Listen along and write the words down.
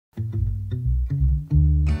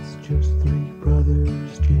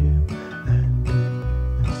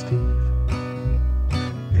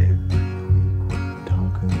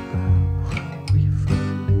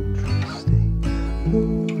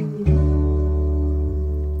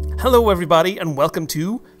Hello everybody and welcome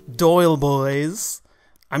to Doyle Boys.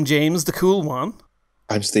 I'm James, the cool one.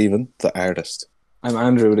 I'm Stephen, the artist. I'm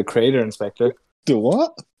Andrew, the crater inspector. The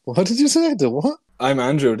what? What did you say? The what? I'm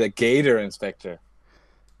Andrew, the gator inspector.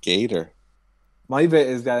 Gator. My bit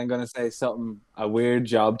is that I'm going to say a weird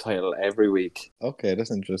job title every week. Okay,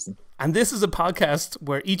 that's interesting. And this is a podcast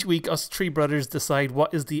where each week us three brothers decide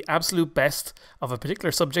what is the absolute best of a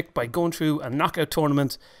particular subject by going through a knockout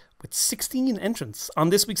tournament with 16 entrants.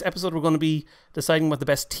 On this week's episode, we're going to be deciding what the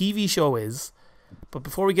best TV show is. But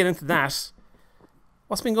before we get into that,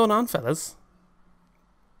 what's been going on, fellas?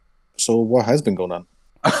 So what has been going on?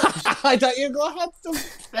 I thought you were going to have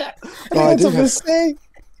something.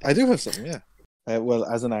 I do have something, yeah. Well,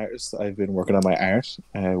 as an artist, I've been working on my art,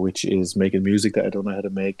 which is making music that I don't know how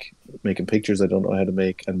to make, making pictures I don't know how to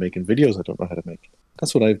make, and making videos I don't know how to make.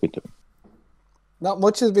 That's what I've been doing. Not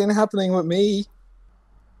much has been happening with me.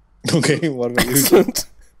 Okay, what about you? Excellent.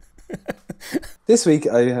 This week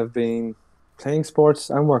I have been playing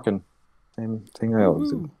sports and working. Same thing I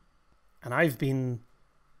always do. And I've been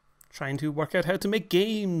trying to work out how to make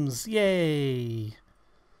games. Yay!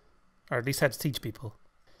 Or at least how to teach people.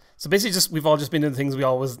 So basically we've all just been doing things we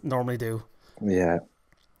always normally do. Yeah.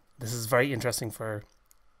 This is very interesting for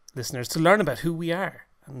listeners to learn about who we are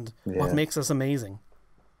and what makes us amazing.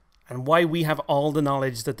 And why we have all the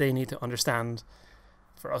knowledge that they need to understand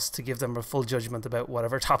for us to give them a full judgment about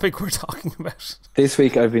whatever topic we're talking about. This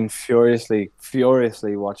week I've been furiously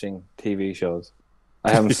watching TV shows.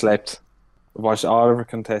 I haven't slept. I've watched all of our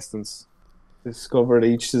contestants, discovered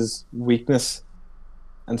each's weakness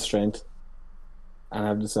and strength, and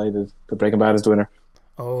I've decided that Breaking Bad is the winner.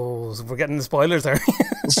 Oh, so we're getting the spoilers there.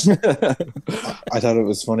 I thought it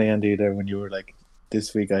was funny, Andy, there when you were like,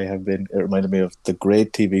 this week I have been, it reminded me of the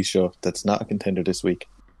great TV show that's not a contender this week,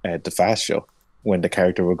 The Fast Show, when the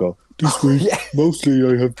character will go, this week, mostly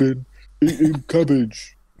I have been eating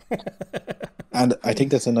cabbage. And I think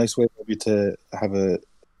that's a nice way maybe to have a,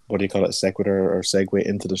 what do you call it, a sequitur or segue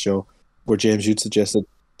into the show, where James, you'd suggested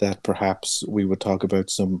that perhaps we would talk about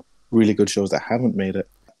some really good shows that haven't made it.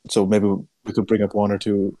 So maybe we could bring up one or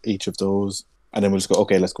two each of those, and then we'll just go,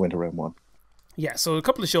 okay, let's go into round one. Yeah, so a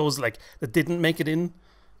couple of shows like that didn't make it in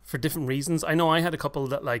for different reasons. I know I had a couple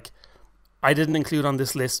that like I didn't include on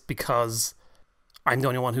this list because I'm the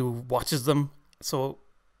only one who watches them, so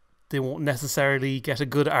they won't necessarily get a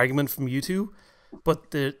good argument from you two.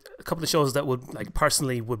 But a couple of shows that would like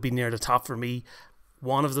personally would be near the top for me.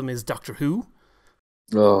 One of them is Doctor Who.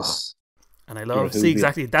 Ugh. And I love see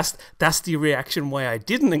exactly that's the reaction why I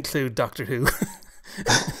didn't include Doctor Who.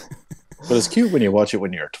 But it's cute when you watch it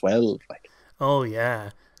when you're 12. Like. Oh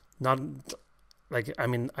yeah, not like I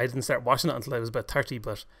mean I didn't start watching it until I was about 30.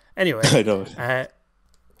 But anyway, I know.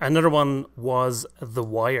 Another one was The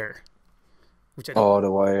Wire. Which The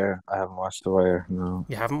Wire. I haven't watched The Wire. No,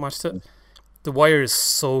 you haven't watched it. The Wire is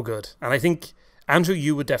so good, and I think Andrew,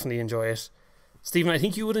 you would definitely enjoy it. Stephen, I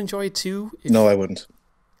think you would enjoy it too. No, I wouldn't.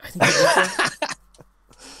 I think you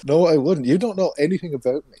would. No, I wouldn't. You don't know anything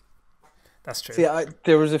about me. That's true. See,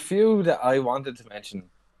 there was a few that I wanted to mention,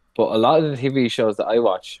 but a lot of the TV shows that I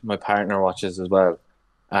watch, my partner watches as well,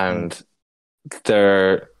 and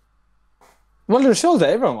they're shows that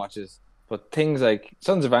everyone watches. But things like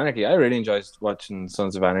Sons of Anarchy, I really enjoyed watching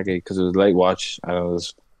Sons of Anarchy because it was a light watch and it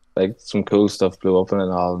was like some cool stuff blew up in it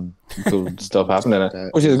and all, and some cool stuff happened in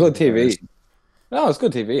it, which is good TV. No, it's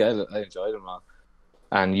good TV. I enjoyed them all.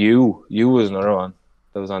 And You was another one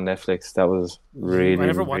that was on Netflix. That was really. I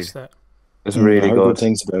never watched that. It's really I heard good.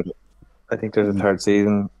 things about it. I think there's a third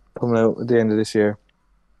season coming out at the end of this year.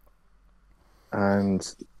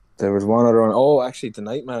 And there was one other one. Oh, actually, The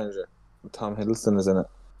Night Manager. Tom Hiddleston is in it.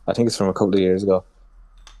 I think it's from a couple of years ago.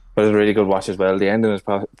 But it's a really good watch as well. The ending is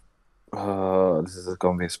probably... Oh, this is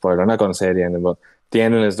going to be a spoiler. I'm not going to say the ending, but the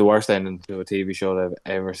ending is the worst ending to a TV show that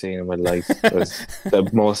I've ever seen in my life. It was the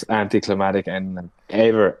most anticlimactic ending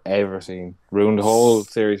I've ever seen. Ruined the whole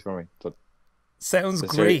series for me. But sounds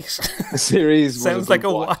great. The series sounds like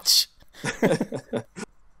a watch.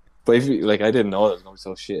 But if you, like, I didn't know it was going to be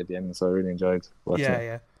so shit at the end, so I really enjoyed watching it.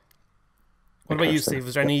 Yeah. What about you, Steve?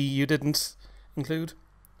 Was there any you didn't include?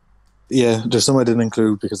 Yeah, there's some I didn't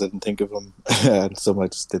include because I didn't think of them, and some I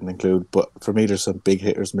just didn't include. But for me, there's some big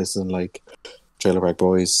hitters missing, like Trailer Park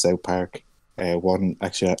Boys, South Park. One,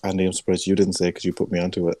 actually, Andy, I'm surprised you didn't say because you put me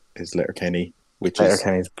onto it, is Letterkenny.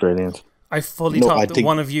 Letterkenny's brilliant. I fully thought that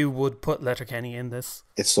one of you would put Letterkenny in this.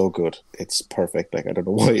 It's so good. It's perfect. Like, I don't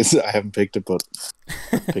know why I haven't picked it, but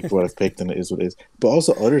picked what I've picked, and it is what it is. But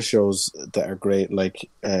also other shows that are great, like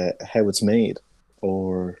How It's Made,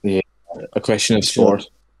 or A Question of Sport.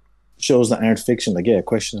 Shows that aren't fiction, like A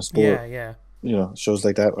Question of Sport. Yeah. shows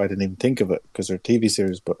like that. I didn't even think of it because they're TV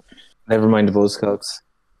series, but Never mind the Buzzcocks.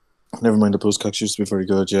 never mind. The Buzzcocks used to be very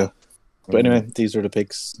good, yeah. But anyway, these are the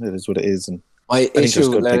picks. It is what it is, and My think there's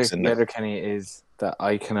issue good with picks in there. Letterkenny is that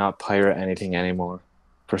I cannot pirate anything anymore.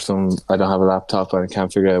 I don't have a laptop and I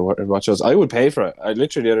can't figure out what to watch those. I would pay for it. I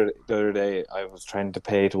literally the other day I was trying to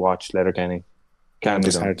pay to watch Letterkenny. Can't be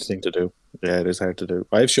it's a done. hard thing to do. Yeah, it is hard to do.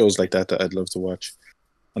 I have shows like that I'd love to watch,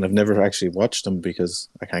 and I've never actually watched them because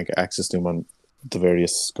I can't get access to them on the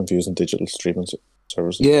various confusing digital streaming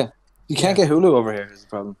services. Yeah, you can't get Hulu over here. Is the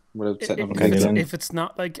problem without setting up a Okay, account. If it's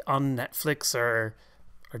not like on Netflix or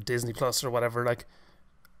Disney Plus or whatever, like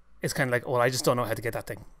it's kind of like, well, I just don't know how to get that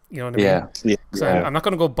thing. You know what I mean? Yeah, Yeah, So I'm not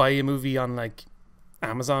going to go buy a movie on like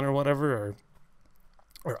Amazon or whatever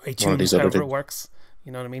or iTunes, these other however it things. works.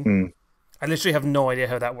 You know what I mean? Mm. I literally have no idea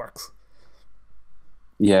how that works.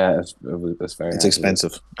 yeah, it's very. It's hard.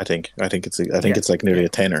 expensive. I think it's like nearly a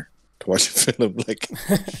tenner to watch a film, like,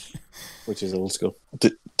 which is old school.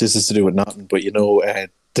 This is to do with nothing, but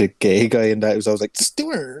the gay guy in that who's always like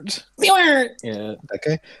Stewart. Yeah, that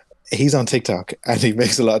guy. He's on TikTok and he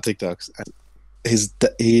makes a lot of TikToks. And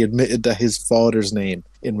he admitted that his father's name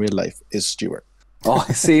in real life is Stewart. Oh,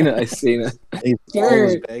 I seen it. He's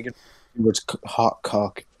always begging Stewart's hot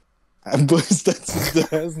cock. And boys, that's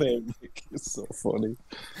his name. Like, it's so funny.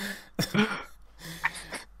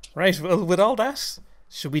 Right. Well, with all that,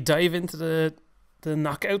 should we dive into the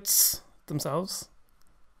knockouts themselves?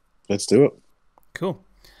 Let's do it. Cool.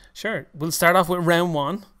 Sure. We'll start off with round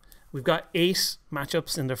 1. We've got 8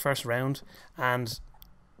 matchups in the first round, and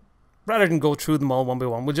rather than go through them all one by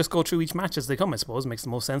one, we'll just go through each match as they come, I suppose. Makes the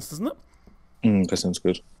most sense, doesn't it? That sounds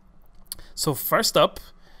good. So first up,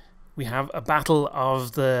 we have a battle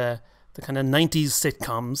of the kind of 90s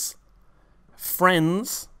sitcoms.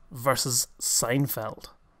 Friends versus Seinfeld.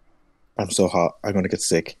 I'm so hot. I'm going to get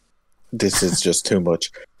sick. This is just too much.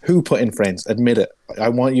 Who put in Friends? Admit it. I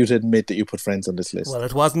want you to admit that you put Friends on this list. Well,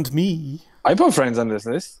 it wasn't me. I put Friends on this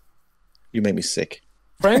list. You make me sick.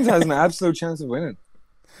 Friends has an absolute chance of winning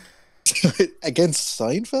Against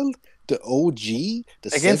Seinfeld? The OG?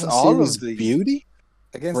 The Against Seven all Series of the- Beauty?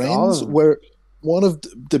 against all Friends, of them. where one of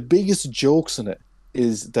the biggest jokes in it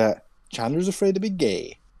is that Chandler's afraid to be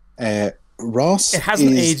gay. Ross It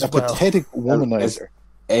hasn't is aged a well. pathetic womanizer.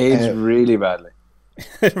 Aged really badly.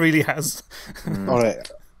 It really has. All right,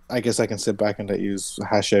 I guess I can sit back and let you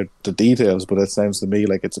hash out the details, but it sounds to me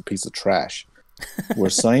like it's a piece of trash. Where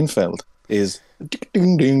Seinfeld is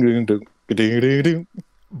ding ding ding ding ding ding ding.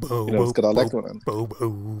 Boo, It's got all that going on. boo, boo,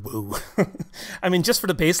 boo. I mean, just for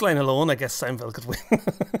the baseline alone, I guess Seinfeld could win.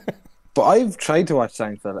 But I've tried to watch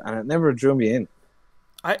Seinfeld and it never drew me in.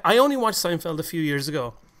 I only watched Seinfeld a few years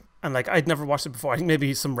ago, and like I'd never watched it before. I think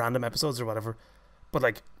maybe some random episodes or whatever, but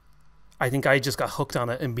like I think I just got hooked on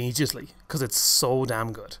it immediately because it's so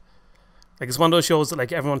damn good. Like it's one of those shows that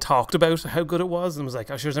like everyone talked about how good it was and was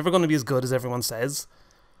like, oh sure, it's never going to be as good as everyone says.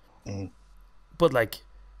 But like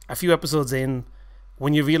a few episodes in,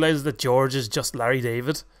 when you realize that George is just Larry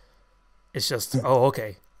David, it's just oh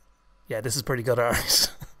okay, yeah, this is pretty good,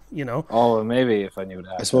 alright. You know? Oh, well, maybe if I knew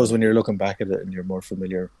that. I suppose when you're looking back at it and you're more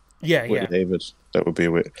familiar Yeah, with yeah. David, that would be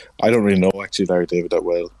a way. I don't really know actually Larry David that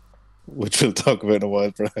well, which we'll talk about in a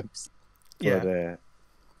while perhaps. Yeah. But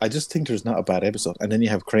I just think there's not a bad episode. And then you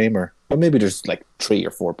have Kramer. Well, maybe there's like 3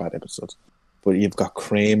 or 4 bad episodes. But you've got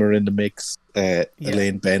Kramer in the mix.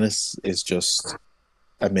 Elaine Bennis is just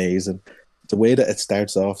amazing. The way that it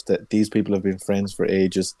starts off, that these people have been friends for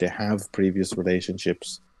ages. They have previous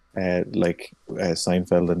relationships.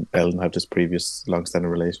 Seinfeld and Ellen have this previous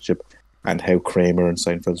long-standing relationship. And how Kramer and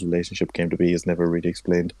Seinfeld's relationship came to be is never really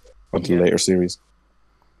explained until later series.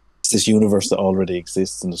 It's this universe that already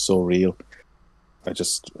exists and is so real. I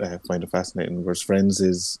just find it fascinating. Whereas Friends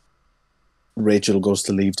is Rachel goes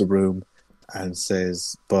to leave the room and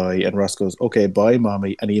says bye, and Ross goes, okay, bye,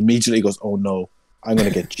 mommy, and he immediately goes, oh no, I'm going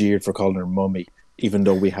to get jeered for calling her mummy, even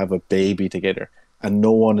though we have a baby together, and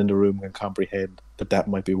no one in the room can comprehend that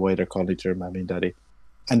might be why they're calling each other mommy and daddy.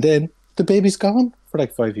 And then the baby's gone for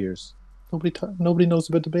like 5 years. Nobody knows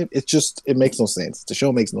about the baby. It makes no sense. The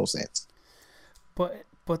show makes no sense.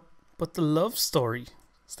 But the love story,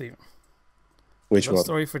 Stephen. Which Love one?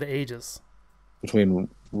 story for the ages. Between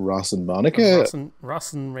Ross and Monica?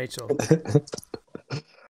 Ross and Rachel.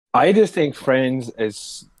 I just think Friends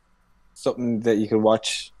is something that you can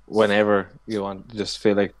watch whenever you want. Just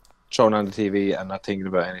feel like throwing on the TV and not thinking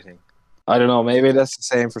about anything. I don't know. Maybe that's the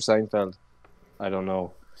same for Seinfeld. I don't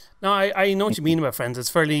know. No, I know what you mean about Friends. It's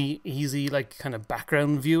fairly easy, like kind of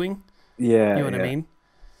background viewing. Yeah, You know what I mean?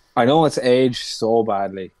 I know it's aged so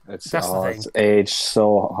badly. That's the thing. It's aged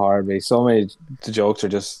so horribly. So many the jokes are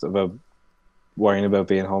just about worrying about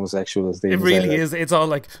being homosexual, as It Steve really is. It's all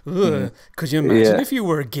like, ugh, could you imagine if you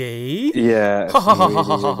were gay? Yeah. Ha ha ha ha really,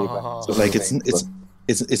 ha really ha ha. So like it's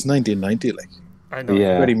 1990. Like I know.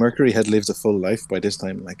 Yeah. Freddie Mercury had lived a full life by this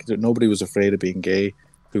time. Like nobody was afraid of being gay.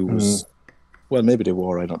 Who was well, maybe they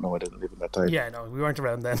were. I don't know. I didn't live in that time. Yeah, no, we weren't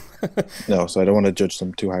around then. No, so I don't want to judge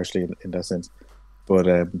them too harshly in that sense. But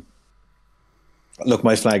look,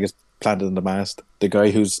 my flag is planted in the mast. The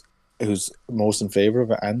guy who's most in favour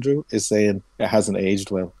of it, Andrew, is saying it hasn't aged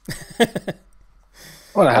well.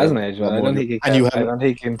 Well, it hasn't aged well. I don't think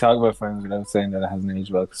he can talk about Friends without saying that it hasn't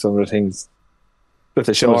aged well. 'Cause some of the things that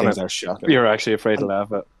they show on it are shocking. you're actually afraid to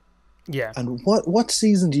laugh at. Yeah. And what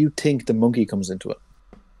season do you think the monkey comes into it?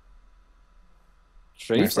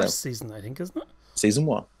 First season, I think, isn't it? Season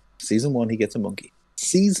 1. Season 1, he gets a monkey.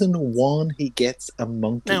 Season 1, he gets a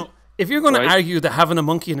monkey. Now, if you're going to argue that having a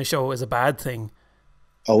monkey in a show is a bad thing,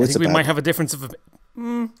 I think we might have a difference of.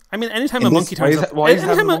 I mean, anytime a monkey turns up, why is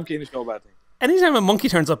having a monkey in a show a bad thing? Anytime a monkey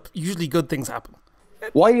turns up, usually good things happen.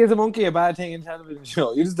 Why is a monkey a bad thing in a television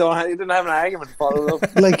show? You didn't have an argument to follow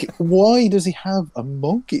up. Like, why does he have a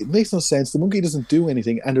monkey? It makes no sense. The monkey doesn't do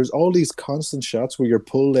anything, and there's all these constant shots where you're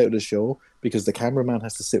pulled out of the show because the cameraman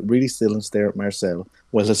has to sit really still and stare at Marcel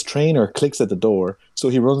while his trainer clicks at the door. So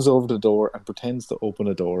he runs over to the door and pretends to open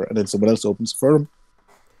a door, and then someone else opens for him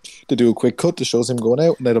to do a quick cut that shows him going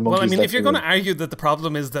out. And then the monkey's well, I mean, if you're going to argue that the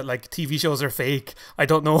problem is that like TV shows are fake, I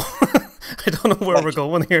don't know. I don't know where we're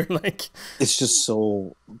going here. Like, it's just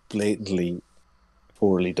so blatantly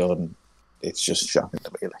poorly done. It's just shocking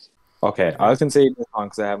to me. Like, okay, I'll concede this one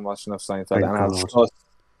because I haven't watched enough Seinfeld, and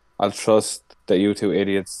I'll trust that you two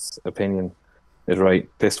idiots' opinion is right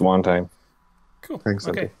this one time. Cool. Thanks.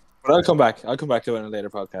 Okay. But I'll come back to it in a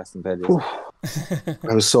later podcast and tell you.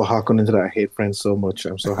 I was so hot going into that. I hate Friends so much.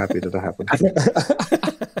 I'm so happy that happened.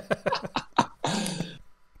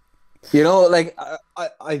 You know, like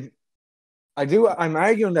I'm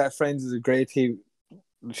arguing that Friends is a great TV,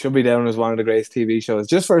 should be down as one of the greatest TV shows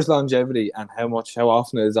just for its longevity and how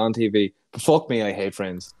often it is on TV. But fuck me, I hate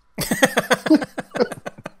Friends.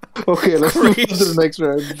 Okay, let's move on to the next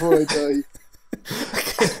round before I die.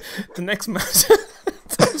 Okay, the next match.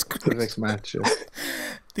 The next match.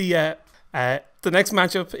 Yeah. The next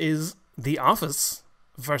matchup is The Office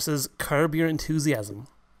versus Curb Your Enthusiasm,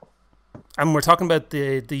 and we're talking about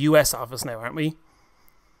the US Office now, aren't we?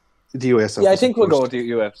 The US Office. Yeah, I think we'll go with the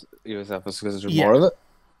US Office because there's more of it.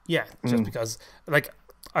 Yeah, just because, like,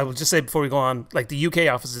 I will just say before we go on, like, the UK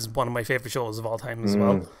Office is one of my favorite shows of all time as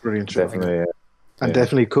well. Brilliant show. Definitely, yeah. And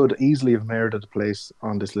definitely could easily have merited a place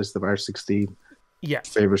on this list of our 16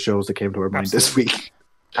 favorite shows that came to our mind this week.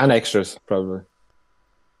 And extras, probably.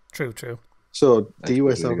 True. So, the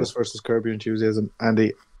US Office versus Curb Your Enthusiasm.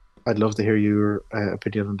 Andy, I'd love to hear your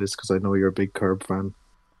opinion on this because I know you're a big Curb fan.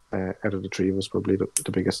 Out of the three of us, probably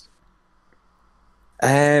the biggest.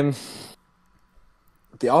 The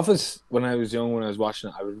Office, when I was young, when I was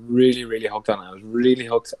watching it, I was really, really hooked on it. I was really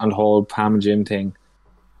hooked on the whole Pam and Jim thing.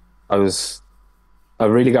 I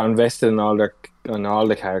really got invested in all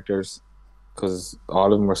the characters because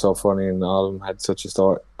all of them were so funny and all of them had such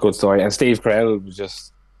a good story. And Steve Carell was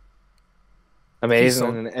just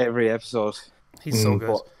amazing in every episode. He's so good.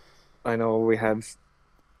 But I know we've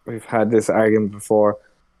had this argument before.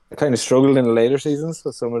 I kind of struggled in the later seasons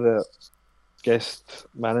with some of the guest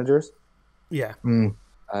managers. Yeah.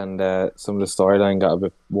 And some of the storyline got a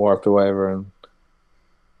bit warped or whatever, and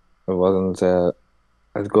it wasn't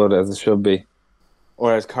as good as it should be.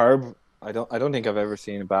 Whereas Curb, I don't think I've ever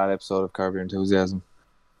seen a bad episode of Curb Your Enthusiasm.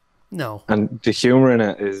 No. And the humor in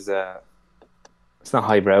it is it's not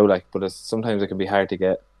highbrow but sometimes it can be hard to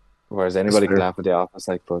get. Whereas anybody can laugh at The Office,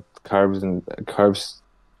 but Curb's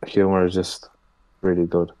humor is just really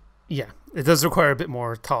good. Yeah, it does require a bit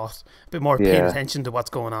more thought, a bit more paying attention to what's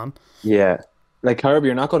going on. Yeah, like Curb,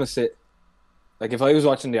 you're not going to sit. Like if I was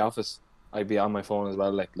watching The Office, I'd be on my phone as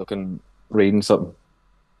well, like reading something,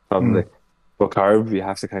 probably. But Curb, you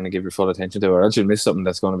have to kind of give your full attention to it, or else you'll miss something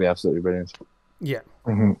that's going to be absolutely brilliant. Yeah.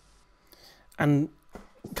 And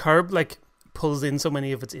Curb pulls in so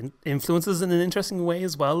many of its influences in an interesting way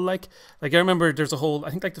as well. Like I remember there's a whole,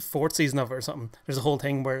 I think the fourth season of it or something, there's a whole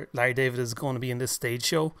thing where Larry David is going to be in this stage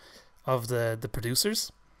show of the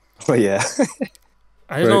producers. Oh yeah.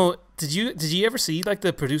 I don't know. Did you ever see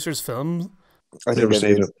the producers' film? I've never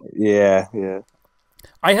seen it. Yeah.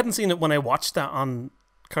 I hadn't seen it when I watched that on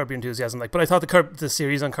Curb Your Enthusiasm, but I thought the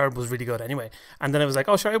series on Curb was really good anyway. And then I was like,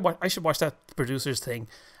 oh sure, I should watch that producers thing.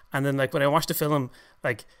 And then when I watched the film,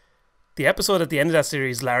 the episode at the end of that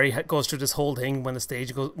series, Larry goes through this whole thing when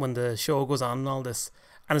the show goes on and all this,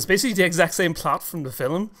 and it's basically the exact same plot from the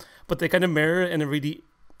film, but they kind of mirror it in a really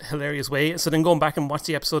hilarious way. So then going back and watch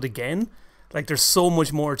the episode again, like there's so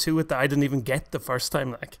much more to it that I didn't even get the first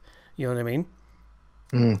time. Like, you know what I mean?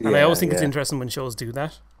 And I always think it's interesting when shows do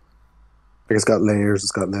that. Like it's got layers.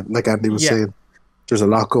 It's got like Andy was saying. There's a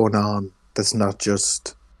lot going on. That's not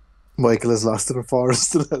just Michael is lost in a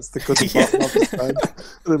forest and has to cut the bottom off his pants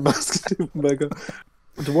and then mask it.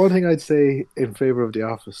 The one thing I'd say in favour of The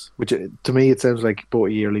Office, which to me it sounds like both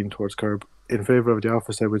of you are leaning towards Curb. In favour of The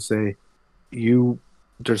Office, I would say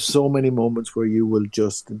there's so many moments where you will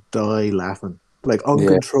just die laughing, like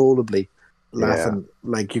uncontrollably laughing.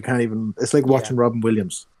 Like you can't even. It's like watching Robin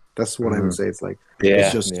Williams. That's what I would say. It's like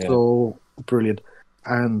it's just so brilliant.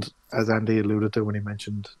 And as Andy alluded to when he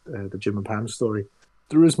mentioned the Jim and Pam story,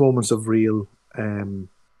 there is moments of real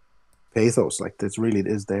pathos. Like this really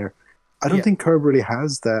is there. I don't think Curb really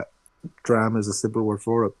has that. Drama is a simple word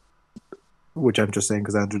for it, which I'm just saying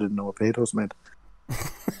because Andrew didn't know what pathos meant.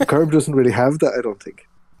 Curb doesn't really have that, I don't think.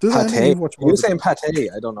 Pate? You're saying pate?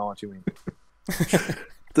 I don't know what you mean.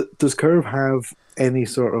 Does Curb have any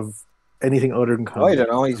sort of anything other than comedy? I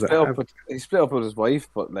don't know. He split up with his wife,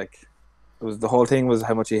 but like it was the whole thing was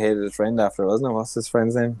how much he hated his friend after, wasn't it? What's his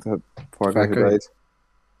friend's name? The poor guy who died.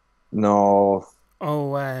 No.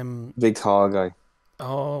 Oh, big tall guy.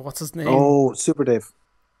 Oh, what's his name? Oh, Super Dave.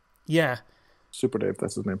 Yeah. Super Dave,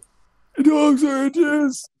 that's his name. Dogs are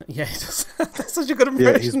just. Yeah, he does. That's such a good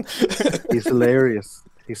impression. Yeah, he's hilarious.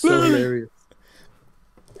 He's so hilarious.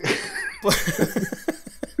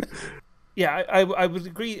 Yeah, I would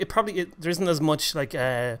agree. It probably there isn't as much like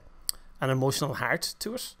an emotional heart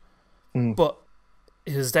to it, but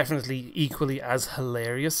it is definitely equally as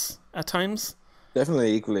hilarious at times.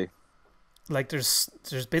 Definitely equally. Like there's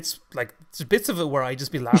bits of it where I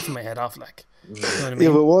just be laughing my head off. Like, you know what I mean?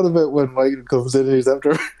 Yeah, but what about when Michael comes in and he's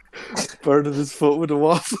after burning his foot with a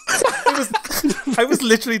waffle? I was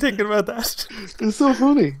literally thinking about that. It's so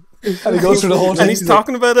funny. And he goes through the whole thing. And he's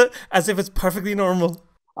talking about it as if it's perfectly normal.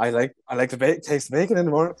 I like to taste the bacon in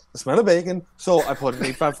the morning, the smell of bacon, so I put a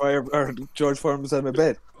meat fat fryer or George Foreman beside my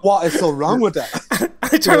bed. What is so wrong with that?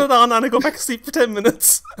 I turn it on and I go back to sleep for 10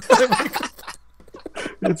 minutes.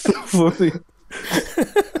 It's so funny.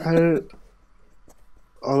 I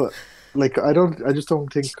just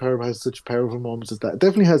don't think Curb has such powerful moments as that. It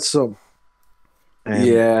definitely has some.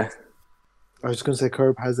 I was going to say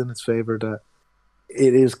Curb has in its favour that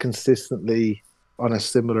it is consistently on a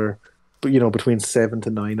similar, but between 7 to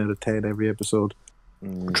 9 out of 10 every episode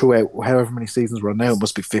throughout however many seasons we're on now. It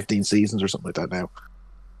must be 15 seasons or something like that now,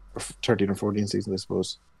 or 13 or 14 seasons, I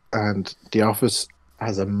suppose. And The Office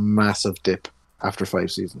has a massive dip after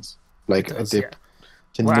 5 seasons, like a dip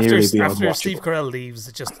to nearly be unwatchable. After Steve Carell leaves,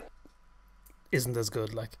 it just isn't as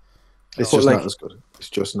good. Like it's just not as good. It's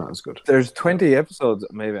just not as good. There's 20 episodes.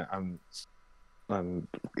 Maybe I'm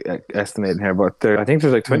estimating here, but I think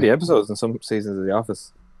there's like 20 episodes in some seasons of The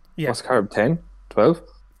Office. Yeah. What's Curb? 10? 12?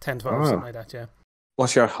 10, 12, something like that. Yeah.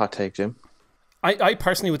 What's your hot take, Jim? I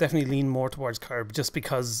personally would definitely lean more towards Curb, just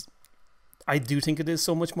because I do think it is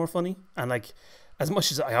so much more funny, and like, as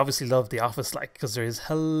much as I obviously love The Office, like, because there is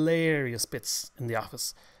hilarious bits in The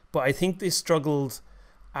Office, but I think they struggled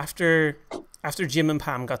after Jim and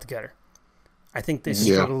Pam got together. I think they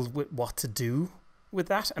struggled with what to do with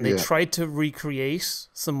that, and they tried to recreate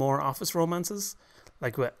some more Office romances,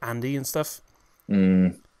 like with Andy and stuff,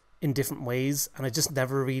 in different ways, and it just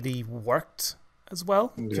never really worked as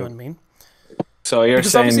well. Do you know what I mean? So you're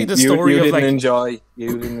because saying the story you of didn't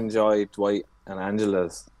enjoy Dwight and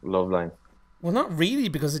Angela's love line? Well, not really,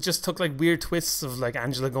 because it just took like weird twists of like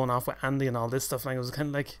Angela going off with Andy and all this stuff. Like it was kind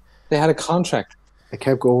of like they had a contract. It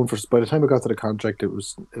kept going by the time it got to the contract, it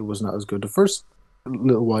was not as good. The first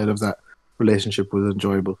little while of that relationship was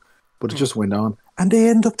enjoyable, but it just went on, and they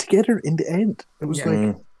end up together in the end. It was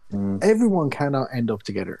like everyone cannot end up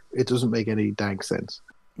together. It doesn't make any dang sense.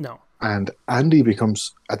 No. And Andy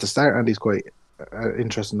becomes at the start. Andy's quite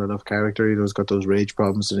interesting enough character. He's got those rage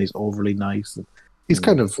problems, and he's overly nice. And he's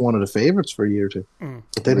kind of one of the favorites for a year or two.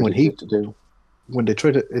 But then when they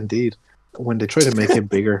try to make him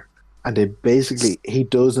bigger, and he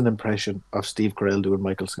does an impression of Steve Carell doing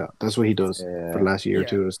Michael Scott. That's what he does for the last year or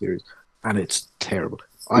two of the series, and it's terrible.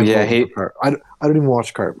 I don't even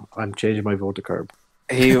watch Curb. I'm changing my vote to Curb.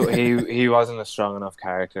 He wasn't a strong enough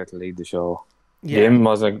character to lead the show. Yeah. Jim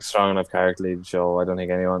wasn't a strong enough character to lead the show. I don't think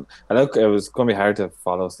anyone. I look, it was going to be hard to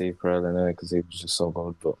follow Steve Carell anyway because he was just so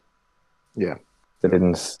good. But they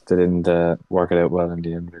didn't work it out well in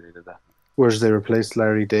the end. Really, did that? Whereas they replaced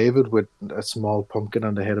Larry David with a small pumpkin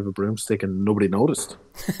on the head of a broomstick, and nobody noticed.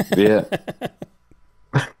 Yeah.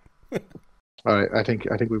 All right, I think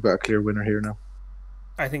we've got a clear winner here now.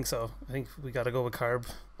 I think so. I think we got to go with Curb.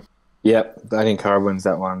 Yep, I think Carb wins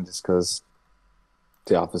that one just because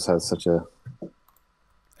The Office has such a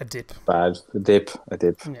dip. dip,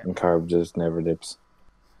 Yeah. and Carb just never dips.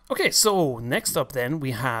 Okay, so next up then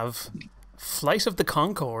we have Flight of the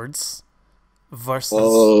Conchords versus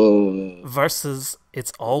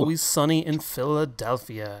It's Always Sunny in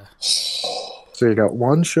Philadelphia. So you got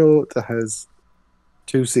one show that has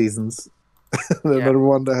 2 seasons, and another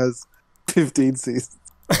one that has 15 seasons.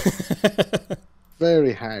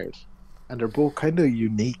 Very hard, and they're both kind of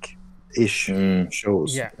unique-ish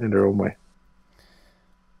shows in their own way.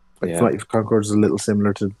 Like Flight of Conchords is a little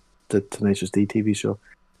similar to the Tenacious D TV show.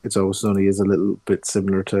 It's Always Sunny is a little bit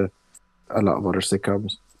similar to a lot of other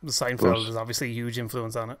sitcoms. The Seinfeld is obviously a huge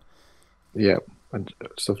influence on it. Yeah, and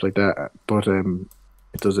stuff like that. But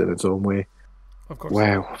it does it in its own way. Of course.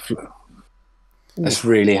 Wow. It's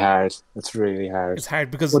really hard. It's really hard. It's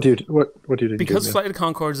hard because what do you think? Because Flight of the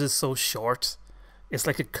Conchords is so short, it's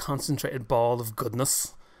like a concentrated ball of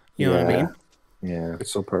goodness. You know what I mean? Yeah.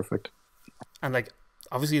 It's so perfect. And like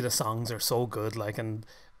obviously the songs are so good, like, and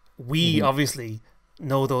we obviously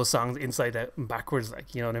know those songs inside out and backwards,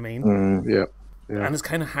 like, you know what I mean? Yeah. And it's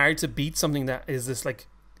kind of hard to beat something that is this like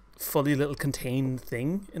fully little contained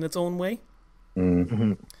thing in its own way.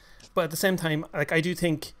 But at the same time, like, I do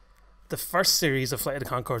think the first series of Flight of the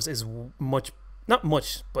Conchords is not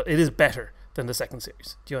much, but it is better than the second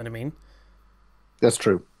series. Do you know what I mean? That's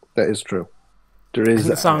true. That is true. There is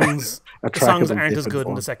the songs aren't as good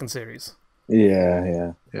in the second series.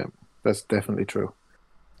 Yeah. That's definitely true.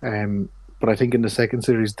 But I think in the second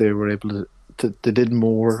series they were able to they did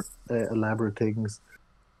more elaborate things.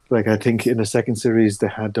 Like, I think in the second series they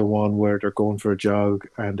had the one where they're going for a jog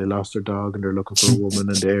and they lost their dog and they're looking for a woman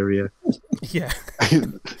in the area. Yeah.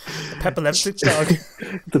 The epileptic dog.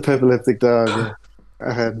 The epileptic dog. Yeah.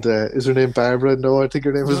 And is her name Barbara? No, I think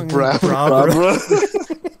her name was Barbara.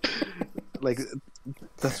 Like,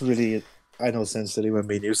 that's really, I know it sounds silly when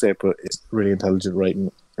me and you say it, but it's really intelligent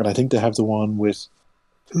writing. And I think they have the one with,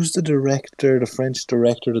 who's the director, the French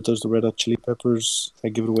director that does the Red Hot Chili Peppers I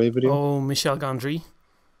Give It Away video? Oh, Michel Gondry.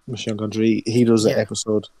 Michel Gondry. He does an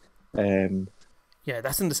episode. Yeah,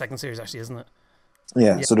 that's in the second series actually, isn't it?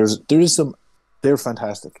 Yeah. So there is some, they're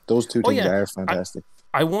fantastic. Those two things are fantastic.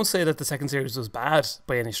 I won't say that the second series was bad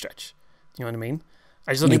by any stretch. You know what I mean?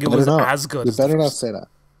 I just don't think it was as good. You better not say that.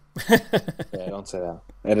 Yeah, don't say that.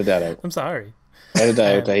 Edit that out. I'm sorry. Edit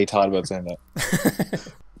that out that he thought about saying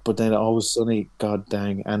that. But then Always Sunny, god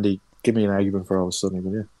dang, Andy, give me an argument for Always Sunny,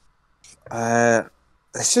 will you?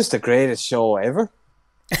 It's just the greatest show ever.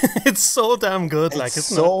 It's so damn good, like,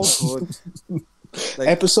 it's isn't it? so good. Like,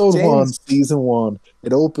 Episode 1, season 1,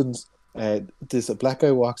 it opens. A black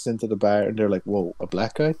guy walks into the bar and they're like, "Whoa, a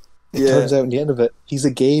black guy!" It turns out in the end of it, he's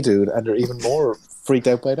a gay dude, and they're even more freaked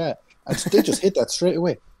out by that. And they just hit that straight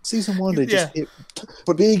away. Season 1, they just hit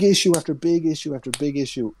big issue after big issue after big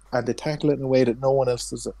issue, and they tackle it in a way that no one else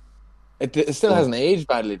does it. It still hasn't aged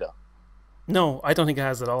badly though. No, I don't think it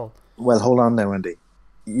has at all. Well, hold on now, Andy.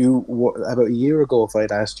 About a year ago, if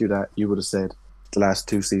I'd asked you that, you would have said the last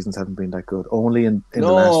 2 seasons haven't been that good. Only in the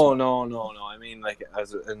last. No. I mean, like,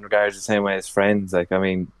 as in regards to the same way as Friends. Like, I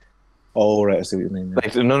mean, oh right, I see what you mean.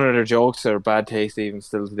 Like, none of their jokes are bad taste even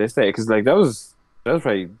still to this day. Because like that was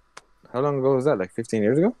probably, how long ago was that? Like 15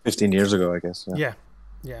 years ago. 15 years ago, I guess. Yeah.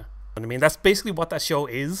 I mean, that's basically what that show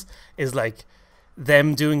is like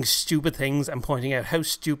them doing stupid things and pointing out how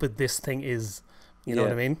stupid this thing is. You know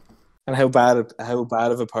what I mean? And how bad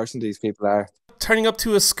of a person these people are. Turning up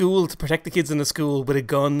to a school to protect the kids in the school with a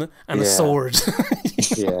gun and a sword.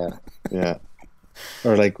 Yeah.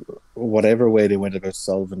 Or like whatever way they went about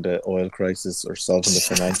solving the oil crisis or solving the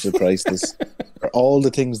financial crisis, or all the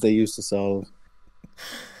things they used to solve.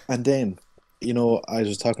 And then, you know, I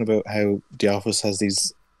was talking about how The Office has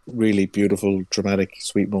these really beautiful, dramatic,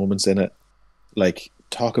 sweet moments in it. Like,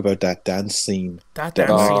 talk about that dance scene. That dance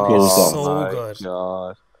scene is so good.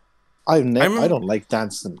 God. I don't like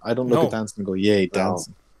dancing. I don't look at dancing and go, yay,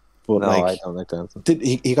 dancing. But I don't like dancing.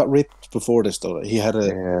 He got ripped before this, though. He had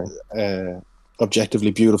a objectively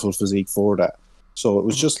beautiful physique for that. So it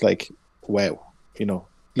was just like, wow, you know,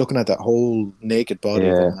 looking at that whole naked body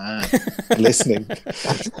of a man, listening.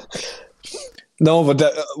 No, but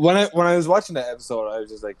when I was watching that episode, I was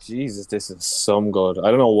just like, Jesus, this is some good. I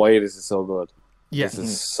don't know why this is so good. Yeah. This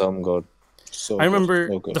is some good. So I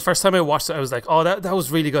remember the first time I watched it, I was like, oh, that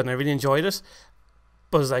was really good, and I really enjoyed it.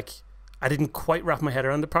 But it was like, I didn't quite wrap my head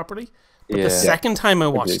around it properly. But the second time I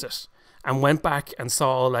watched it and went back and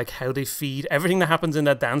saw like how they feed everything that happens in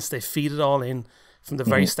that dance, they feed it all in from the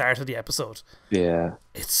very start of the episode. Yeah.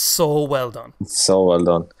 It's so well done. It's so well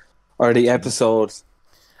done. Or the episodes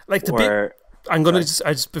like the where I'm gonna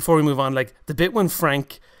just before we move on, like the bit when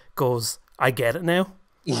Frank goes, "I get it now."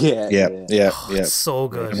 Yeah. It's so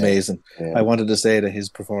good. Amazing. Yeah. I wanted to say that his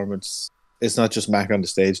performance, it's not just Mac on the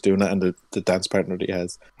stage doing it, and the dance partner that he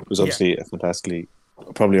has was obviously a fantastically,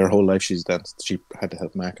 probably her whole life she's danced. She had to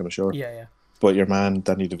help Mac, I'm sure. Yeah. But your man,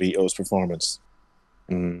 Danny DeVito's performance,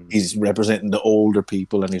 he's representing the older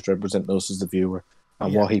people and he's representing us as the viewer.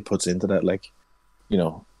 And what he puts into that, like, you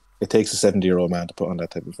know, it takes a 70-year-old man to put on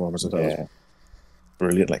that type of performance. I thought it was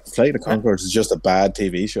brilliant. Like, Flight of the Conchords is just a bad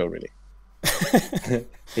TV show, really.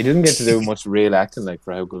 He didn't get to do much real acting, like,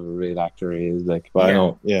 for how good of a real actor he is. Like, but I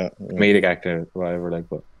know, comedic actor, whatever. Like,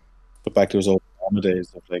 but back to his old drama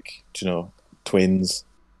days of, like, you know, twins.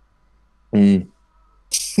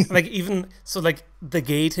 Like, even so, like the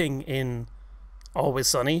gay thing in Always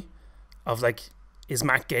Sunny, of like, is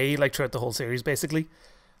Mac gay? Like throughout the whole series, basically.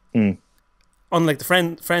 Unlike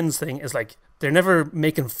the Friends thing, is like they're never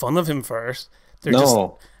making fun of him for it. They're just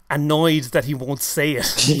annoyed that he won't say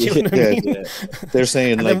it. You know what I mean? They're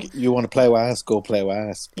saying like, you want to play ass, go play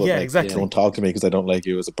ass. But like, exactly. Don't talk to me because I don't like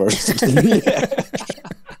you as a person.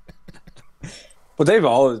 But they've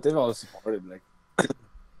always supported like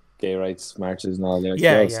gay rights marches and all that.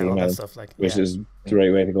 All that stuff. Like, which is the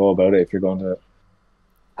right way to go about it if you're going to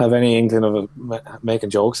have any inkling of making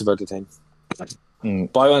jokes about the thing.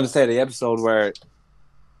 But I want to say the episode where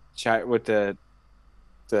chat with the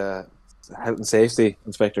health and safety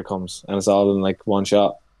inspector comes and it's all in like one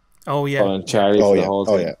shot. Oh yeah. And Charlie the whole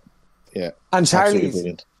thing. Yeah. And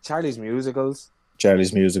Charlie's musicals.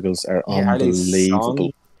 Charlie's musicals are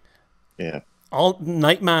unbelievable. Yeah. All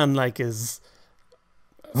Nightman like is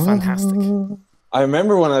fantastic. I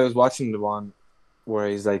remember when I was watching the one where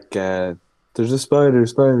he's like, there's a spider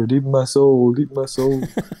deep in my soul.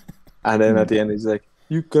 And then at the end he's like,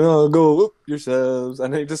 you can all go up yourselves.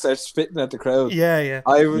 And he just starts spitting at the crowd. Yeah.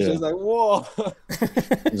 I was just like, whoa.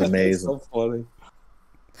 It was amazing. So funny.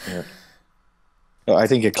 Yeah. I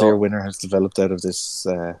think a clear winner has developed out of this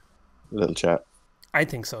little chat. I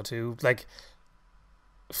think so too. Like,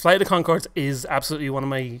 Flight of the Conchords is absolutely one of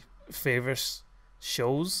my favorite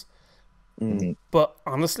shows. But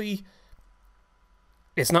honestly,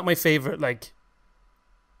 it's not my favorite, like,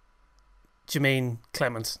 Jermaine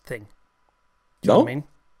Clement thing. Do you know what I mean?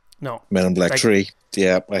 No. Men in Black 3.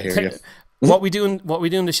 Yeah, I hear you. What we do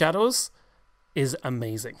in the Shadows is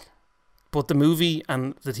amazing. But the movie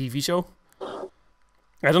and the TV show,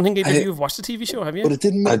 I don't think either of you have watched the TV show, have you? But it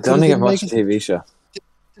didn't. I don't think I've watched the TV show. It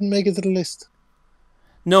didn't make it to the list.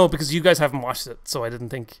 No, because you guys haven't watched it, so I didn't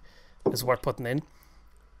think it's worth putting in.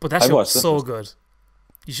 But that show is so good.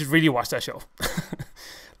 You should really watch that show.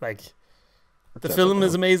 Like, the film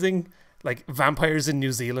is amazing. Like, vampires in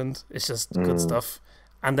New Zealand, it's just good stuff.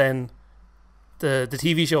 And then the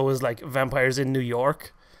TV show is like vampires in New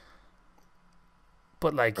York,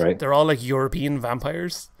 but like they're all like European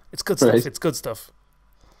vampires. It's good stuff. It's good stuff.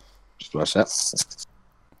 Just watch that.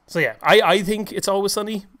 So yeah, I think it's Always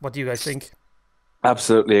Sunny. What do you guys think?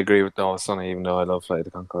 Absolutely agree with Always Sunny, even though I love Flight of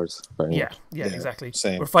the Conchords. Yeah, exactly.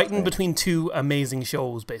 Same. We're fighting between two amazing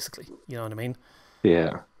shows, basically. You know what I mean?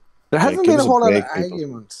 Yeah. There hasn't been a whole lot of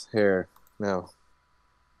arguments here. No.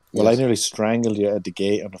 Well, I nearly strangled you at the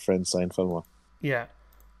gate on a friend Seinfeld one. Yeah.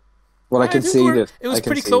 Well, I can see that. It was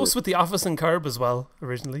pretty close with The Office and Curb as well,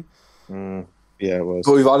 originally. Yeah, it was.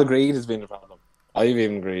 But we've all agreed it's been a problem. I've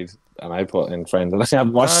even agreed, and I put in Friends, and I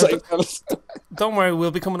haven't watched Seinfeld. Don't worry,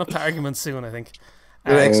 we'll be coming up to arguments soon, I think.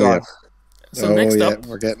 Next one. So next up,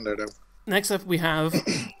 we're getting there now. Next up, we have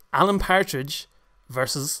Alan Partridge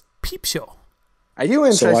versus Peep Show. Are you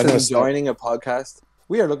interested in joining a podcast?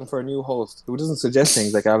 We are looking for a new host who doesn't suggest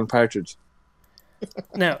things like Alan Partridge.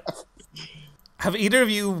 Now, have either of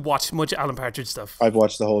you watched much Alan Partridge stuff? I've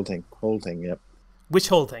watched the whole thing. Yep. Which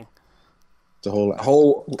whole thing? The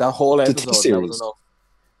whole episode. Series.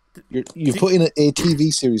 You put in a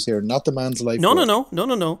TV series here, not The Man's Life. No.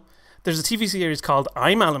 There's a TV series called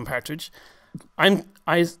I'm Alan Partridge. What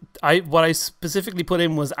I specifically put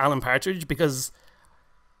in was Alan Partridge because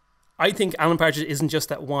I think Alan Partridge isn't just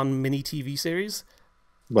that one mini TV series.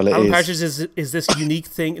 Well, Alan Partridge is this unique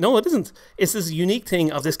thing. No, it isn't. It's this unique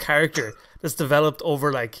thing of this character that's developed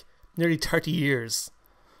over like nearly 30 years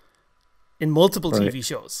in multiple TV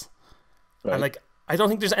shows. Right. And like, I don't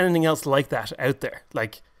think there's anything else like that out there.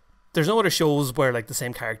 Like, there's no other shows where like the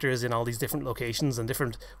same character is in all these different locations and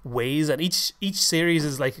different ways, and each series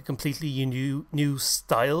is like a completely new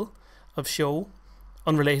style of show,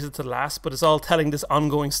 unrelated to the last, but it's all telling this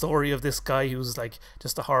ongoing story of this guy who's like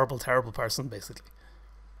just a horrible, terrible person, basically.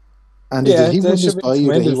 And did he run this by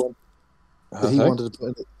you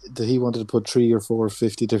that he wanted to put 3 or 4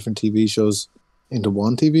 50 different TV shows into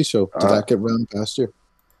one TV show. Did that get round past you?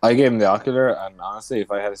 I gave him the ocular, and honestly,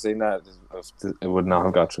 if I had seen that, it would not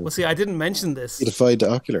have got through. Well, see, I didn't mention this You defied the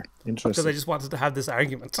ocular. because Interesting. I just wanted to have this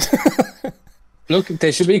argument. Look,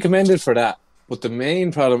 they should be commended for that. But the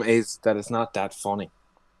main problem is that it's not that funny.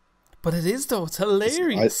 But it is, though. It's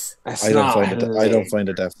hilarious. It's I don't not find it. I don't hilarious. find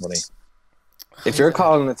it that funny. If you're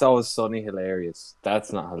calling It's Always Sunny hilarious,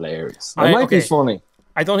 that's not hilarious. It I- might okay. be funny.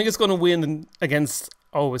 I don't think it's going to win against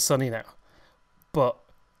Always Sunny now. But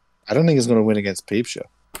I don't think it's going to win against Peep Show.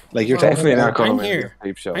 Like you're Well, talking Definitely about, not going to I'm win here. against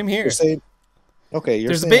Peep Show. I'm here. You're saying, okay, you're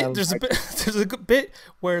There's a saying bit. Alan There's a Partridge- bit. There's a good bit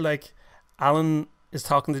where like Alan is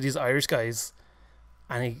talking to these Irish guys,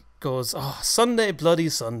 and he goes, "Oh, Sunday, bloody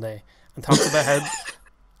Sunday," and talks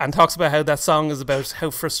about how that song is about how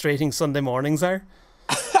frustrating Sunday mornings are.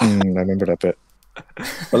 I remember that bit.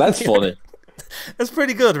 Well, that's funny. That's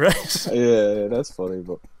pretty good, right? Yeah, that's funny,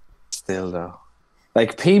 but still though.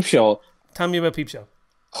 Like Peep Show. Tell me about Peep Show.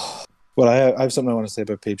 Well, I have something I want to say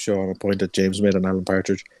about Peep Show on a point that James made on Alan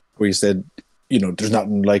Partridge, where he said, there's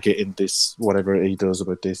nothing like it in this, whatever he does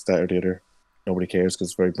about this, that, or the other. Nobody cares because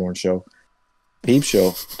it's a very boring show. Peep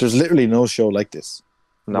Show, there's literally no show like this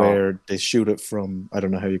No. where they shoot it from, I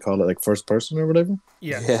don't know how you call it, like first person or whatever.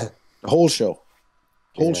 Yeah. The whole show.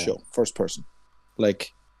 Yeah. Show, first person.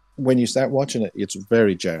 Like, when you start watching it, it's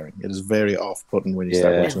very jarring. It is very off-putting when you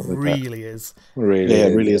start Yeah. It watching it like really is. Really? that. Yeah,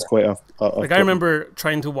 it really is quite off. Like I remember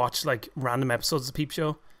trying to watch like random episodes of Peep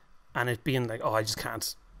Show, and it being like, "Oh, I just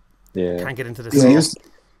can't Yeah. get into this." Yeah, at all. here's-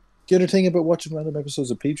 the other thing about watching random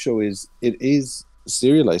episodes of Peep Show is it is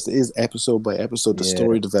serialized. It is episode by episode. The Yeah.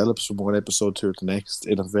 story develops from one episode to the next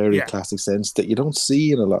in a very Yeah. classic sense that you don't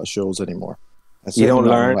see in a lot of shows anymore. And You don't certainly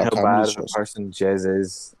not in a learn lot how of comedy bad of a shows. person Jez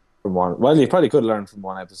is from one. Well, you probably could learn from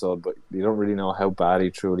one episode, but you don't really know how bad he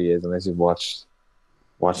truly is unless you've watched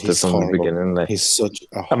it He's from horrible. the beginning. Like, He's such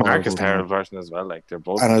a and Mark horrible is terrible man. version as well. Like they're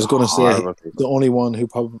both. And I was going to say, horrible people. the only one who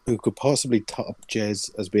could possibly top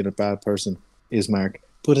Jez as being a bad person is Mark.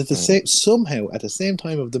 But at the somehow at the same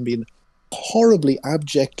time of them being horribly,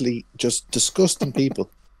 abjectly, just disgusting people,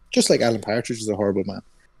 just like Alan Partridge is a horrible man.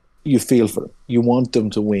 You feel for them. You want them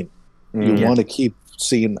to win. You Yeah. want to keep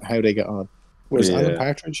seeing how they get on. Whereas Yeah. Alan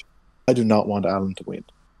Partridge, I do not want Alan to win.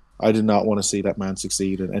 I do not want to see that man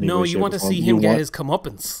succeed in any No, way, you shape, want or to form. see You him get want- his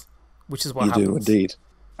comeuppance, which is what You happens. do indeed,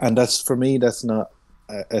 and that's for me. That's not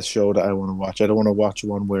a show that I want to watch. I don't want to watch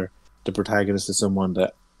one where the protagonist is someone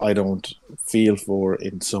that I don't feel for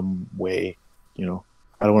in some way.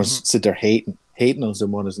 I don't want to sit there hating on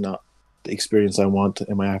someone is not the experience I want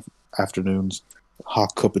in my afternoons.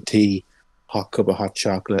 Hot cup of tea, hot cup of hot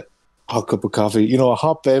chocolate, hot cup of coffee. A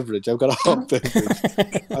hot beverage. I've got a hot beverage.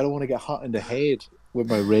 I don't want to get hot in the head with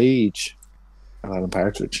my rage. Alan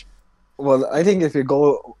Partridge. Well, I think if you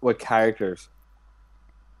go with characters,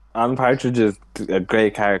 Alan Partridge is a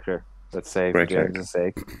great character. Let's say for Great James'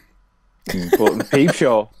 sake. But in Peep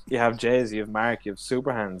Show, you have Jez, you have Mark, you have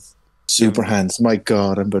Super Hands. Super Hands. My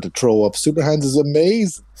God, I'm about to throw up. Super Hands is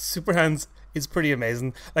amazing. Super Hands is pretty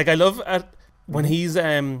amazing. Like I love when he's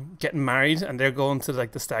getting married and they're going to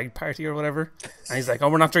like the stag party or whatever, and he's like, "Oh,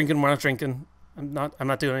 we're not drinking. I'm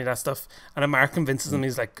not doing any of that stuff." And then Mark convinces him.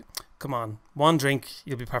 He's like, "Come on, one drink,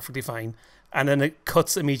 you'll be perfectly fine." And then it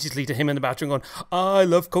cuts immediately to him in the bathroom going, "I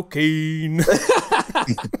love cocaine."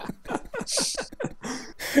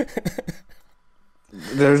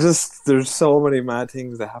 There's so many mad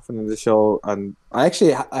things that happen in the show, and I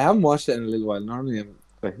haven't watched it in a little while. Normally I'm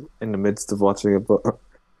like in the midst of watching it, but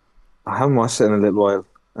I haven't watched it in a little while.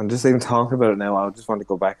 And just even talking about it now, I just want to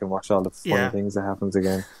go back and watch all the funny Yeah. things that happens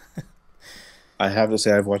again. I have to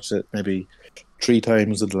say I've watched it maybe 3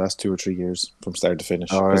 times in the last 2 or 3 years from start to finish.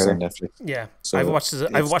 Oh, It's really? on Netflix. Yeah, So I've watched it. I've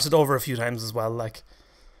it's- watched it over a few times as well. Like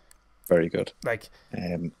Very good.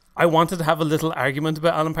 I wanted to have a little argument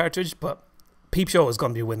about Alan Partridge, but Peep Show is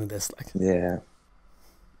going to be winning this. Like, Yeah,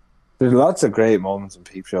 there's lots of great moments in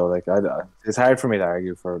Peep Show. Like it's hard for me to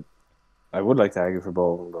argue for. I would like to argue for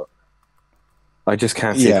both, of them, but I just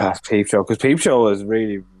can't see Yeah. past Peep Show because Peep Show is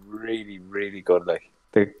really, really, really good. Like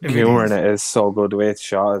the really humor in is. it is so good. The way it's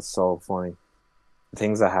shot is so funny. The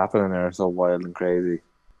things that happen in there are so wild and crazy.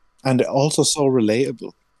 And also so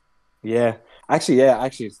relatable. Yeah,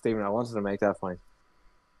 actually, Stephen, I wanted to make that point.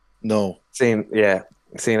 No. Seeing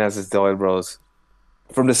as it's Doyle Bros.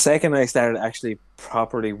 From the second I started actually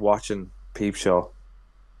properly watching Peep Show,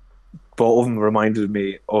 both of them reminded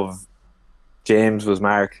me of James was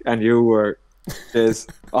Mark and you were Jez.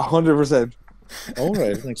 100%. All right,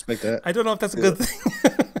 I didn't expect that. I don't know if that's a good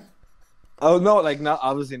thing. Oh no, like not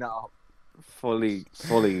obviously not fully,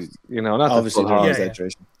 not the Obviously, full there's hog. Yeah.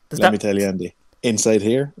 exaggeration. Does Let that- me tell you, Andy. Inside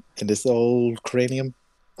here, in this old cranium,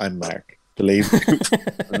 I'm Mark. Believe me.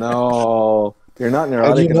 No, you're not neurotic.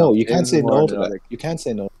 How do you know? enough. You can't James say is more no to that. neurotic. You can't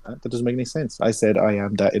say no to that. That doesn't make any sense. I said I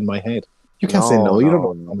am that in my head. You can't say No, no. You don't know no,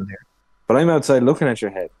 what's no. coming here. But I'm outside looking at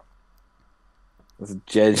your head. It's a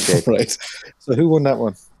jet shape. Right. So who won that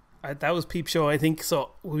one? That was Peep Show, I think.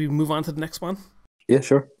 So we move on to the next one. Yeah,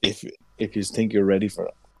 sure. If you think you're ready for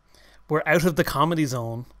it. We're out of the comedy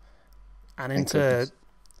zone and Thank into goodness.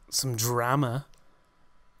 some drama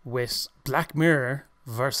with Black Mirror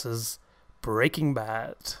versus Breaking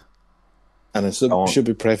Bad. And it Don't. should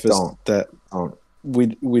be prefaced that Don't.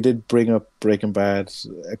 we did bring up Breaking Bad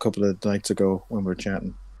a couple of nights ago when we were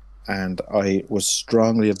chatting, and I was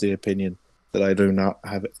strongly of the opinion that I do not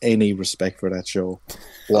have any respect for that show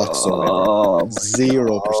whatsoever. Oh,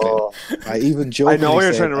 0%. I even I jokingly know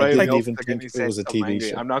you're said trying to I write didn't me even up to think get me it was a I'm TV angry.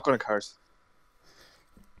 show. I'm not going to curse.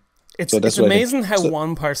 It's So that's it's what I think. amazing how So-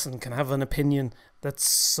 one person can have an opinion that's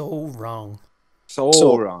so wrong. So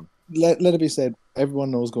wrong. Let it be said,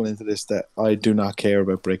 everyone knows going into this that I do not care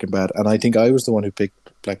about Breaking Bad, and I think I was the one who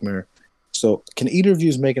picked Black Mirror. So, can either of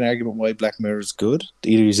you make an argument why Black Mirror is good? Do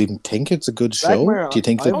either of you even think it's a good Black show? Mirror, Do you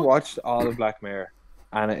think I've that? watched all of Black Mirror,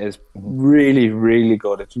 and it is really, really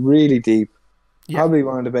good. It's really deep. Yeah. Probably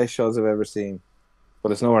one of the best shows I've ever seen,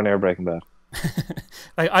 but it's nowhere near Breaking Bad.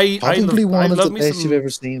 Like I Probably love, one I of love the me best some, you've ever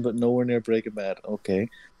seen, but nowhere near Breaking Bad. Okay,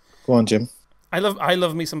 go on, Jim. I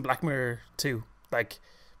love me some Black Mirror too. Like,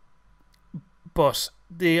 but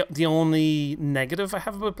the only negative I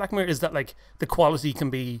have about Black Mirror is that like the quality can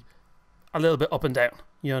be a little bit up and down.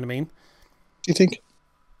 You know what I mean? Do you think?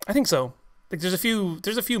 I think so. Like there's a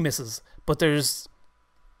few misses, but there's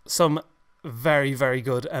some very, very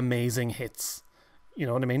good, amazing hits. You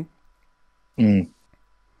know what I mean?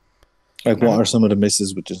 Like, what are some of the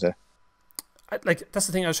misses? Would you say? Like that's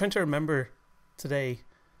the thing. I was trying to remember today.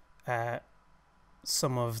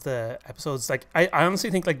 Some of the episodes, like I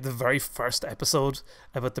honestly think like the very first episode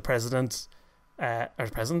about the president,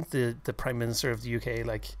 the prime minister of the UK,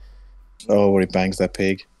 like, Oh, where he bangs that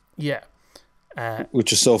pig, yeah,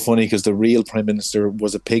 which is so funny because the real prime minister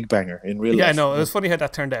was a pig banger in real yeah, I life. know it was funny how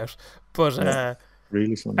that turned out, but Yeah.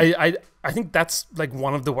 Really funny. I think that's like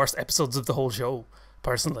one of the worst episodes of the whole show,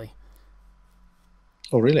 personally.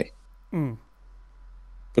 Oh, really? Mm.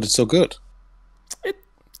 But it's so good.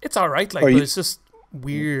 It's all right, like, Are but you- it's just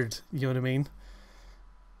weird. You know what I mean?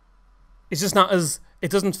 It's just not as it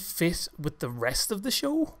doesn't fit with the rest of the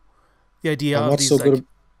show. The idea And of what's these so like good?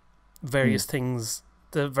 various things,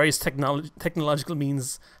 the various technological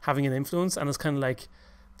means having an influence, and it's kind of like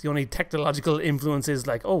the only technological influence is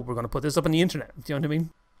like, oh, we're going to put this up on the internet. Do you know what I mean?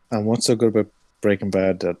 And what's so good about Breaking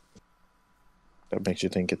Bad that makes you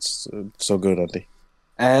think it's so good, Andy?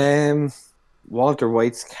 Walter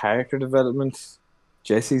White's character development,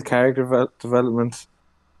 Jesse's character development,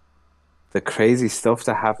 the crazy stuff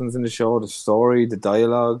that happens in the show, the story, the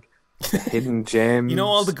dialogue, the hidden gems. You know,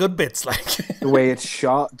 all the good bits, like the way it's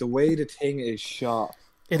shot, the way the thing is shot.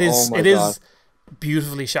 it is. Oh my It God. is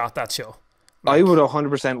beautifully shot. That show. I would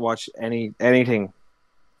 100% watch anything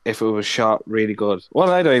if it was shot really good.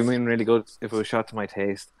 Well, I don't mean really good if it was shot to my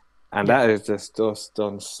taste. And that is just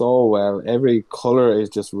done so well. Every color is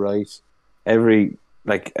just right. Every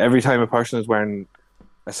time a person is wearing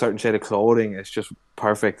a certain shade of clothing, it's just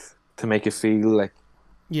perfect to make you feel like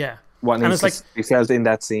Yeah, what and needs it's to like be felt in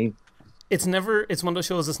that scene. it's one of those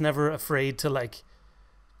shows that's never afraid to like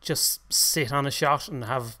just sit on a shot and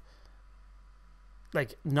have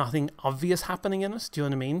like nothing obvious happening in it. Do you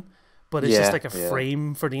know what I mean? But it's just Yeah, like a yeah.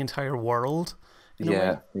 frame for the entire world. In a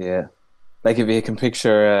way. Yeah. Like if you can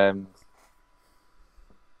picture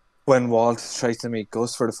when Walt tries to meet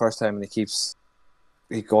Gus for the first time and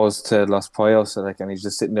he goes to Los Pollos and he's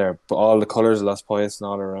just sitting there, but all the colours of Los Pollos and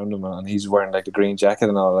all around him, and he's wearing like a green jacket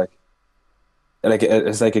and all, like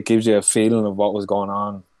it's like it gives you a feeling of what was going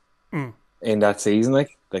on in that season,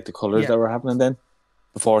 like the colours that were happening then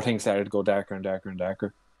before things started to go darker and darker and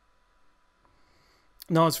darker.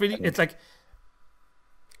 No, it's really, it's like,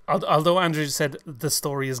 although Andrew said the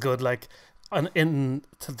story is good, like, to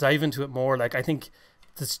dive into it more, like, I think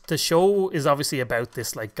the show is obviously about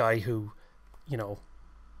this, like, guy who, you know,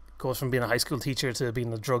 goes from being a high school teacher to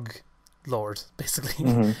being a drug lord, basically. Do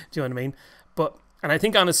you know what I mean? And I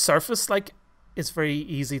think on its surface, like, it's very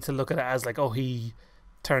easy to look at it as, like, oh, he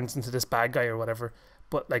turns into this bad guy or whatever.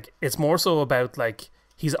 But, like, it's more so about, like,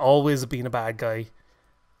 he's always been a bad guy,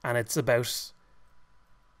 and it's about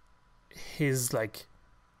his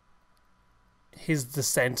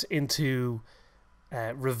descent into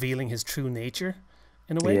revealing his true nature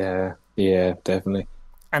in a way. Yeah, definitely.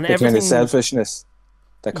 And The kind everything of selfishness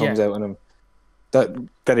that comes Yeah. out in him.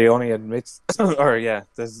 that he only admits, or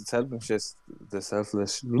there's the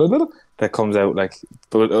selfless that comes out like,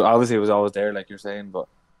 but obviously it was always there, like you're saying, but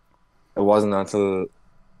it wasn't until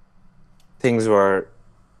things were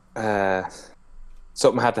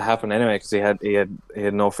something had to happen anyway, because he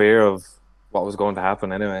had no fear of what was going to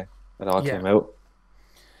happen anyway. It all came out.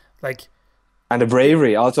 Like, and the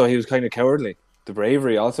bravery also, he was kind of cowardly. The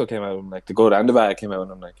bravery also came out, like the good and the bad came out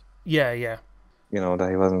in him, like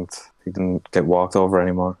that he didn't get walked over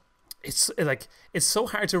anymore. It's like, it's so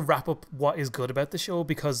hard to wrap up what is good about the show,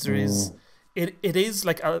 because there is it is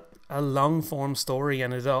like a long form story,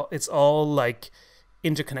 and it's all like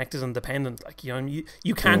interconnected and dependent. Like,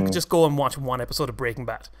 you can't just go and watch one episode of Breaking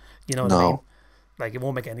Bad. You know what I mean? Like, it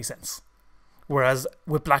won't make any sense. Whereas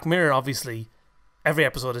with Black Mirror, obviously, every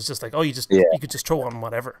episode is just like, you could just throw on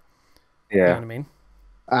whatever. Yeah, you know what I mean?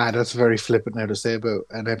 That's very flippant now to say about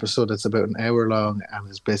an episode that's about an hour long and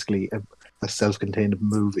is basically a self-contained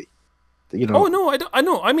movie. Oh no, I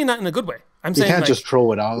know. I mean that in a good way. I'm saying you can't like, just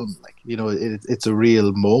throw it on. Like, it's a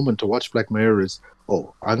real moment to watch Black Mirror.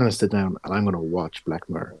 I'm going to sit down and I'm going to watch Black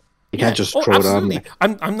Mirror. You can't just throw it on. Like.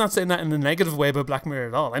 I'm not saying that in a negative way about Black Mirror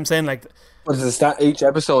at all. I'm saying like, but each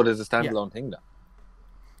episode is a standalone thing, though.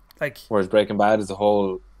 Like, whereas Breaking Bad is a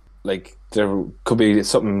whole. Like, there could be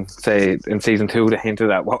something, say, in season 2 that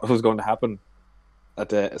hinted at what was going to happen at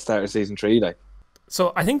the start of season 3. Like,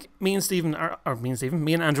 so I think me and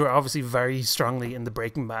Andrew are obviously very strongly in the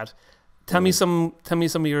Breaking Bad. Tell me some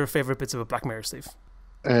of your favorite bits about Black Mirror, Steve.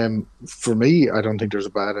 For me, I don't think there's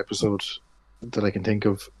a bad episode that I can think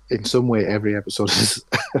of. In some way, every episode is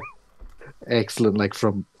excellent. Like,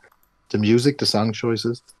 from the music, the song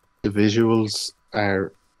choices, the visuals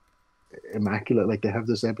are immaculate. Like, they have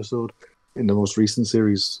this episode in the most recent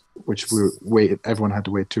series, which everyone had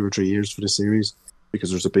to wait 2 or 3 years for the series, because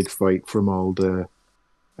there's a big fight from all the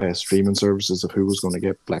streaming services of who was going to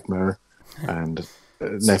get Black Mirror, and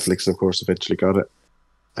Netflix, of course, eventually got it.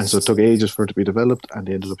 And so it took ages for it to be developed, and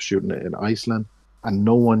they ended up shooting it in Iceland, and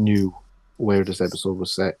no one knew where this episode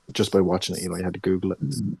was set just by watching it. You had to Google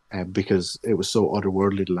it, because it was so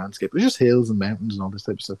otherworldly, the landscape. It was just hills and mountains and all this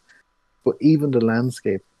type of stuff. But even the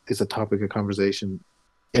landscape is a topic of conversation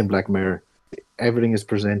in Black Mirror. Everything is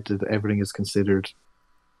presented, everything is considered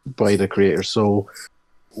by the creator so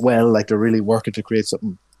well. Like, they're really working to create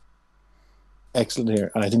something excellent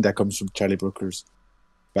here. And I think that comes from Charlie Brooker's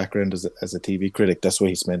background as a TV critic. That's what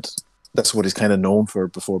he's kind of known for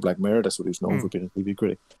before Black Mirror. That's what he was known for, being a TV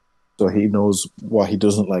critic. So he knows what he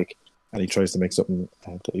doesn't like, and he tries to make something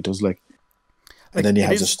that he does like. And then you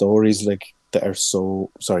have the stories like that are so...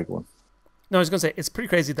 Sorry, go on. No, I was going to say, it's pretty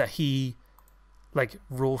crazy that he like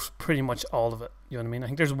wrote pretty much all of it. You know what I mean? I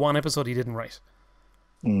think there's one episode he didn't write.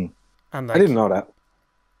 And like, I didn't know that.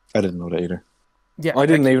 I didn't know that either. Yeah, I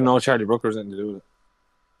didn't even know Charlie Brooker was anything to do with it.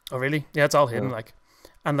 Oh, really? Yeah, it's all him. Yeah. Like,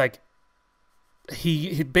 and like,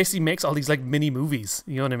 he basically makes all these like mini movies.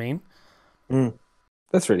 You know what I mean?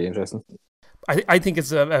 That's really interesting. I think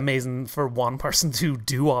it's amazing for one person to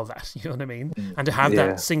do all that. You know what I mean? And to have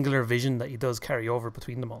that singular vision that he does carry over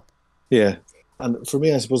between them all. Yeah, and for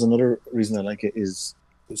me, I suppose another reason I like it is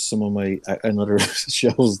some of my another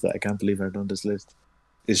shows that I can't believe I've done this list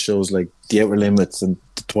is shows like The Outer Limits and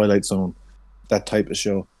The Twilight Zone, that type of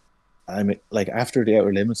show. I mean, like, after The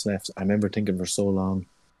Outer Limits left, I remember thinking for so long,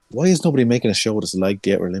 why is nobody making a show that's like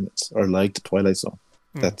The Outer Limits or like The Twilight Zone?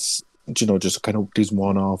 That's, just kind of these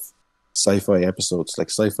one-off sci-fi episodes. Like,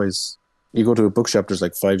 sci-fi's, you go to a bookshop, there's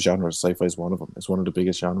like 5 genres. Sci-fi is one of them. It's one of the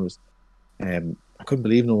biggest genres. I couldn't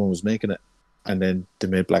believe no one was making it. And then they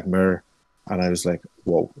made Black Mirror, and I was like,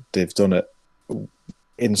 whoa, they've done it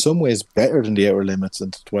in some ways better than The Outer Limits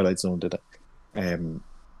and The Twilight Zone did it.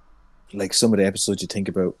 Like, some of the episodes you think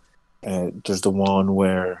about, there's the one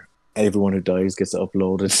where everyone who dies gets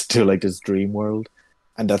uploaded to like this dream world,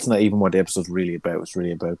 and that's not even what the episode's really about. It's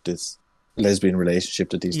really about this lesbian relationship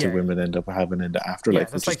that these 2 women end up having in the afterlife.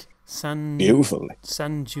 Yeah, that's like beautiful. Like.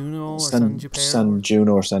 San Juno or San Junipero. San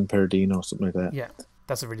Juno or San Peregrino, something like that. Yeah,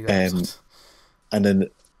 that's a really good episode. And then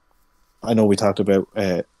I know we talked about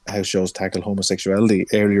how shows tackle homosexuality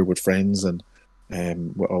earlier with Friends and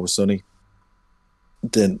with Always Sunny.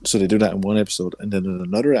 So they do that in one episode, and then in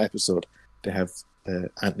another episode they have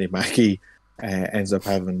Anthony Mackie ends up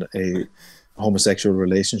having a homosexual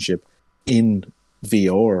relationship in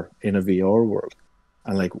VR, in a VR world.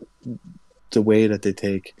 And like, the way that they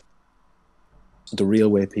take the real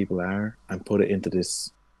way people are and put it into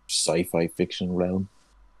this sci-fi fiction realm,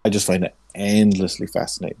 I just find it endlessly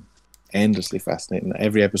fascinating.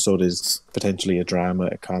 Every episode is potentially a drama,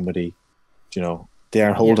 a comedy. They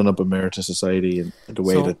are holding up a mirror to society and the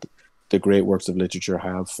way that the great works of literature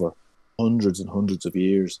have for hundreds and hundreds of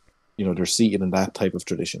years. You know, they're seated in that type of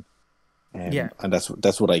tradition. Yeah. And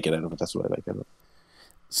that's what I get out of it. That's what I like out of it.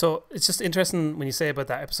 So it's just interesting when you say about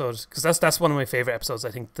that episode, because that's one of my favorite episodes.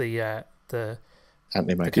 I think the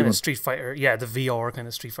Anthony Mackie kind one. of Street Fighter, the VR kind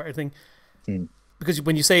of Street Fighter thing. Mm. Because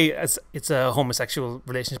when you say it's a homosexual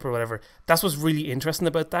relationship or whatever, that's what's really interesting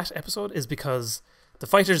about that episode, is because the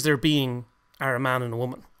fighters they're being are a man and a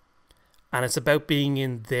woman, and it's about being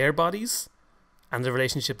in their bodies and the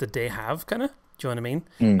relationship that they have, kind of. Do you know what I mean?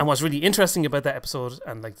 Mm. And what's really interesting about that episode,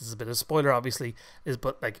 and like this is a bit of a spoiler, obviously, is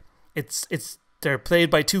but like it's they're played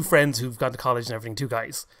by two friends who've gone to college and everything, two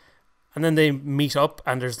guys, and then they meet up,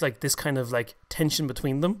 and there's like this kind of like tension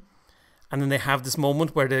between them, and then they have this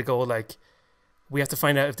moment where they go like, we have to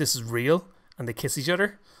find out if this is real, and they kiss each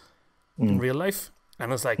other in real life,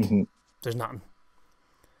 and it's like there's nothing.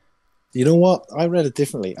 You know what? I read it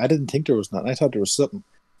differently. I didn't think there was nothing. I thought there was something,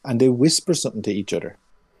 and they whisper something to each other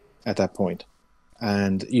at that point,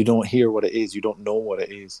 and you don't hear what it is. You don't know what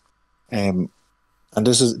it is. And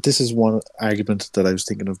this is one argument that I was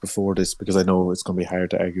thinking of before this, because I know it's going to be hard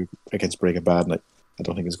to argue against Breaking Bad, and I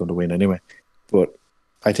don't think it's going to win anyway. But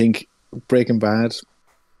I think Breaking Bad,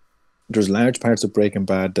 there's large parts of Breaking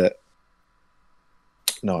Bad that...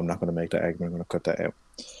 No, I'm not going to make that argument. I'm going to cut that out.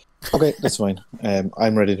 Okay, that's fine.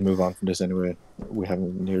 I'm ready to move on from this anyway. We have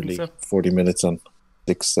nearly 40 minutes on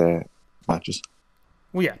 6 matches.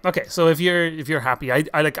 Well, yeah. Okay, so if you're happy,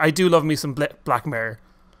 I do love me some Black Mirror,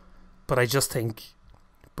 but I just think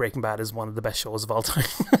Breaking Bad is one of the best shows of all time.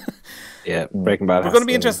 Yeah, Breaking Bad. We're going to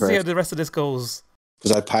be interested to see how the rest of this goes.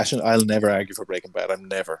 Because I'll never argue for Breaking Bad. I'm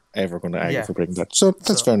never, ever going to argue for Breaking Bad. So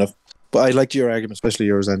that's fair enough. But I liked your argument, especially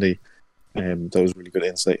yours, Andy. That was really good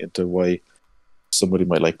insight into why somebody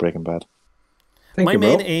might like Breaking Bad. My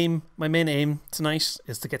main aim tonight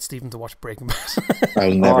is to get Stephen to watch Breaking Bad.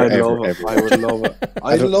 I'll never, ever. I would love it.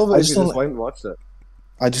 I'd love it if you just went and watched it.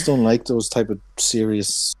 I just don't like those type of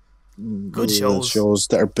serious good shows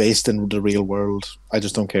that are based in the real world. I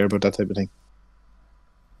just don't care about that type of thing.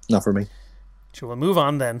 Not for me. Sure, we'll move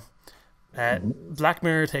on then. Black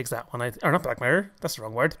Mirror takes that one. Or not Black Mirror, that's the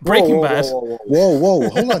wrong word. Breaking Bad. Whoa.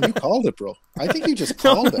 Hold on, you called it, bro. I think you just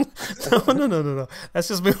called it. No. Let's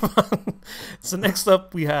just move on. So next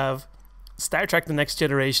up we have Star Trek The Next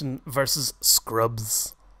Generation versus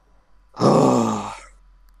Scrubs.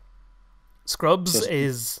 Scrubs just,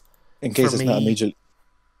 is... In case it's not immediately...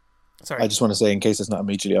 Sorry. I just want to say, in case it's not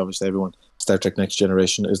immediately obvious to everyone, Star Trek Next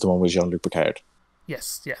Generation is the one with Jean-Luc Picard.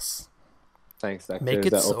 Yes. Thanks, that Make clears it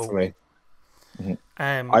that so. up for me.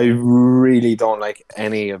 Mm-hmm. I really don't like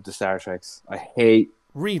any of the Star Treks.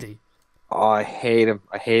 Really? Oh, I hate him.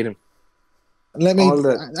 Let me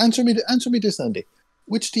answer me this, Andy.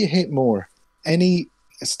 Which do you hate more? Any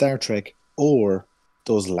Star Trek or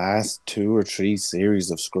those last 2 or 3 series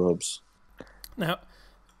of Scrubs? Now,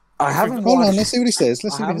 I haven't. Hold on, let's see what he says.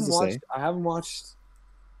 Let's see what he has to say. I haven't watched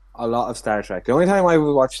a lot of Star Trek. The only time I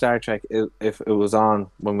would watch Star Trek is if it was on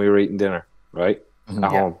when we were eating dinner, right? At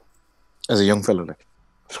home. As a young fellow, like.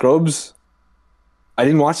 Scrubs, I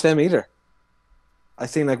didn't watch them either. I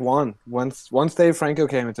seen like one. Once Dave Franco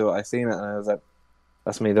came into it, I seen it and I was like,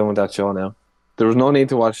 that's me done with that show now. There was no need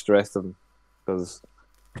to watch the rest of them because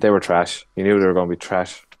they were trash. You knew they were going to be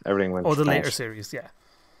trash. Everything went trash. the later series, yeah.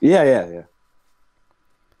 Yeah.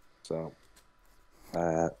 So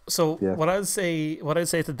what I'd say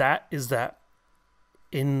to that is that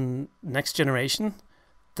in Next Generation,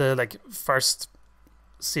 the like first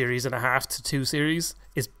series and a half to 2 series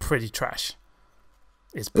is pretty trash.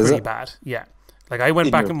 It's pretty bad. Yeah. Like I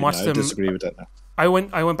went back and watched them. I disagree with that now. I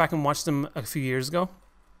went back and watched them a few years ago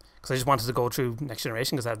because I just wanted to go through Next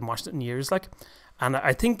Generation because I hadn't watched it in years. Like, and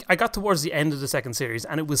I think I got towards the end of the second series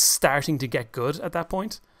and it was starting to get good at that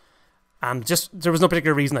point. And just there was no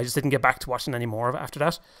particular reason. I just didn't get back to watching any more after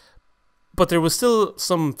that. But there was still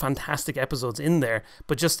some fantastic episodes in there.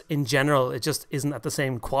 But just in general, it just isn't at the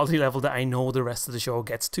same quality level that I know the rest of the show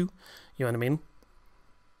gets to. You know what I mean?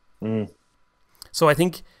 Mm. So I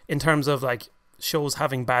think in terms of like shows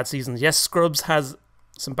having bad seasons, yes, Scrubs has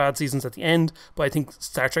some bad seasons at the end, but I think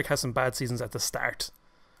Star Trek has some bad seasons at the start.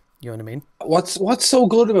 You know what I mean? What's so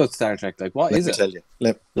good about Star Trek? Like, what is it?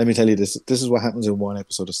 Let me tell you this. This is what happens in one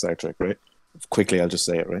episode of Star Trek, right? Quickly, I'll just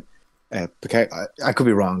say it, right? Picard, I could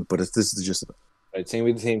be wrong, but this is the gist of it. Right, sing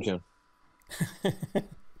me the theme tune.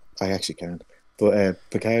 I actually can't. But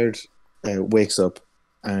Picard wakes up,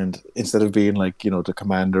 and instead of being like, the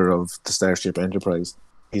commander of the Starship Enterprise,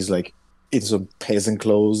 he's like in some peasant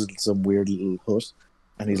clothes in some weird little hut.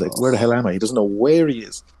 And he's like, where the hell am I? He doesn't know where he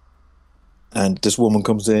is. And this woman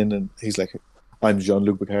comes in and he's like, I'm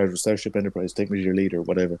Jean-Luc Picard of Starship Enterprise, take me to your leader,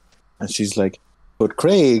 whatever. And she's like, but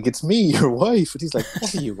Craig, it's me, your wife. And he's like,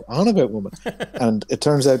 what are you on about, woman? And it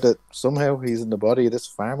turns out that somehow he's in the body of this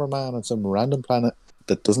farmer man on some random planet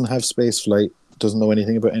that doesn't have space flight, doesn't know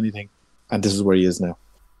anything about anything. And this is where he is now.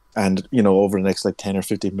 And, you know, over the next like 10 or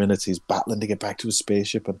 15 minutes, he's battling to get back to his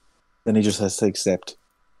spaceship. And then he just has to accept,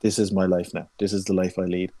 this is my life now. This is the life I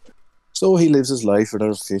lead. So he lives his life for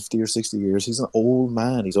another 50 or 60 years. He's an old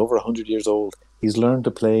man. He's over 100 years old. He's learned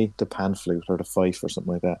to play the pan flute or the fife or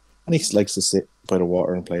something like that. And he likes to sit by the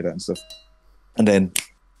water and play that and stuff. And then,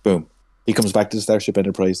 boom, he comes back to the Starship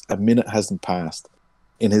Enterprise. A minute hasn't passed.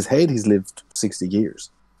 In his head, he's lived 60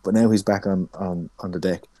 years. But now he's back on the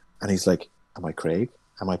deck. And he's like, am I Craig?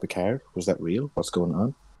 Am I Picard? Was that real? What's going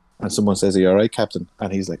on? And someone says, are you all right, Captain?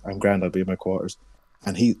 And he's like, I'm grand. I'll be in my quarters.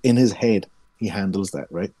 And he, in his head, he handles that,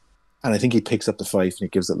 right? And I think he picks up the fife and he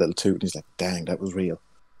gives it a little toot. And he's like, dang, that was real.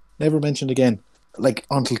 Never mentioned again. Like,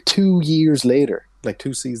 until 2 years later, like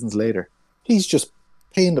 2 seasons later, he's just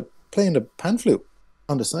playing the pan flute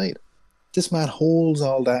on the side. This man holds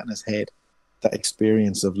all that in his head. That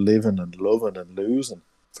experience of living and loving and losing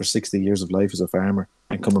for 60 years of life as a farmer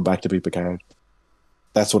and coming back to be Picard.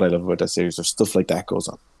 That's what I love about that series. There's stuff like that goes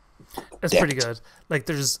on. It's pretty good. Like,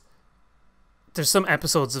 there's some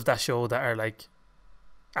episodes of that show that are like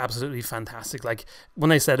absolutely fantastic. Like,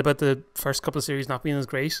 when I said about the first couple of series not being as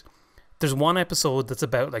great, there's one episode that's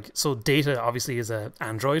about, like, so Data obviously is a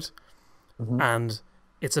android, and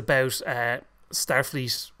it's about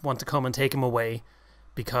Starfleet want to come and take him away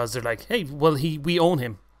because they're like, hey, well, we own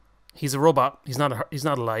him. He's a robot. He's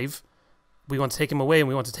not alive. We want to take him away, and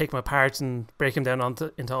we want to take him apart and break him down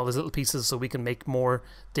into all his little pieces so we can make more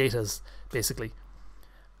Datas, basically.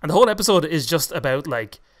 And the whole episode is just about,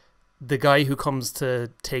 like, the guy who comes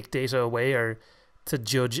to take Data away or to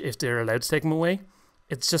judge if they're allowed to take him away.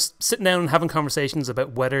 It's just sitting down and having conversations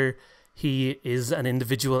about whether he is an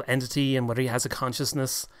individual entity and whether he has a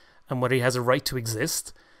consciousness and whether he has a right to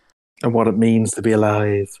exist. And what it means to be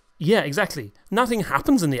alive. Yeah, exactly. Nothing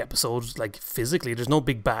happens in the episode, like, physically. There's no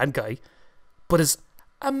big bad guy. But it's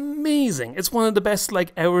amazing. It's one of the best,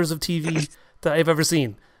 like, hours of TV that I've ever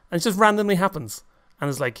seen. And it just randomly happens. And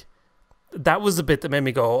it's like, that was the bit that made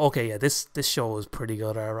me go, okay, yeah, this show is pretty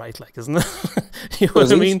good, all right, like, isn't it? You know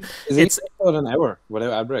what I mean? It's about an hour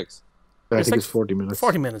without ad breaks. I think it's 40 minutes.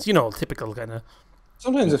 40 minutes, you know, typical kind of.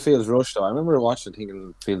 Sometimes it feels rushed, though. I remember watching it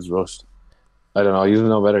thinking it feels rushed. I don't know. You don't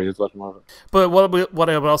know better. You've watched more of it. But what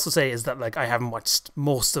I would also say is that, like, I haven't watched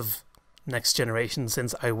most of Next Generation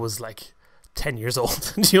since I was, like, 10 years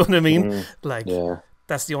old. Do you know what I mean? Like,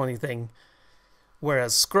 that's the only thing.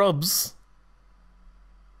 Whereas Scrubs,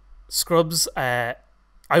 I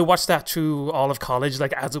watched that through all of college,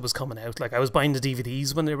 like, as it was coming out. Like, I was buying the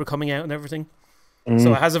DVDs when they were coming out and everything.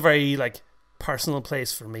 So it has a very, like, personal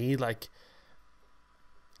place for me, like,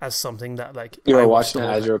 as something that, like, you were watching it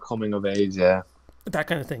as you were coming of age, that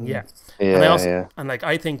kind of thing, yeah. And and like,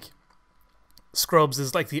 I think Scrubs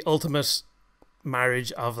is like the ultimate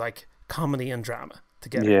marriage of, like, comedy and drama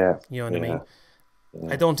together. Yeah, you know what I mean.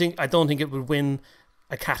 Yeah. I don't think it would win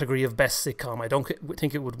a category of best sitcom. I don't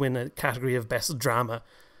think it would win a category of best drama,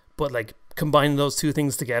 but, like, combining those two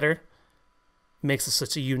things together makes it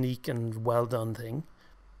such a unique and well done thing.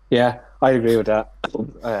 Yeah, I agree with that.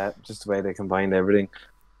 Just the way they combined everything.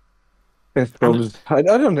 I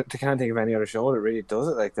can't think of any other show that really does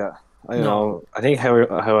it like that. I don't know. I think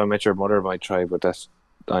How I Met Your Mother might try, but that's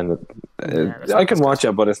I can watch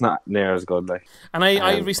it, but it's not near as good. Like, and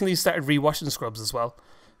I recently started rewatching Scrubs as well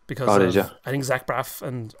because I think Zach Braff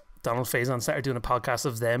and Donald Faison started doing a podcast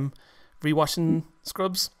of them rewatching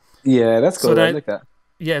Scrubs. Yeah, that's good. I like that.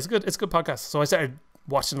 Yeah, it's good. It's a good podcast. So I started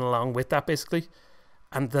watching along with that, basically,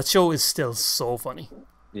 and that show is still so funny.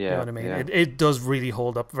 Yeah, you know what I mean. Yeah. It does really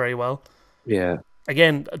hold up very well. Yeah.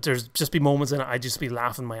 Again, there's just be moments in it I'd just be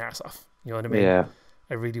laughing my arse off. You know what I mean? Yeah.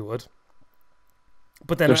 I really would.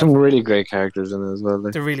 But then there's some really great characters in it as well.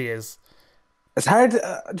 Like. There really is. It's hard.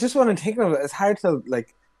 Just when I'm thinking of it, it's hard to,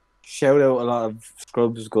 like, shout out a lot of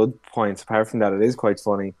Scrubs' good points. Apart from that, it is quite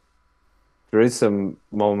funny. There is some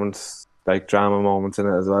moments, like drama moments in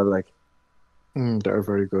it as well. Like, they're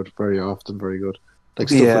very good. Very often, very good. Like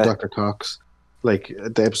stuff with Dr. Cox. Like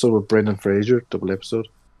the episode with Brendan Fraser, double episode.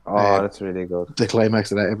 Oh, that's really good. The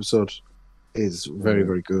climax of that episode is very,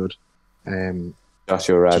 very good.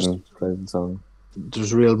 Joshua Radin song.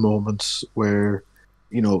 There's real moments where,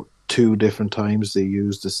 you know, 2 different times they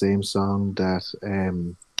use the same song that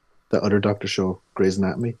the other Doctor show, Grey's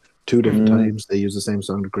Anatomy. 2 different times they use the same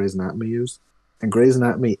song that Grey's Anatomy used. And Grey's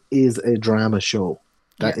Anatomy is a drama show.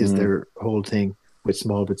 That is their whole thing, with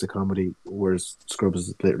small bits of comedy, whereas Scrubs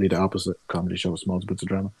is literally the opposite, comedy show with small bits of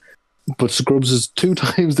drama. But Scrubs is 2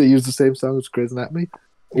 times they use the same song as Grey's Anatomy.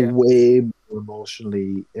 Yeah. Way more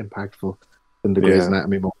emotionally impactful than the Grey's Yeah.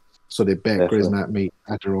 Anatomy moment. So they bet Grey's Definitely. Anatomy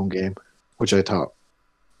at their own game, which I thought,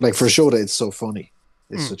 like, for a show that it's so funny,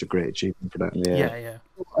 it's such a great achievement for that. Yeah.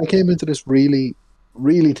 I came into this really,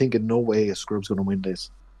 really thinking no way is Scrubs going to win this,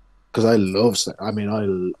 because I love.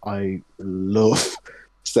 I love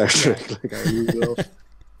Star Trek. Like, I love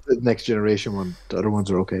the Next Generation one. The other ones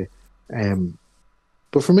are okay.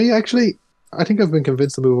 But for me, actually, I think I've been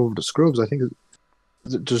convinced to move over to Scrubs. I think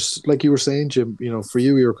just like you were saying, Jim, for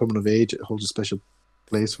you, you're coming of age. It holds a special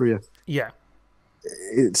place for you. Yeah.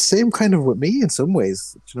 It's same kind of with me in some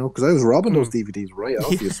ways, because I was robbing those DVDs right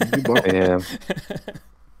off you. So you bought them. Yeah.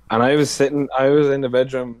 And I was in the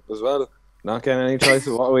bedroom as well, not getting any choice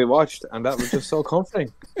of what we watched, and that was just so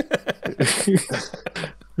comforting.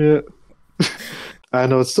 Yeah. I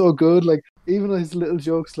know, it's so good. Like, even his little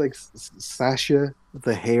jokes, like Sasha,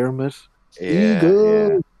 the hermit.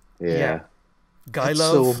 Ego. Yeah. Guy It's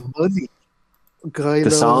Love. so money. Guy The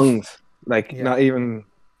Love. songs, like Yeah. not even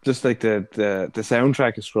just like the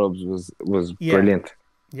soundtrack of Scrubs was Yeah. brilliant.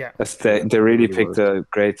 Yeah. They really really picked was. a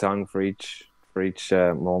great song for each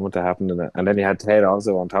moment that happened in it, and then you had Ted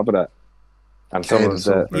also on top of that, and some Ted of is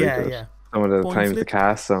so the very Yeah. good. Yeah. some of the Bun times the Flip.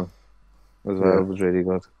 cast song as well Yeah. was really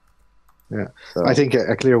good. Yeah. So, I think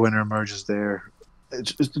a clear winner emerges there.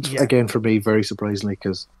 It's Yeah. again, for me, very surprisingly,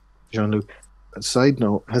 because Jean-Luc. Side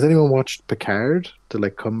note: has anyone watched Picard, the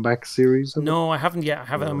comeback series? Of it? No, I haven't yet. I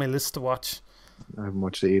have it on No. my list to watch. I haven't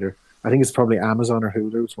watched it either. I think it's probably Amazon or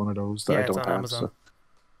Hulu. It's one of those that Yeah, I it's don't on have. Amazon.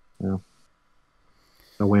 So,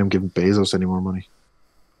 no way I'm giving Bezos any more money.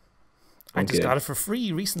 I just Okay. got it for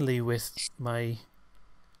free recently with my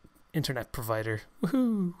internet provider.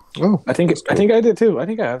 Woohoo! Oh, I think that's cool. I did too. I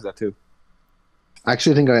think I have that too.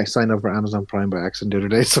 Actually, I think I signed up for Amazon Prime by accident the other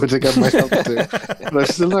day, so I think I might have to. But I'm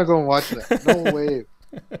still not going to watch it. No way,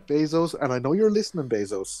 Bezos. And I know you're listening,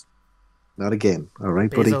 Bezos. Not again, all right,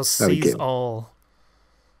 buddy. Bezos Not sees again. all.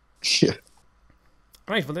 Yeah.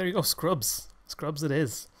 Right, well, there you go. Scrubs. Scrubs it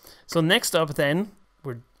is. So next up then,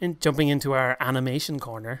 we're jumping into our animation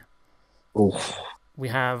corner. Oh, We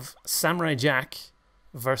have Samurai Jack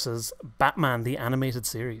versus Batman, the animated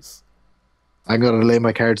series. I'm going to lay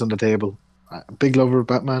my cards on the table. Big lover of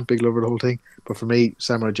Batman, big lover of the whole thing. But for me,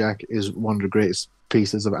 Samurai Jack is one of the greatest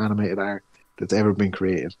pieces of animated art that's ever been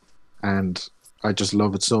created. And I just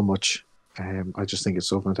love it so much. I just think it's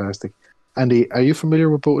so fantastic. Andy, are you familiar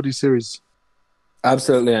with both of these series?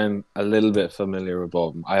 Absolutely, I'm a little bit familiar with both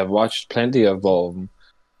of them. I have watched plenty of both of them,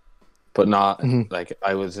 but not like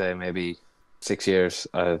I would say maybe 6 years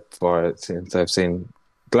since I've seen.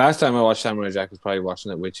 The last time I watched Samurai Jack was probably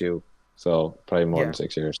watching it with you, so probably more than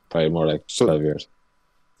 6 years, probably more like 12 years.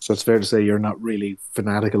 So it's fair to say you're not really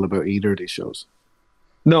fanatical about either of these shows.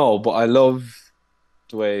 No, but I love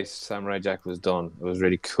the way Samurai Jack was done. It was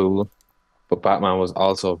really cool, but Batman was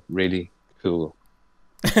also really cool.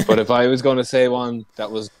 But if I was going to say one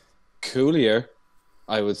that was coolier,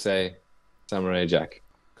 I would say Samurai Jack,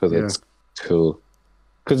 because it's cool.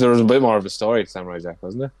 Because there was a bit more of a story to Samurai Jack,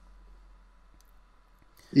 wasn't there?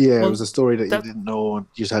 Yeah, Well, it was a story that you didn't know and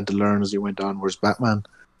you just had to learn as you went on. Whereas Batman,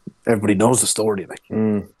 everybody knows the story. Like,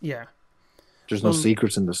 Yeah. there's no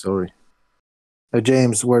secrets in the story. Now,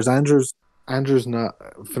 James, whereas Andrew's not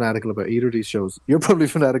fanatical about either of these shows. You're probably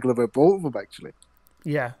fanatical about both of them, actually.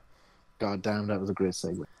 Yeah. God damn, that was a great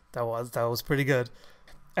segue. That was pretty good.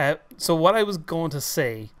 So what I was going to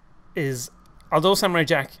say is, although Samurai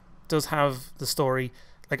Jack does have the story,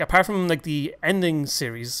 like apart from like the ending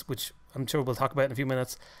series, which I'm sure we'll talk about in a few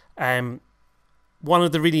minutes, one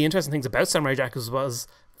of the really interesting things about Samurai Jack was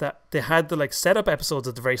that they had the like setup episodes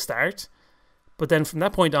at the very start, but then from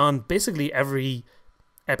that point on, basically every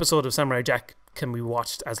episode of Samurai Jack can be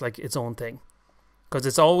watched as like its own thing, because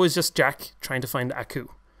it's always just Jack trying to find Aku.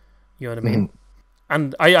 You know what I mean?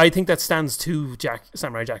 And I think that stands to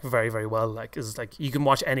Samurai Jack very, very well. Like, is like you can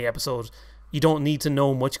watch any episode. You don't need to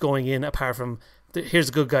know much going in apart from here's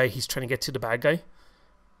a good guy. He's trying to get to the bad guy.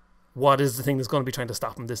 What is the thing that's going to be trying to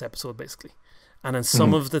stop him this episode, basically? And then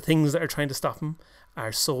some of the things that are trying to stop him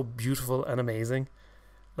are so beautiful and amazing.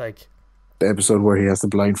 Like the episode where he has to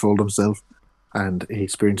blindfold himself and he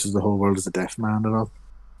experiences the whole world as a deaf man and all.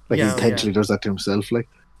 Like, he intentionally does that to himself, like.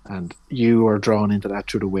 And you are drawn into that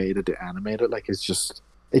through the way that they animate it. Like,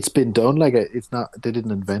 it's been done. Like, it's not, they didn't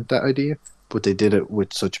invent that idea, but they did it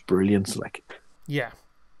with such brilliance. Like, yeah,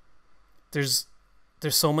 there's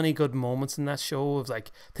so many good moments in that show of like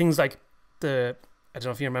things like I don't know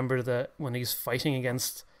if you remember when he's fighting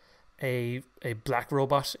against a black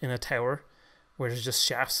robot in a tower where there's just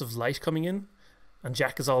shafts of light coming in, and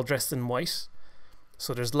Jack is all dressed in white.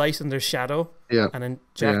 So there's light and there's shadow. Yeah. And then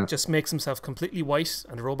Jack just makes himself completely white,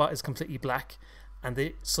 and the robot is completely black.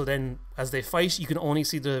 And so then as they fight, you can only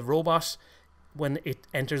see the robot when it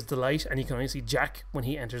enters the light, and you can only see Jack when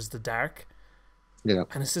he enters the dark. Yeah.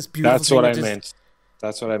 And it's this beautiful That's thing. what I meant.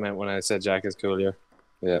 That's what I meant when I said Jack is cool here.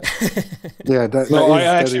 Yeah. Yeah. No, I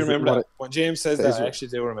actually remember that. When James says that, I actually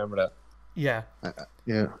do remember that. Yeah.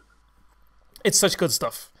 Yeah. It's such good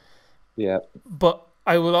stuff. Yeah. But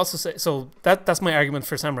I will also say, so that's my argument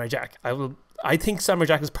for Samurai Jack. I think Samurai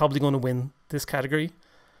Jack is probably going to win this category.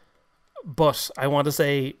 But I want to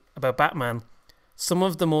say about Batman,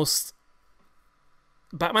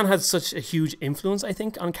 Batman had such a huge influence, I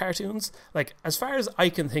think, on cartoons. Like, as far as I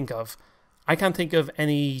can think of, I can't think of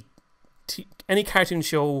any cartoon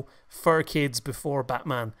show for kids before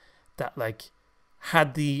Batman that like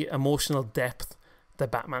had the emotional depth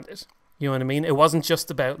that Batman did. You know what I mean? It wasn't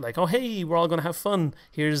just about like, oh hey, we're all gonna have fun.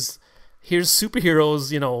 Here's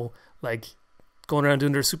superheroes, you know, like going around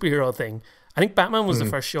doing their superhero thing. I think Batman was the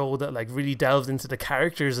first show that like really delved into the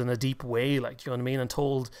characters in a deep way, like, you know what I mean, and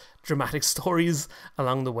told dramatic stories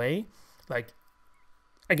along the way. Like,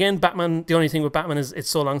 again, Batman, the only thing with Batman is it's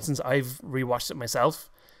so long since I've rewatched it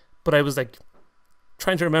myself, but I was like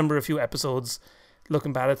trying to remember a few episodes,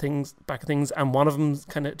 looking back at things, and one of them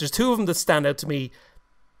there's two of them that stand out to me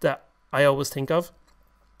that I always think of.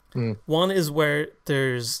 One is where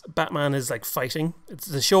Batman is like fighting.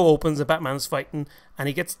 The show opens and Batman's fighting, and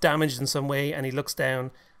he gets damaged in some way, and he looks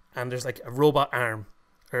down, and there's like a robot arm,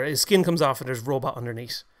 or his skin comes off, and there's robot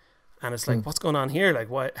underneath, and it's like, what's going on here? Like,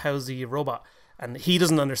 how's the robot? And he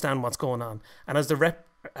doesn't understand what's going on. And as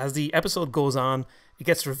the episode goes on, it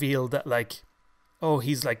gets revealed that like, oh,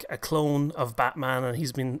 he's like a clone of Batman, and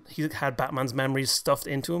he's had Batman's memories stuffed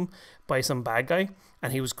into him by some bad guy,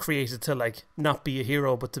 and he was created to like not be a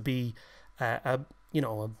hero, but to be to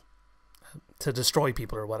destroy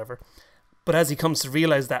people or whatever. But as he comes to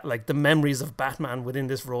realize that like the memories of Batman within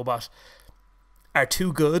this robot are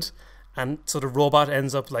too good, and so the robot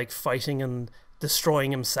ends up like fighting and destroying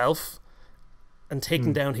himself and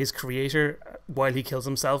taking down his creator while he kills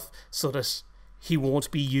himself, so that he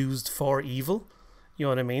won't be used for evil. You know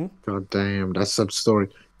what I mean? God damn, that's such a story.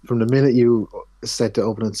 From the minute you set the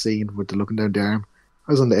opening scene with the looking down the arm,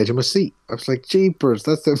 I was on the edge of my seat. I was like, jeepers,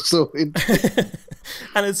 that's so interesting.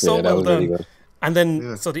 And it's so well done. Really, and then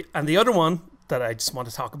the other one that I just want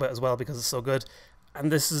to talk about as well because it's so good,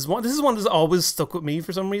 and this is one that's always stuck with me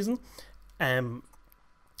for some reason.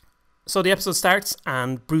 So the episode starts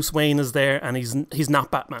and Bruce Wayne is there, and he's not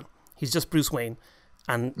Batman. He's just Bruce Wayne,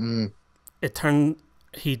 and I don't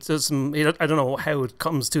know how it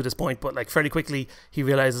comes to this point, but like fairly quickly he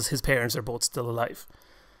realizes his parents are both still alive,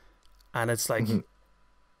 and it's like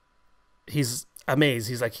he's amazed.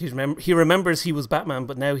 He's like he remembers he was Batman,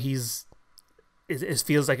 but now it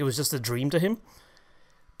feels like it was just a dream to him.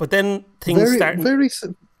 But then things start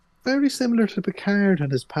very similar to Picard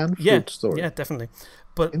and his pan fruit story. Yeah, definitely.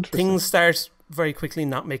 But things start very quickly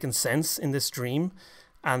not making sense in this dream.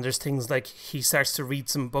 And there's things like he starts to read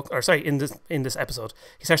some book, or sorry, in this episode,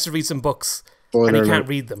 he starts to read some books and he can't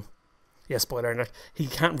read them. Yeah, spoiler alert. He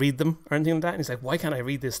can't read them or anything like that. And he's like, why can't I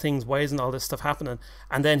read these things? Why isn't all this stuff happening?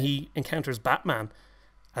 And then he encounters Batman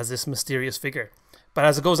as this mysterious figure. But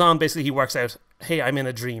as it goes on, basically he works out, hey, I'm in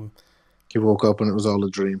a dream. He woke up and it was all a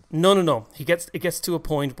dream. No. It gets to a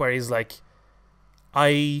point where he's like,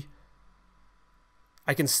 I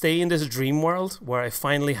can stay in this dream world where I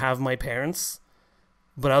finally have my parents,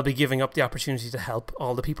 but I'll be giving up the opportunity to help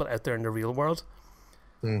all the people out there in the real world.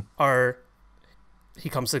 Or he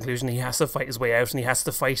comes to the conclusion he has to fight his way out, and he has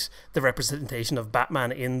to fight the representation of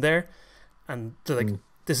Batman in there. And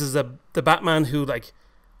this is the Batman who like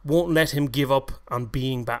won't let him give up on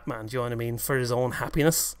being Batman, do you know what I mean, for his own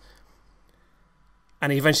happiness.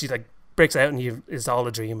 And he eventually like breaks out, and it's all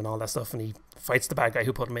a dream and all that stuff, and he fights the bad guy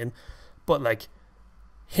who put him in. But like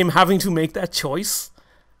him having to make that choice,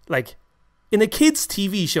 like in a kids'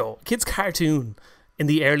 TV show, kids' cartoon in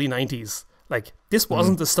the early 90s, like this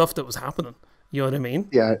wasn't the stuff that was happening. You know what I mean?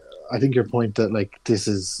 Yeah, I think your point that like this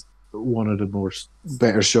is one of the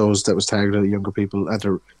better shows that was targeted at younger people, and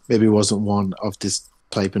there maybe wasn't one of this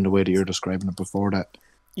type in the way that you're describing it before that.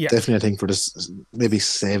 Yeah, definitely. I think for this maybe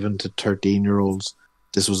 7 to 13-year-olds,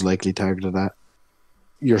 this was likely targeted at.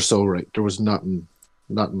 You're so right. There was nothing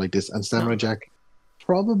like this, and Samurai Jack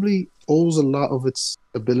probably owes a lot of its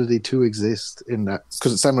ability to exist in that,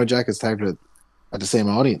 because Samurai Jack is targeted at the same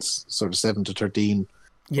audience, sort of 7 to 13.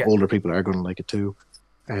 Older people are going to like it too.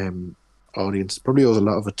 Audience probably owes a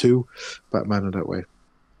lot of it to Batman in that way.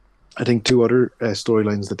 I think two other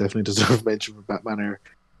storylines that definitely deserve mention for Batman are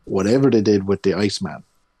whatever they did with the Iceman.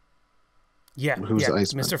 Yeah, Who's the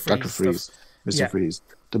Iceman? Mr. Freeze Dr. Freeze. stuff. Mr. Yeah. Freeze.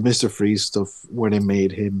 The Mr. Freeze stuff where they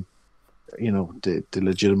made him, they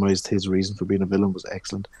legitimized his reason for being a villain was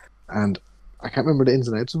excellent. And I can't remember the ins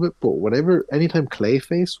and outs of it, but anytime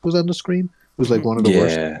Clayface was on the screen, it was like one of the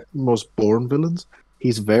worst, most boring villains.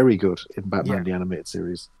 He's very good in Batman the Animated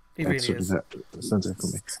Series. He really is. That stands out for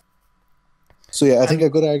me. So yeah, I think a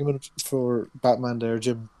good argument for Batman there,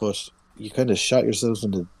 Jim, but you kind of shot yourself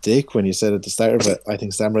in the dick when you said at the start of it, I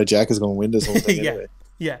think Samurai Jack is going to win this whole thing anyway.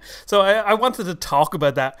 Yeah. So I wanted to talk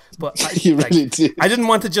about that, but you really did. I didn't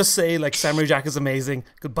want to just say like Samurai Jack is amazing,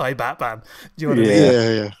 goodbye Batman. Do you know what I mean?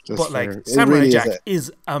 Yeah. But fair. Like Samurai really Jack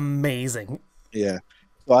is amazing. Yeah.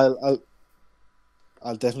 So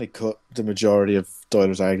I'll definitely cut the majority of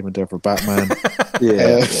Doyle's argument there for Batman.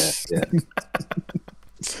 yeah.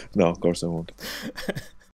 No, of course I won't.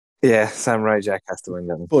 Yeah, Samurai Jack has to win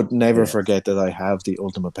that. But never forget that I have the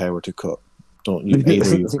ultimate power to cut. Don't you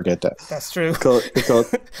either you forget that. That's true. Cut.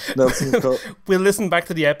 Nelson, cut. We'll listen back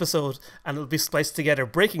to the episode and it'll be spliced together.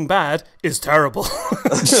 Breaking Bad is terrible.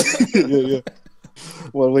 yeah.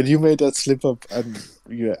 Well, when you made that slip up and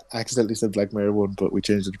you accidentally said Black Mirror 1, but we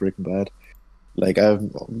changed it to Breaking Bad, like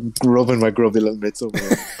I'm rubbing my grubby little mitts over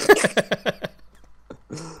it.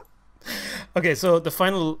 Okay, so the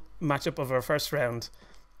final matchup of our first round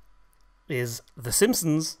is The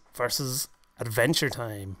Simpsons versus Adventure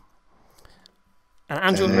Time. And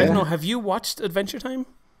Andrew and Regno, have you watched Adventure Time?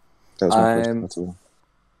 That was my first one.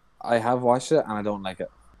 I have watched it and I don't like it.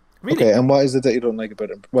 Really? Okay, and what is it that you don't like about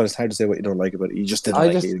it? Well, it's hard to say what you don't like about it. You just didn't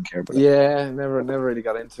like it, you didn't care about it. Yeah, never really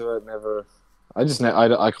got into it.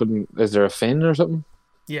 I couldn't. Is there a Finn or something?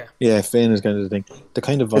 Yeah. Yeah, Finn is kind of the thing. The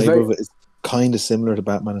kind of vibe of it is kind of similar to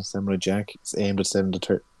Batman and Samurai Jack. It's aimed at 7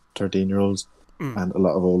 to 13-year-olds, and a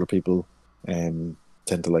lot of older people tend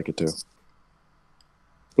to like it too.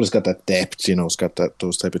 But it's got that depth, it's got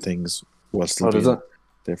those type of things while still being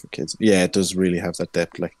there for kids. Yeah, it does really have that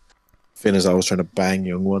depth. Like Finn is always trying to bang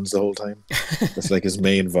young ones the whole time. That's like his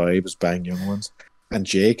main vibe is bang young ones. And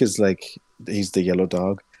Jake is like, he's the yellow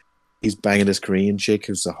dog. He's banging his Korean chick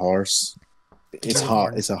who's a horse. It's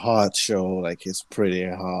hot. It's a hot show. Like, it's pretty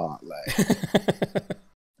hot. Like,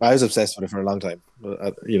 I was obsessed with it for a long time.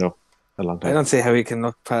 A long time. I don't see how we can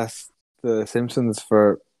look past The Simpsons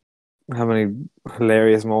for how many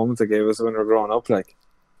hilarious moments it gave us when we were growing up. Like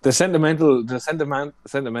the sentimental value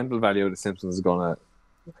of The Simpsons is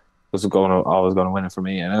always going to win it for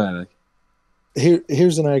me. Anyway,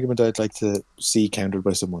 here's an argument I'd like to see countered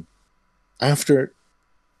by someone. After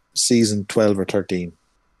season 12 or 13,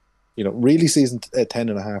 really season 10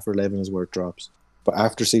 and a half or 11 is where it drops. But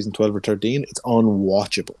after season 12 or 13, it's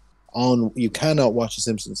unwatchable. You cannot watch The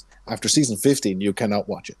Simpsons. After season 15, you cannot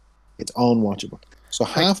watch it. It's unwatchable. So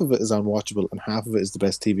half of it is unwatchable, and half of it is the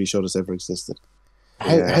best TV show that's ever existed.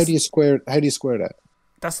 How do you square that?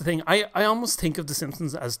 That's the thing. I almost think of The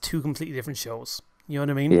Simpsons as two completely different shows. You know what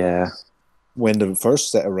I mean? Yeah. When the first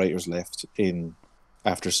set of writers left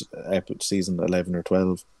after season 11 or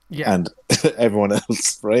 12, and everyone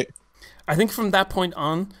else, right? I think from that point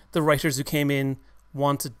on, the writers who came in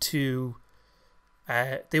wanted to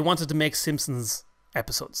make Simpsons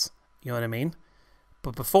episodes. You know what I mean?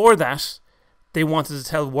 But before that, they wanted to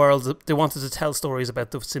tell They wanted to tell stories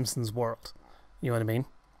about the Simpsons world. You know what I mean?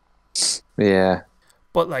 Yeah.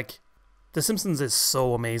 But like, The Simpsons is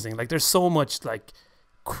so amazing. Like, there's so much like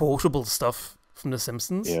quotable stuff from The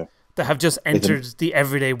Simpsons that have just entered the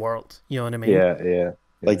everyday world. You know what I mean? Yeah.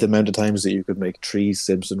 Like the amount of times that you could make 3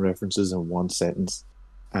 Simpson references in one sentence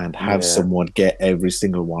and have someone get every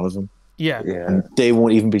single one of them. Yeah. And they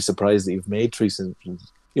won't even be surprised that you've made 3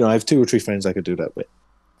 Simpsons. I have 2 or 3 friends I could do that with.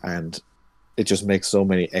 And it just makes so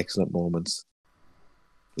many excellent moments.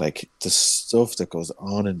 Like the stuff that goes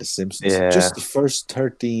on in The Simpsons. Just the first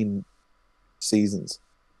 13 seasons.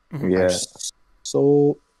 Yeah. Are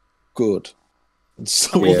so good. And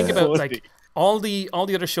so when you think about like all the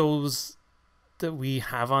other shows that we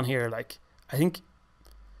have on here, like I think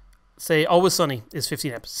say Always Sunny is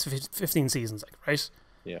 15 seasons, like, right?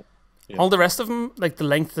 Yeah. All the rest of them, like the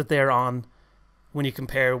length that they're on when you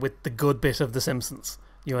compare with the good bit of The Simpsons.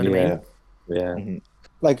 You know what I mean? Yeah. Mm-hmm.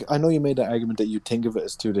 Like, I know you made that argument that you think of it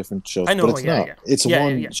as 2 different shows, I know, but it's not. Yeah. It's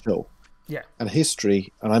one show. Yeah. And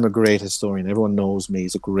history, and I'm a great historian. Everyone knows me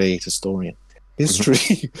as a great historian.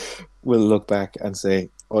 History will look back and say,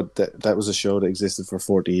 oh, that was a show that existed for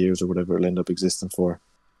 40 years or whatever it'll end up existing for.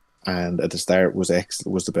 And at the start was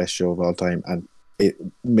the best show of all time. And it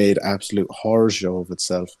made absolute horror show of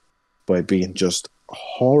itself by being just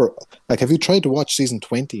horror. Like, have you tried to watch season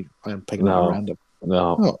 20? I'm picking it at random.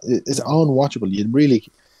 No, it's unwatchable.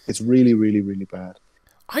 It's really, really, really bad.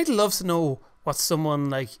 I'd love to know what someone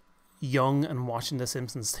like young and watching The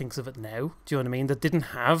Simpsons thinks of it now. Do you know what I mean? That didn't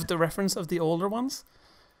have the reference of the older ones.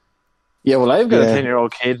 Yeah, well, I've got a Yeah.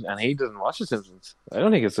 10-year-old kid, and he doesn't watch The Simpsons. I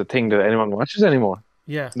don't think it's a thing that anyone watches anymore.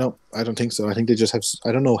 Yeah. No, I don't think so. I think they just have.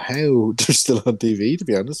 I don't know how they're still on TV. To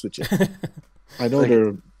be honest with you, I know Like-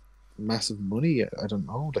 they're massive money. I don't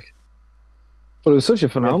know. Like, But it was such a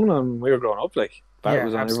phenomenon when we were growing up. Like, Bart Yeah,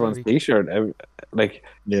 was on absolutely. everyone's T-shirt. Like,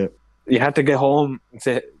 yeah. you had to get home and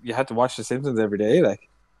say you had to watch The Simpsons every day. Like,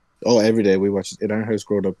 Oh, every day we watched in our house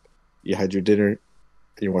growing up. You had your dinner, and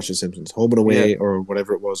you watched The Simpsons. Home and Away or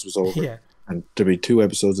whatever it was over, Yeah. and there'd be 2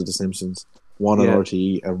 episodes of The Simpsons, one on Yeah.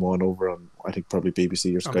 RTE and one over on I think probably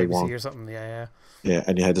BBC or On Sky BBC One. or something. Yeah. Yeah,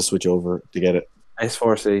 and you had to switch over to get it.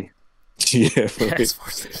 S4C. Yeah, Yeah.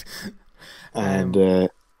 right. And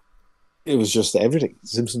it was just everything.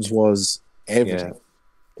 Simpsons was everything.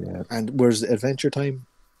 Yeah. And whereas Adventure Time,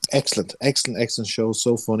 excellent show,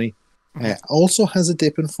 so funny. Also has a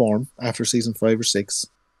dip in form after season 5 or 6.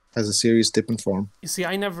 Has a serious dip in form. You see,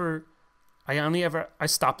 I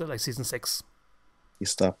stopped at like season 6. He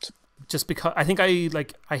stopped. Just because I think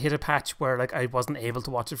I hit a patch where like I wasn't able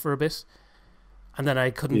to watch it for a bit, and then I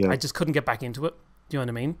just couldn't get back into it. Do you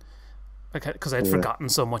know what I mean? Like, because I'd forgotten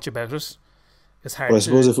so much about it. It's hard. Well, I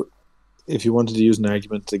suppose if you wanted to use an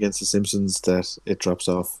argument against The Simpsons that it drops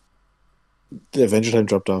off, the Adventure Time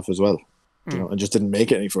dropped off as well, you know, and just didn't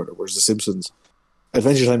make it any further. Whereas The Simpsons,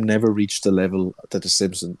 Adventure Time never reached the level that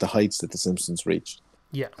the heights that The Simpsons reached.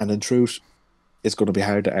 Yeah. And in truth, it's going to be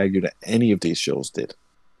hard to argue that any of these shows did.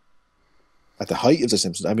 At the height of The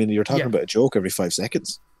Simpsons, I mean, you're talking about a joke every 5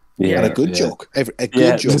 seconds. Yeah. And a good joke. A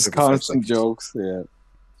good joke just every 5 constant seconds. jokes. Yeah.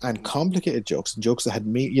 And complicated jokes and jokes that had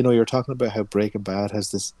me. You know, you're talking about how Breaking Bad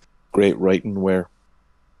has this great writing where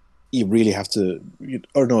you really have to. It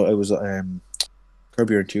was Curb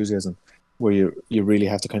Your Enthusiasm, where you really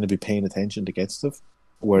have to kind of be paying attention to get stuff.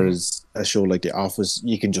 Whereas a show like The Office,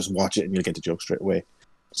 you can just watch it and you'll get the joke straight away.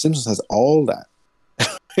 Simpsons has all that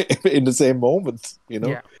in the same moment. You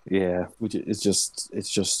know. Yeah. Which is it's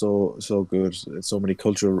just so good. It's so many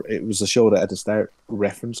cultural. It was a show that at the start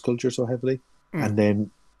referenced culture so heavily, and then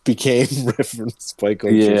became referenced by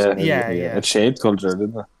culture. so heavily. Yeah. It shaped culture,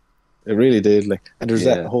 didn't it? It really did. Like, and there's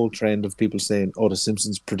that whole trend of people saying, "Oh, The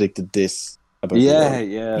Simpsons predicted this about the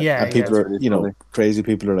world." Yeah. And people are, really you know, funny. crazy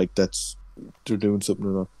people are like, they're doing something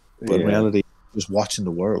or not. But in reality, just watching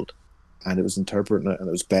the world, and it was interpreting it, and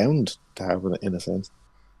it was bound to happen in a sense.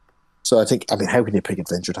 So I mean, how can you pick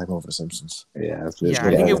Adventure Time over The Simpsons? Yeah. I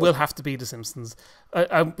think it will have to be The Simpsons.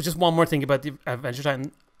 Just one more thing about the Adventure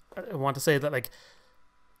Time. I want to say that like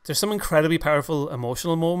there's some incredibly powerful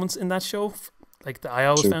emotional moments in that show. Like that I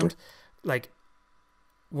always found, like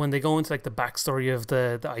when they go into like the backstory of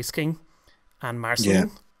the Ice King and Marceline.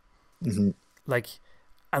 Like,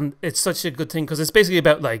 and it's such a good thing because it's basically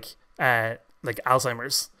about like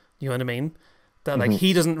Alzheimer's. You know what I mean? That like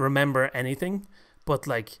he doesn't remember anything, but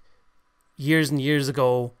like years and years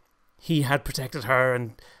ago, he had protected her,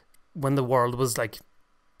 and when the world was like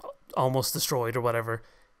almost destroyed or whatever,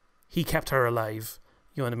 he kept her alive.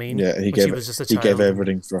 You know what I mean? Yeah, he gave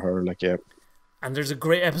everything for her. Like, yeah. And there's a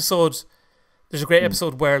great episode. There's a great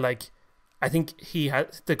episode where like I think he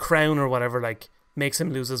had the crown or whatever like makes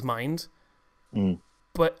him lose his mind. And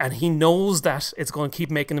he knows that it's going to keep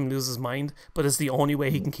making him lose his mind, but it's the only way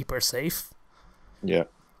he can keep her safe. Yeah.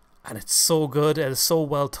 And it's so good. It's so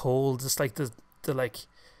well told. It's like the like.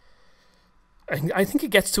 I think it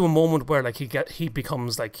gets to a moment where like he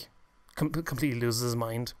becomes like completely loses his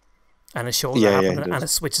mind, and it shows that happening, and it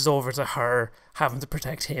switches over to her having to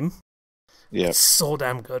protect him. Yeah, it's so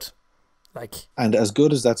damn good. Like, and as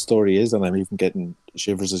good as that story is, and I'm even getting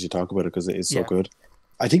shivers as you talk about it because it is so good.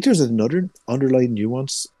 I think there's another underlying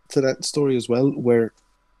nuance to that story as well, where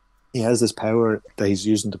he has this power that he's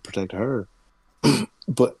using to protect her,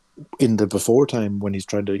 but in the before time when he's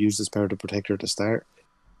trying to use this power to protect her at the start,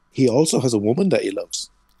 he also has a woman that he loves.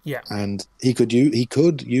 Yeah, and he could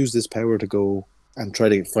use this power to go and try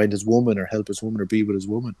to find his woman or help his woman or be with his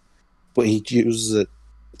woman, but he uses it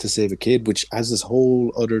to save a kid, which has this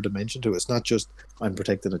whole other dimension to it. It's not just I'm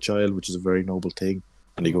protecting a child, which is a very noble thing,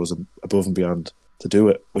 and he goes above and beyond to do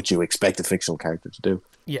it, which you expect a fictional character to do.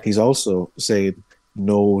 Yeah, he's also saying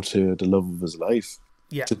no to the love of his life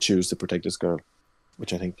to choose to protect this girl,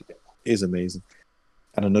 which I think is amazing.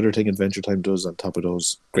 And another thing Adventure Time does on top of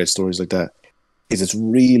those great stories like that is it's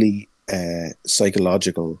really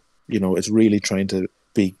psychological. You know, it's really trying to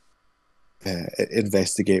be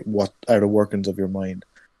investigate what are the workings of your mind.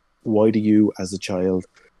 Why do you, as a child,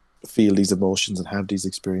 feel these emotions and have these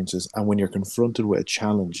experiences? And when you're confronted with a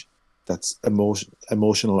challenge that's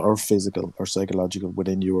emotional or physical or psychological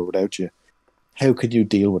within you or without you, how can you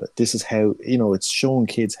deal with it? This is how, it's showing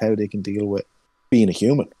kids how they can deal with being a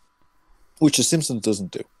human, which The Simpsons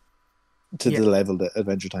doesn't do to the level that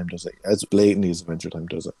Adventure Time does it, as blatantly as Adventure Time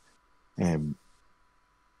does it.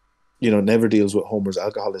 Never deals with Homer's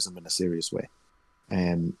alcoholism in a serious way.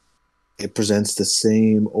 It presents the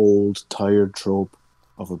same old tired trope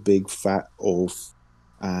of a big fat oaf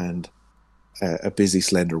and a busy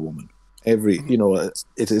slender woman.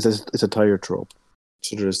 It's a tired trope.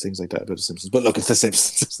 So there's things like that about The Simpsons. But look, it's The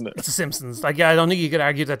Simpsons, isn't it? It's The Simpsons. Like, yeah, I don't think you could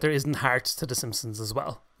argue that there isn't heart to The Simpsons as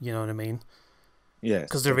well. You know what I mean? Yeah.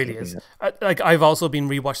 Because there really is. Yeah. I've also been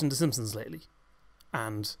rewatching The Simpsons lately.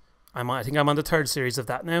 And I think I'm on the third series of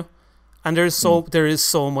that now. And there is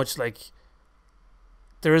so much, like...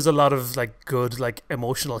 There is a lot of, like, good, like,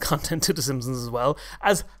 emotional content to The Simpsons as well.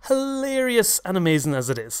 As hilarious and amazing as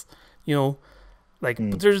it is.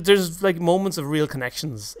 But there's like moments of real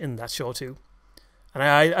connections in that show too. And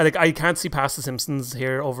I can't see past The Simpsons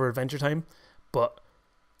here over Adventure Time, but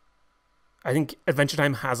I think Adventure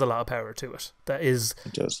Time has a lot of power to it.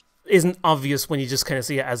 Isn't obvious when you just kind of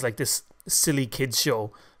see it as like this silly kids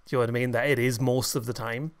show. Do you know what I mean? That it is most of the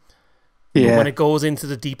time. Yeah. But when it goes into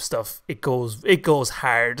the deep stuff, it goes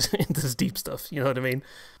hard into the deep stuff. You know what I mean?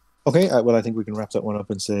 Okay, well, I think we can wrap that one up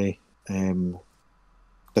and say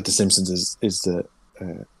that The Simpsons is the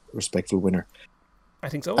respectful winner. I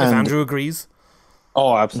think so. If Andrew agrees.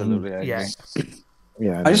 Oh, absolutely. Yeah.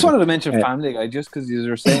 I just wanted to mention Family Guy, just because you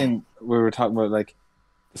were saying we were talking about like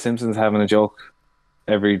The Simpsons having a joke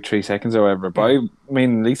every 3 seconds or whatever. But I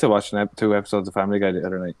mean, Lisa watched 2 episodes of Family Guy the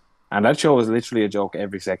other night, and that show was literally a joke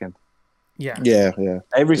every second. Yeah.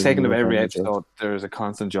 Every second of every episode, there's a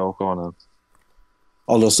constant joke going on.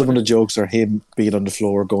 Although some of the jokes are him being on the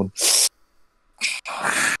floor going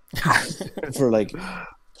for like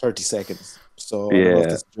 30 seconds. So I don't know if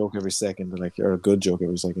that's a joke every second, or a good joke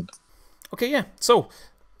every second. Okay, yeah. So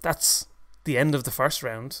that's the end of the first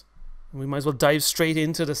round. We might as well dive straight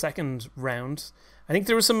into the second round. I think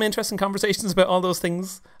there were some interesting conversations about all those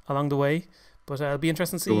things along the way, but it'll be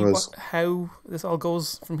interesting to see how this all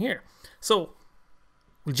goes from here. So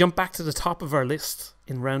we'll jump back to the top of our list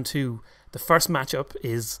in round 2. The first matchup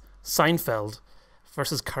is Seinfeld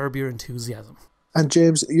versus Curb Your Enthusiasm. And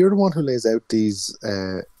James, you're the one who lays out these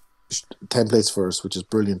templates for us, which is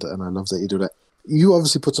brilliant, and I love that you do that. You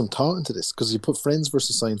obviously put some thought into this, because you put Friends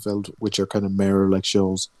versus Seinfeld, which are kind of mirror-like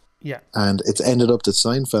shows. Yeah. And it's ended up that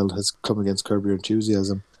Seinfeld has come against Curb Your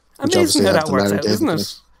Enthusiasm. Amazing how that works out, isn't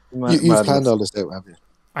it? You've planned all this out, have you?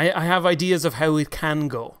 I have ideas of how it can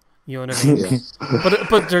go. You know what I mean? Yeah.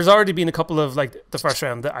 But there's already been a couple of, like, the first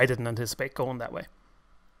round that I didn't anticipate going that way.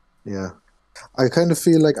 Yeah. I kind of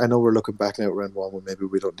feel like, I know we're looking back now at round 1, but maybe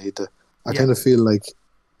we don't need to. I kind of feel like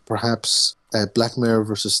perhaps Black Mirror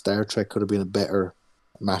versus Star Trek could have been a better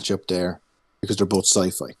matchup there, because they're both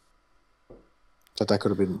sci-fi. That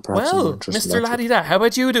could have been perhaps more interesting. Mr. Laddie-da, how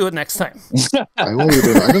about you do it next time? I won't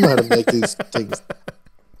do it. I don't know how to make these things.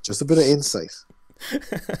 Just a bit of insight.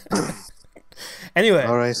 Anyway.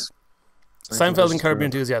 All right. Seinfeld and Curb Your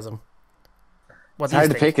Enthusiasm. It's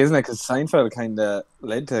hard to pick, isn't it? Because Seinfeld kind of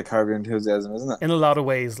led to Curb Your Enthusiasm, isn't it? In a lot of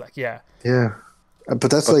ways, like, yeah. Yeah.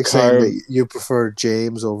 But that's like saying that you prefer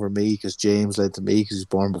James over me because James led to me because he's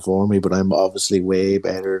born before me, but I'm obviously way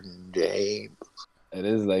better than James. It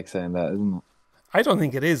is like saying that, isn't it? I don't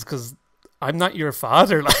think it is, because I'm not your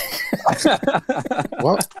father. Like,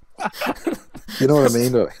 what? You know what I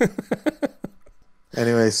mean, though.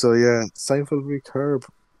 Anyway, so yeah, Seinfeld v. Curb.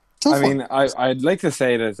 I'd like to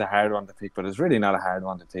say that it's a hard one to pick, but it's really not a hard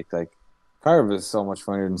one to pick. Like, Curb is so much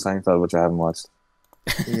funnier than Seinfeld, which I haven't watched.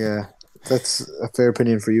 Yeah, that's a fair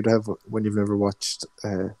opinion for you to have when you've never watched.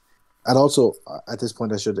 And also, at this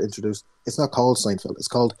point, I should introduce, it's not called Seinfeld, it's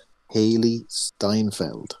called Haley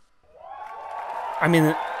Steinfeld. I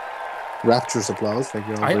mean, rapturous applause. Thank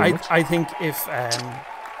you all very much. I think if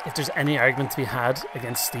there's any argument to be had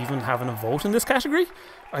against Stephen having a vote in this category,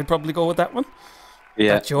 I'd probably go with that one.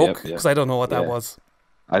 Yeah, that joke, because I don't know what that was.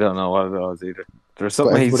 I don't know what it was either. There's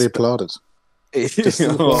something. But everybody applauded. You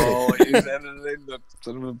said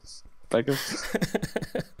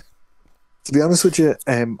To be honest with you,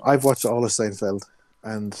 I've watched all of Seinfeld,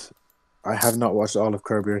 and I have not watched all of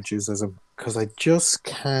Curb Your Enthusiasm because I just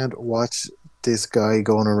can't watch this guy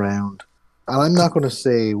going around. And I'm not going to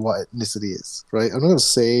say what ethnicity is, right? I'm not going to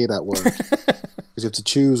say that word because you have to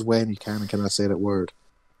choose when you can and cannot say that word.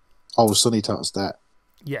 Oh, Sonny taught us that.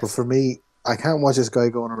 Yes. But for me, I can't watch this guy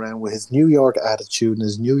going around with his New York attitude and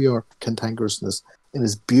his New York cantankerousness in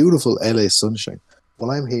his beautiful LA sunshine.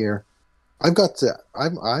 Well, I'm here.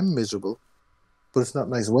 I'm miserable, but it's not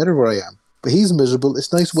nice weather where I am. But he's miserable.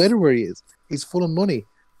 It's nice weather where he is. He's full of money.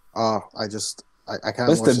 I can't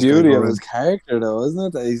That's watch the this guy beauty go of around. his character, though, isn't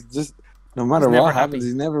it? That he's just, no matter never what happens, happy.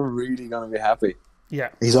 he's never really going to be happy. Yeah.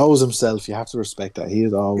 He's always himself. You have to respect that. He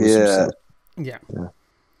is always Yeah. himself. Yeah.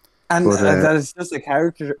 And But, that is just a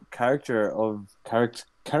caricature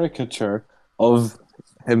of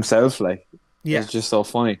himself. Like, Yeah. it's just so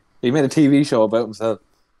funny. He made a TV show about himself.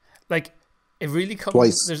 Like, it really comes.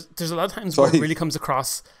 Twice. There's a lot of times where it Twice. really comes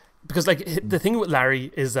across, because like the thing with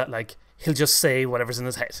Larry is that like he'll just say whatever's in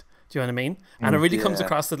his head. Do you know what I mean? And it really comes Yeah.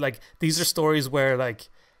 across that like these are stories where like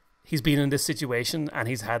he's been in this situation and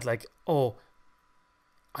he's had like, oh,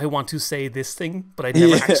 I want to say this thing, but I'd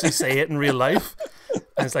never actually say it in real life.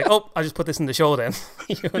 And it's like, oh, I'll just put this in the show then.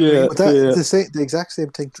 You know what I mean? But the exact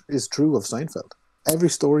same thing is true of Seinfeld. Every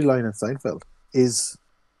storyline in Seinfeld is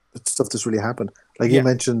stuff that's really happened. Like you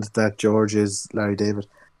mentioned that George is Larry David.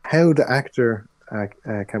 How the actor, I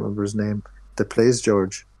can't remember his name, that plays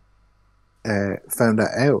George, found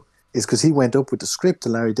that out is because he went up with the script to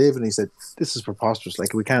Larry David and he said, "This is preposterous.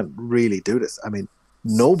 Like, we can't really do this. I mean,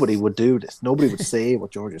 nobody would do this. Nobody would say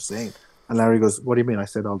what George is saying." And Larry goes, "What do you mean? I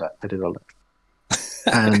said all that. I did all that."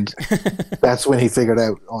 And that's when he figured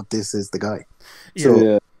out, oh, this is the guy.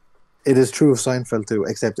 So it is true of Seinfeld too,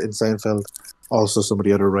 except in Seinfeld, also some of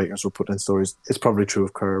the other writers were putting in stories. It's probably true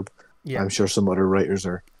of Curb. Yeah. I'm sure some other writers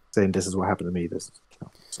are saying, this is what happened to me, this,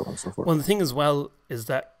 so on and so forth. Well, the thing as well is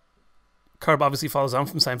that Curb obviously follows on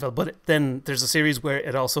from Seinfeld, but then there's a series where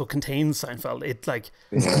it also contains Seinfeld. It like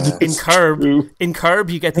in Curb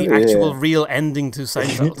you get the actual real ending to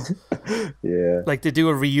Seinfeld. Like they do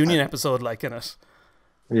a reunion episode like in it.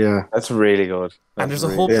 Yeah, that's really good. And there's a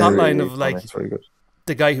whole plot line really of like that's very good.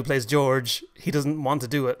 the guy who plays George, he doesn't want to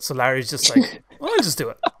do it, so Larry's just like, well, I'll just do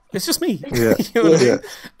it. It's just me. Yeah. You know what I mean?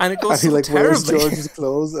 And it goes And he so like wears terribly. George's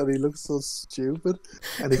clothes and he looks so stupid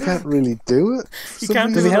and he can't really do it. He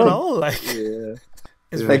can't do it at all. Like,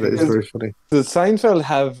 It's like, it's very funny. Does Seinfeld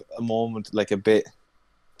have a moment, like a bit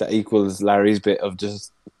that equals Larry's bit of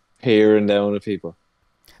just peering down at people?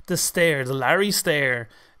 the Larry stare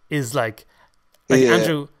is like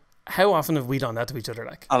Andrew, how often have we done that to each other?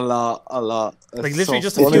 Like A lot. like It's literally so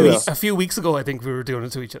just funny, though. a few weeks ago, I think we were doing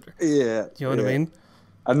it to each other. Yeah. You know what I mean?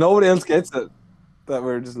 And nobody else gets it. That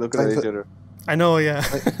we're just looking at each other. I know, yeah.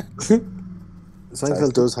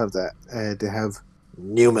 Seinfeld does have that. They have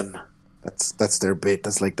Newman. That's their bit.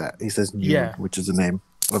 That's like that. He says Newman, which is the name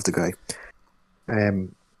of the guy.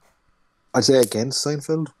 I'd say against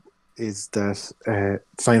Seinfeld is that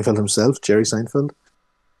Seinfeld himself, Jerry Seinfeld,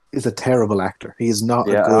 is a terrible actor. He is not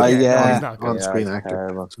a good he's not good. on-screen actor.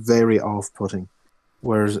 Terrible. It's very off-putting.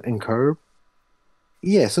 Whereas in Curb,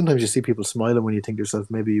 sometimes you see people smiling when you think to yourself,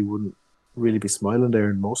 maybe you wouldn't really be smiling there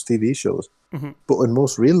in most TV shows. Mm-hmm. But in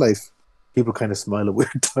most real life, people kind of smile at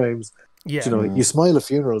weird times. Yeah. You know, you smile at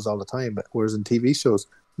funerals all the time, whereas in TV shows,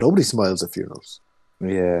 nobody smiles at funerals. Yeah.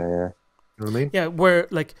 You know what I mean? Yeah, where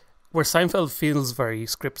Seinfeld feels very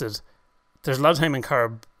scripted, there's a lot of time in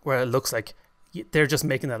Curb where it looks like they're just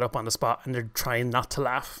making that up on the spot and they're trying not to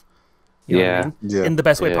laugh. You know what I mean? Yeah. In the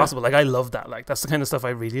best way possible. Like, I love that. Like, that's the kind of stuff I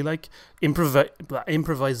really like.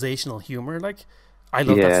 Improvisational humor. Like, I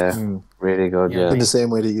love that stuff. Really good. Yeah. In the same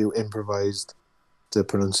way that you improvised the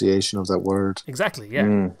pronunciation of that word. Exactly.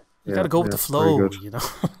 Yeah. You got to go with the it's very flow. good. You know.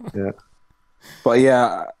 Yeah. But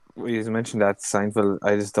yeah, you mentioned that Seinfeld.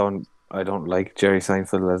 I don't like Jerry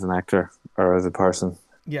Seinfeld as an actor or as a person.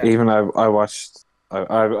 Yeah. Even I watched a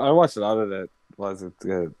lot of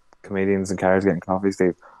the comedians and cars getting coffee,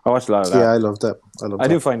 Steve. I watched a lot of that. Yeah, I love that. I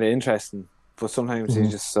do find it interesting, but sometimes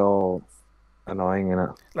he's just so annoying in it.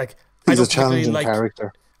 Like, He's I a don't particularly challenging like.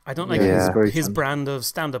 character. I don't like he's very his challenging. brand of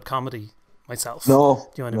stand-up comedy myself. No,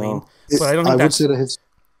 Do you know what I mean? It- But I don't I think would that's. say that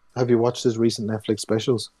have you watched his recent Netflix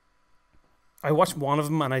specials? I watched one of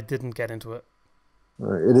them and I didn't get into it.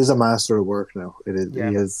 It is a master of work now. It is. Yeah.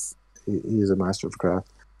 He is a master of craft.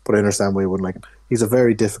 But I understand why you wouldn't like him. He's a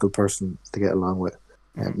very difficult person to get along with.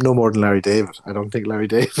 No more than Larry David. I don't think Larry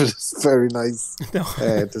David is very nice No.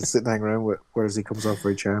 to sit and hang around with, whereas he comes off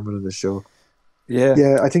very charming in the show. Yeah.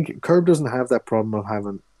 Yeah, I think Curb doesn't have that problem of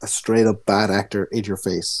having a straight up bad actor in your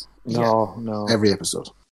face No. every episode,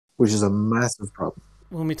 which is a massive problem.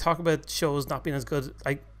 When we talk about shows not being as good,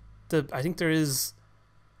 I think there is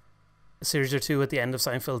a series or two at the end of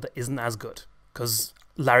Seinfeld that isn't as good because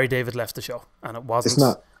Larry David left the show and it wasn't. It's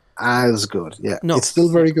not as good. Yeah, No. it's still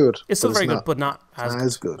very good. It's still but very good, not but not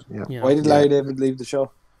as good. Yeah, You know? Why did Larry David leave the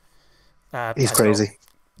show? he's I don't know. crazy.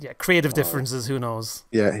 Yeah, creative differences. Who knows?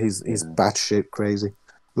 Yeah, he's batshit crazy.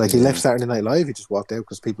 Like he left Saturday Night Live, he just walked out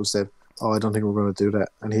because people said, "Oh, I don't think we're going to do that,"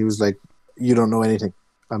 and he was like, "You don't know anything.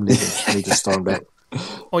 I'm leaving," and he just stormed out.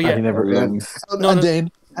 Oh yeah, And he never. Yeah. And No,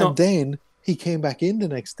 then he came back in the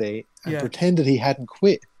next day and Yeah. pretended he hadn't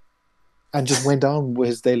quit and just went on with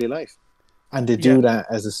his daily life. And they do that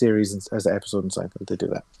as a series, as an episode in Seinfeld. They do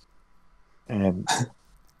that.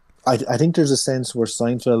 I think there's a sense where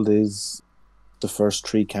Seinfeld is the first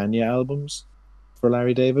 3 Kanye albums for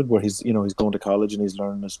Larry David, where he's going to college and he's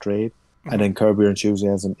learning his trade. And then Curb Your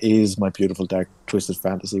Enthusiasm is My Beautiful Dark Twisted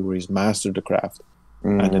Fantasy, where he's mastered the craft.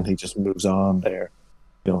 And then he just moves on there.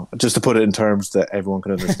 Just to put it in terms that everyone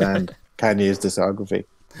can understand, Kanye's discography.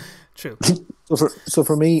 True. So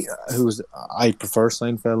for me, I prefer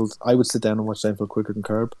Seinfeld. I would sit down and watch Seinfeld quicker than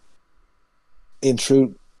Curb. In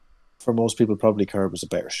truth, for most people, probably Curb is a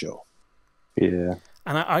better show. Yeah.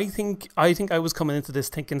 And I think I was coming into this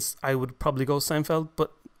thinking I would probably go Seinfeld,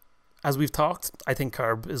 but as we've talked, I think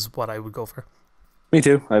Curb is what I would go for. Me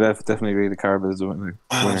too. I definitely agree. The Curb is the winner.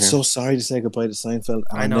 I'm so sorry to say goodbye to Seinfeld.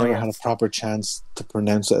 I never had a proper chance to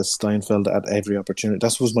pronounce it as Steinfeld at every opportunity.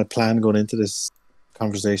 That was my plan going into this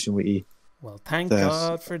conversation with you. Well, thank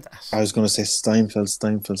God for that. I was going to say Steinfeld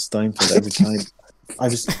every time.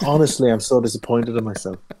 I'm so disappointed in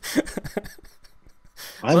myself.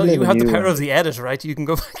 You have the power of the edit, right? You can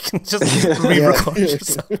go back and just re-record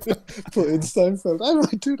yourself. Put in Steinfeld. I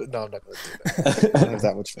might do that. No, I'm not going to do that. I don't have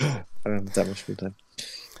that much fun. I don't have that much free time.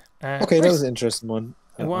 Okay, that was an interesting one.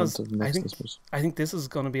 It was. I think this is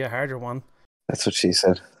going to be a harder one. That's what she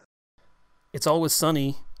said. It's Always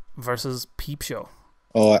Sunny versus Peep Show.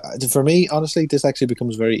 Oh, for me, honestly, this actually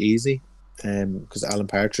becomes very easy because Alan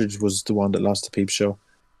Partridge was the one that lost to Peep Show.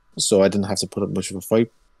 So I didn't have to put up much of a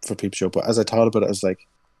fight for Peep Show. But as I thought about it, I was like,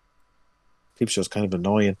 Peep Show's kind of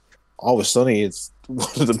annoying. Always Sunny is one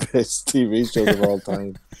of the best TV shows of all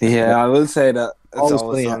time. Yeah, I will say that it's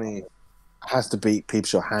Always Sunny has to beat Peep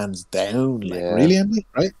Show hands down. Really, Emily?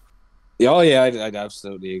 Right? Oh, yeah, I'd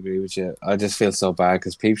absolutely agree with you. I just feel so bad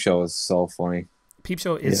because Peep Show is so funny. Peep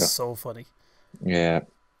Show is so funny. Yeah.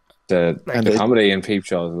 The comedy in Peep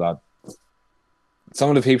Show is a lot. Some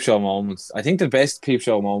of the Peep Show moments, I think the best Peep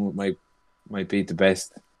Show moment might be the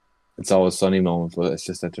best It's Always Sunny moment, but it's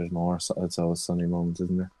just that there's more It's Always Sunny moments,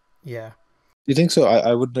 isn't there? Yeah. Do you think so?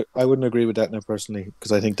 I wouldn't agree with that now personally,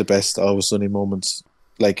 because I think the best Always Sunny moments,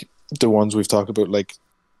 like the ones we've talked about, like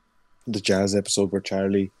the jazz episode where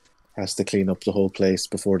Charlie has to clean up the whole place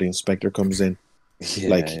before the inspector comes in.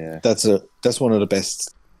 That's one of the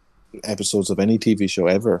best episodes of any TV show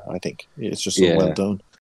ever. I think it's just so well done,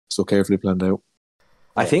 so carefully planned out.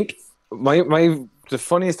 I think the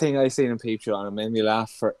funniest thing I seen in Peep Show, and it made me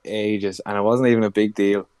laugh for ages, and it wasn't even a big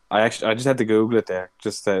deal. I just had to Google it there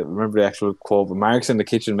just to remember the actual quote. But Mark's in the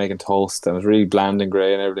kitchen making toast, and it was really bland and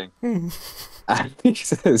grey and everything. And he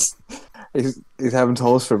says he's having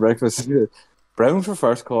toast for breakfast. Brown for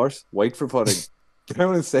first course, white for pudding.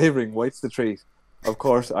 Brown is savouring, white's the treat. Of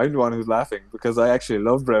course, I'm the one who's laughing because I actually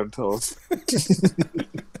love brown toast.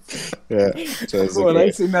 Yeah. When I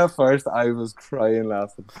seen that first, I was crying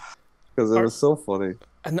laughing because it was so funny.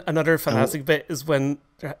 Another fantastic bit is when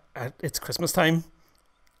it's Christmas time,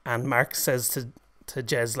 and Mark says to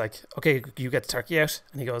Jez, like, "Okay, you get the turkey out,"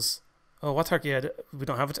 and he goes, "Oh, what turkey? We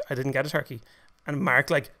don't have it. I didn't get a turkey." And Mark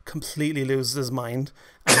like completely loses his mind.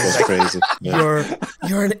 And That's like, crazy. Yeah.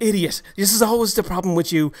 You're an idiot. This is always the problem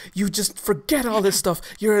with you. You just forget all this stuff.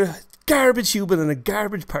 You're a garbage human and a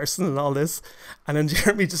garbage person and all this. And then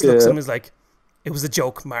Jeremy just looks at him and is like, "It was a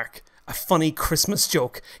joke, Mark. A funny Christmas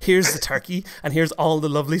joke. Here's the turkey and here's all the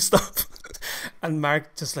lovely stuff." And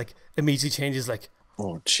Mark just like immediately changes like,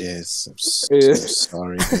 "Oh, jeez, I'm so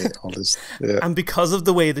sorry, mate. All this." Yeah. And because of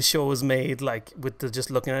the way the show is made, like with the just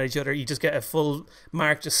looking at each other, you just get a full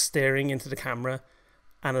Mark just staring into the camera,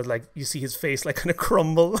 and it, like you see his face like kind of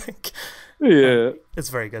crumble. Like, it's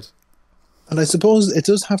very good. And I suppose it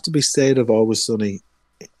does have to be said of Always Sunny,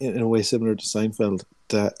 in a way similar to Seinfeld,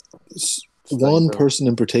 that one person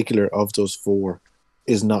in particular of those four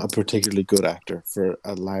is not a particularly good actor for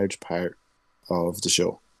a large part of the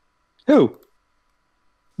show. Who?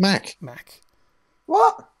 Mac.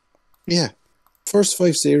 What? Yeah. First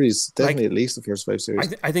 5 series. Definitely at least the first 5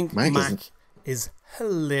 series. I think Mac is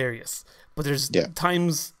hilarious. But there's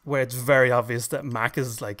times where it's very obvious that Mac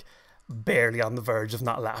is like barely on the verge of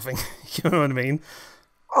not laughing. You know what I mean?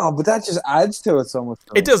 Oh, but that just adds to it so much.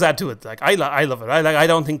 It does add to it. Like I love it. I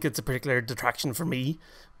don't think it's a particular detraction for me,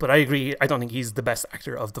 but I agree. I don't think he's the best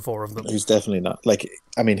actor of the four of them. He's definitely not. Like,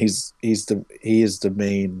 I mean, he is the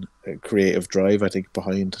main creative drive, I think,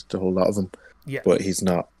 behind the whole lot of them. Yeah. But he's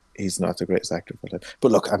not the greatest actor for that.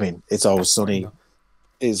 But look, I mean, It's Always Sunny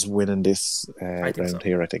is winning this round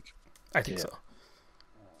here. I think. I think so.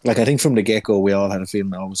 Like, I think from the get go, we all had a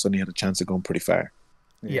feeling Always Sunny had a chance of going pretty far.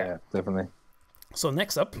 Yeah, definitely. So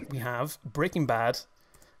next up, we have Breaking Bad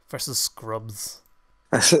versus Scrubs.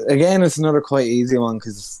 Again, it's another quite easy one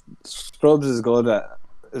because Scrubs is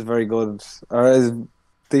very good, or is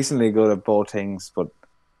decently good at both things, but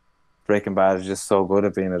Breaking Bad is just so good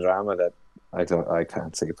at being a drama that I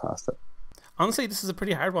can't see past it. Honestly, this is a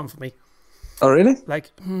pretty hard one for me. Oh, really?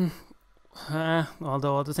 Like,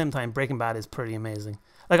 although at the same time, Breaking Bad is pretty amazing.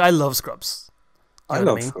 Like, I love Scrubs. You I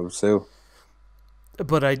know what love Scrubs too.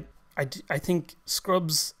 But I think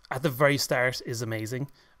Scrubs at the very start is amazing.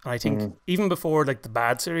 And I think even before like the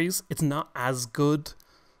bad series, it's not as good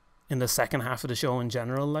in the second half of the show in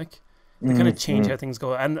general. Like, they kind of change how things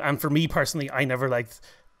go. And for me personally, I never liked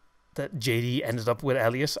that JD ended up with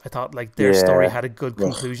Elliot. I thought like their story had a good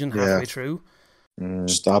conclusion halfway through.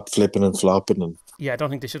 Stop flipping and flopping. And Yeah, I don't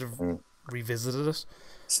think they should have revisited it.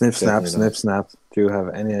 Snip, snap, Definitely snip, snap. Do you have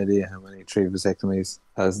any idea how many 3 vasectomies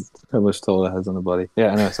how much toll it has on the body?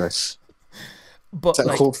 Yeah, I know, sorry. But is that a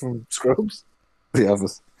like, quote from Scrubs? The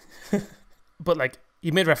Office. but like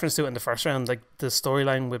you made reference to it in the first round, like the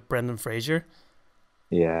storyline with Brendan Fraser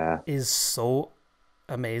Yeah. is so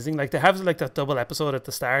amazing. Like they have like that double episode at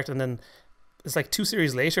the start, and then it's like 2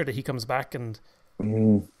 series later that he comes back, and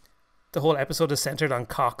the whole episode is centered on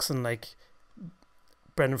Cox and like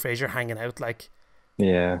Brendan Fraser hanging out, like.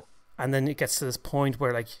 Yeah. And then it gets to this point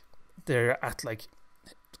where like they're at like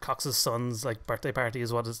Cox's son's like birthday party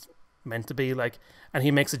is what it's meant to be, like, and he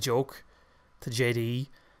makes a joke to JD,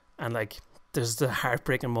 and like there's the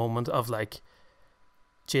heartbreaking moment of like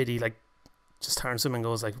JD like just turns to him and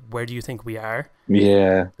goes like, "Where do you think we are?"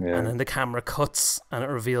 Yeah. And then the camera cuts and it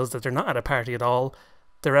reveals that they're not at a party at all.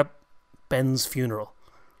 They're at Ben's funeral.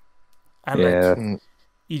 And like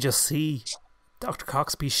you just see Dr.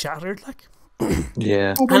 Cox be shattered, like.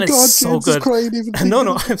 Yeah. Oh my And it's God, so James is good. crying even.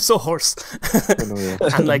 No, I'm so hoarse. I know, yeah.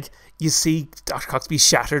 And like you see Dr. Cox be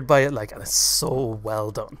shattered by it, like, and it's so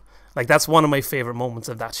well done. Like that's one of my favorite moments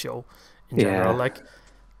of that show in general. Like,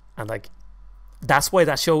 and like that's why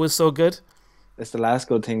that show is so good. It's the last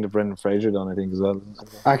good thing that Brendan Fraser done, I think, as well.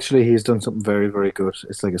 Actually, he's done something very, very good.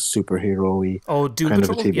 It's like a superhero-y Oh, Doom kind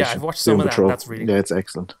Patrol. of a TV Yeah, show. I've watched some Doom of that. Patrol. And that's really good. Yeah, it's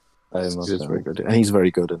excellent. I must It's say. very good, and he's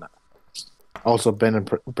very good in it. Also,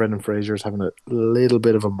 Brendan Fraser is having a little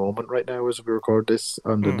bit of a moment right now as we record this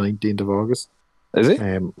on the 19th of August. Is he?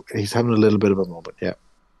 He's having a little bit of a moment. Yeah,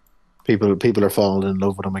 people are falling in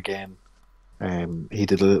love with him again. He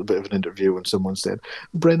did a little bit of an interview and someone said,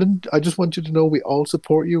 "Brendan, I just want you to know we all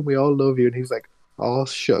support you and we all love you." And he was like, "Oh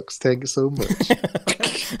shucks, thank you so much."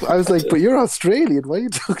 I was like, "But you're Australian. Why are you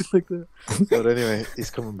talking like that?" But anyway,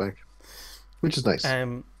 he's coming back, which is nice.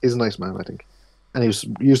 He's a nice man, I think. And he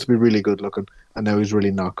used to be really good looking, and now he's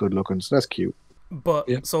really not good looking, so that's cute.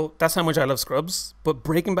 But so that's how much I love Scrubs. But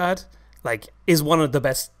Breaking Bad, like, is one of the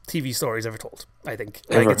best TV stories ever told. I think,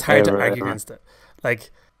 like, it's hard to argue against it.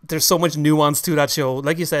 Like, there's so much nuance to that show.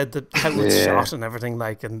 Like you said, how it's shot and everything.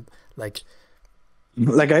 Like, and like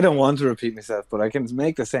I don't want to repeat myself, but I can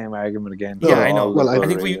make the same argument again. Yeah, I know. Well, I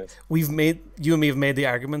think we've made you and me have made the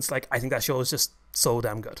arguments. Like, I think that show is just so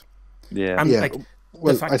damn good. Yeah, and yeah. like,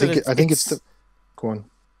 Well, the fact I think that it's the. Go on.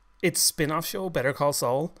 Its spin-off show, Better Call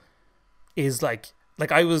Saul, is like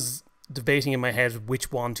I was debating in my head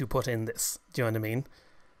which one to put in this. Do you know what I mean?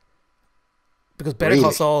 Because Better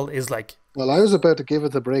Call Saul is like. Well, I was about to give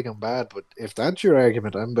it the Breaking Bad, but if that's your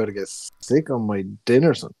argument, I'm about to get sick on my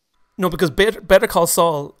dinner, son. No, because Better Call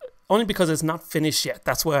Saul, only because it's not finished yet.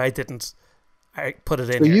 That's why I didn't put it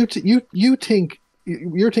in. So you think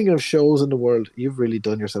you're thinking of shows in the world? You've really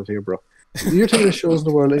done yourself here, bro. You're thinking of shows in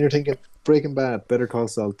the world, and you're thinking Breaking Bad, Better Call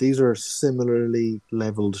Saul. These are similarly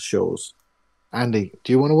leveled shows. Andy,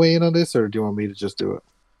 do you want to weigh in on this, or do you want me to just do it?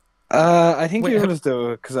 I think you just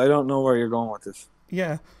do it because I don't know where you're going with this.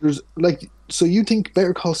 Yeah, there's like, so you think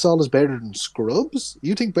Better Call Saul is better than Scrubs?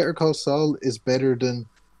 You think Better Call Saul is better than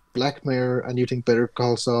Black Mirror, and you think Better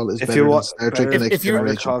Call Saul is better than Star Trek: The Next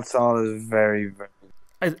Generation? Better Call Saul is very, very.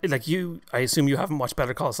 I assume you haven't watched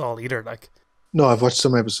Better Call Saul either, like. No, I've watched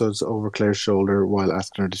some episodes over Claire's shoulder while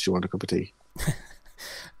asking her, "Does she want a cup of tea?"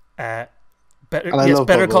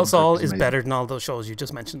 Better Call Saul is better than all those shows you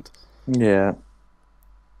just mentioned. Yeah.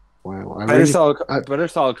 Wow. Better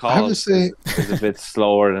Saul Call is a bit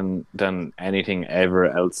slower than anything ever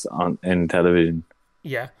else in television.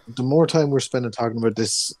 Yeah. The more time we're spending talking about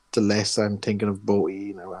this, the less I'm thinking of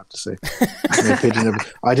Bowie now, I have to say. My opinion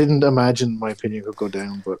I didn't imagine my opinion could go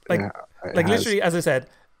down, but literally, as I said,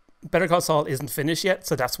 Better Call Saul isn't finished yet,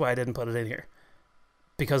 so that's why I didn't put it in here.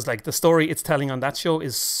 Because like the story it's telling on that show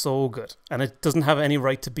is so good, and it doesn't have any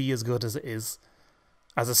right to be as good as it is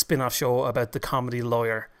as a spin-off show about the comedy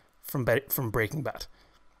lawyer from Breaking Bad.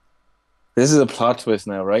 This is a plot twist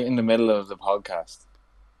now, right in the middle of the podcast.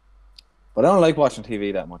 But I don't like watching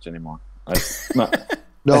TV that much anymore. No,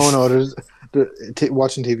 No,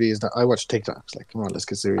 watching TV is not. I watch TikToks. Like, come on, let's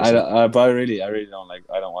get serious. but I really don't like.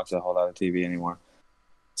 I don't watch a whole lot of TV anymore.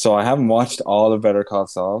 So I haven't watched all of Better Call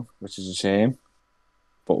Saul, which is a shame.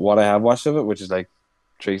 But what I have watched of it, which is like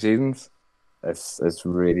 3 seasons, it's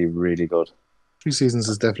really, really good. 3 seasons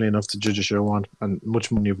is definitely enough to judge a show on, and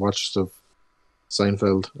much more than you've watched of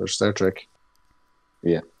Seinfeld or Star Trek.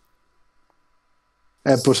 Yeah.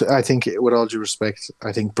 But I think, with all due respect,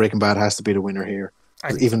 I think Breaking Bad has to be the winner here.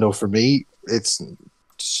 Even though for me, it's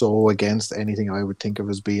so against anything I would think of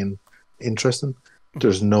as being interesting.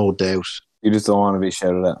 There's no doubt. You just don't want to be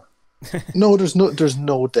shouted at. No, there's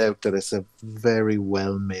no doubt that it's a very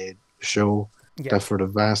well made show. Yeah. That for the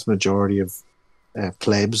vast majority of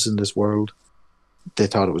plebs in this world, they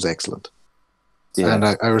thought it was excellent. Yeah. And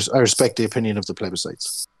I respect the opinion of the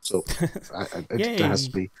plebiscites. So that has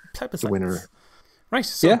to be the winner. Right,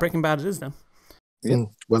 so Breaking Bad it is then. Yeah.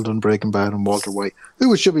 Well done, Breaking Bad, and Walter White.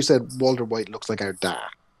 Who should be said, Walter White looks like our dad.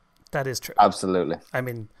 That is true. Absolutely. I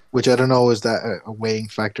mean, which I don't know, is that a weighing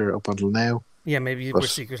factor up until now? Yeah, maybe we're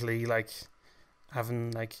secretly like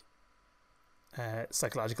having like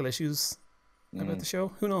psychological issues about the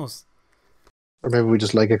show. Who knows? Or maybe we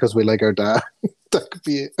just like it because we like our dad. That could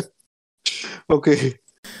be it. Okay.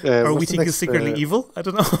 Or we think he's secretly evil. I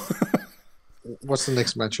don't know. What's the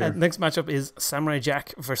next match here? Next matchup is Samurai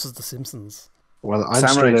Jack versus The Simpsons. Well, I'm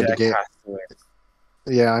straight out the gate.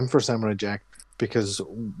 Yeah, I'm for Samurai Jack because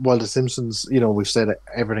while The Simpsons, we've said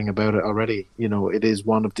everything about it already. It is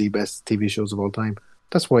one of the best TV shows of all time.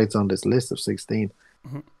 That's why it's on this list of 16.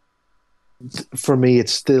 Mm-hmm. For me, it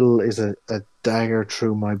still is a dagger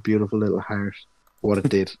through my beautiful little heart what it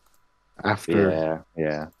did after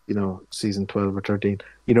season 12 or 13.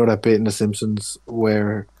 You know that bit in The Simpsons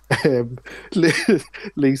where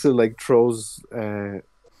Lisa throws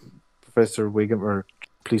Professor Wiggum or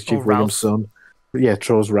Police Chief Wiggum's son,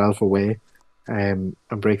 throws Ralph away and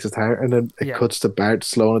breaks his heart, and then it cuts to Bart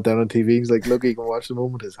slowing it down on TV. He's like, look, you can watch the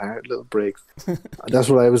moment his heart little breaks. That's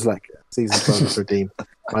what I was like season 12 or 13.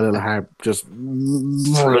 My little heart just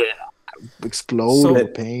exploded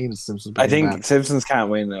with pain. I think Simpsons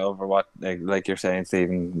can't win over what, like you're saying,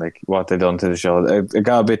 Stephen, like what they done to the show. It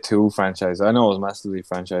got a bit too franchised. I know it was massively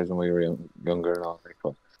franchised when we were younger and all,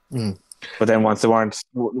 but then once they weren't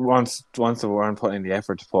putting in the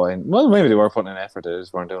effort to put in, well, maybe they were putting in effort. They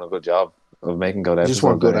just weren't doing a good job of making good episodes. Just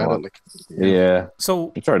weren't good at it.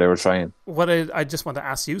 So I'm sure they were trying. What I just want to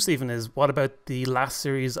ask you, Stephen, is what about the last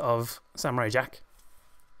series of Samurai Jack?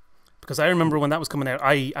 Because I remember when that was coming out,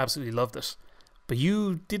 I absolutely loved it. But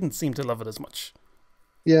you didn't seem to love it as much.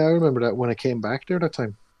 Yeah, I remember that when it came back there that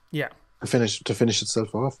time. Yeah. To finish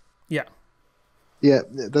itself off. Yeah. Yeah,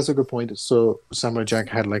 that's a good point. So Samurai Jack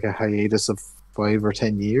had like a hiatus of 5 or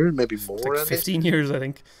 10 years, maybe more. Like 15 years, I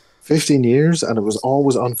think. 15 years, and it was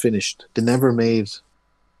always unfinished. They never made...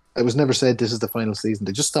 It was never said this is the final season.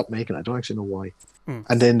 They just stopped making it. I don't actually know why.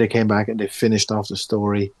 And then they came back and they finished off the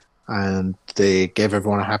story. And they gave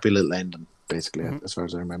everyone a happy little ending, basically, as far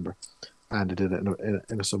as I remember. And they did it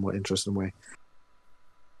in a somewhat interesting way.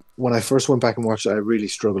 When I first went back and watched it, I really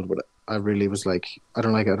struggled with it. I really was like, I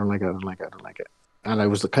don't like it. And I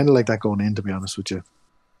was kind of like that going in, to be honest with you.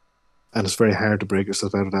 And it's very hard to break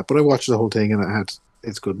yourself out of that. But I watched the whole thing and it had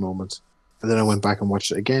its good moments. And then I went back and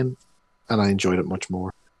watched it again and I enjoyed it much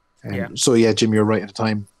more. So, Jim, you're right. At the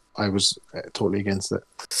time, I was totally against it.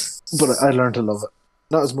 But I learned to love it.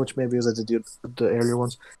 Not as much maybe as I did the earlier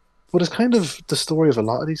ones. But it's kind of the story of a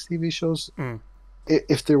lot of these TV shows.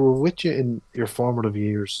 If they were with you in your formative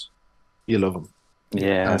years, you love them.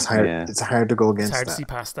 Yeah. And it's hard. Yeah. It's hard to go against that. It's hard to see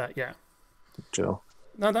past that, yeah. Joe.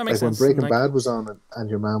 No, that makes sense. When Breaking Bad was on and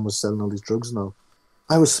your man was selling all these drugs and all,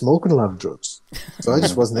 I was smoking a lot of drugs. So I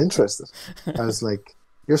just wasn't interested. I was like,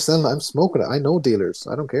 you're selling it, I'm smoking it. I know dealers.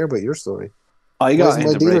 I don't care about your story. I got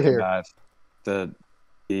into Breaking Bad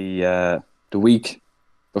the week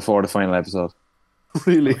before the final episode.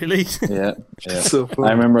 Really? Yeah. So fun.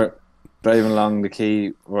 I remember driving along the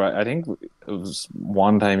quay where I think it was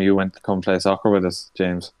one time you went to come play soccer with us,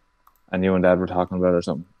 James, and you and Dad were talking about it or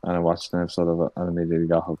something, and I watched an episode of it and immediately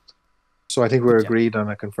got hooked. So I think we're agreed on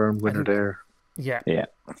a confirmed winner there. Yeah. Yeah.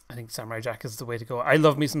 I think Samurai Jack is the way to go. I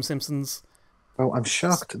love me some Simpsons. Oh, I'm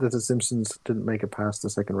shocked that the Simpsons didn't make it past the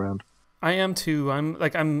second round. I am too.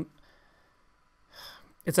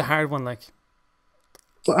 It's a hard one, like.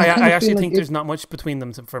 I actually think there's not much between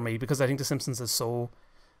them for me because I think The Simpsons is so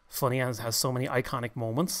funny and has so many iconic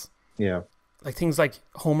moments. Yeah. Like things like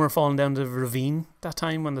Homer falling down the ravine that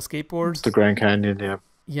time on the skateboard. The Grand Canyon, yeah.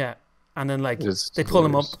 Yeah. and then like It's they pull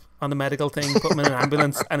him up hilarious. on the medical thing, put him in an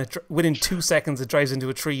ambulance, and within 2 seconds it drives into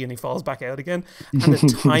a tree and he falls back out again. And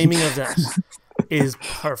the timing of that is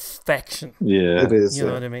perfection. Yeah. It is. You know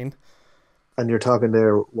Yeah. what I mean? And you're talking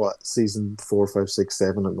there, what, season 4, 5, 6,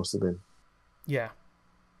 7 it must have been. Yeah.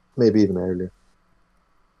 Maybe even earlier.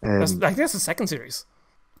 I think that's the second series.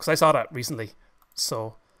 Because I saw that recently.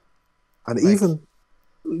 So, And like- even,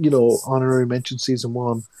 honorary mention season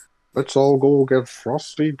 1, let's all go get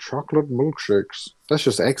frosty chocolate milkshakes. That's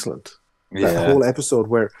just excellent. That Yeah. whole episode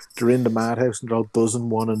where they're in the madhouse and they're all buzzing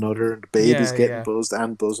one another and the baby's Yeah, getting yeah. buzzed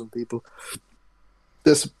and buzzing people.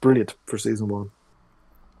 That's brilliant for season 1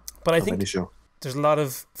 but I of think any show. there's a lot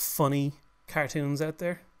of funny cartoons out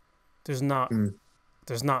there. There's not Mm.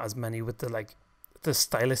 there's not as many with the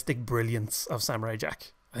stylistic brilliance of Samurai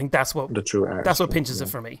Jack. I think that's what The true art. pinches yeah. it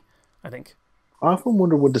for me, I think. I often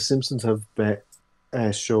wonder, would The Simpsons have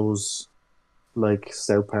shows like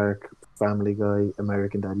South Park, Family Guy,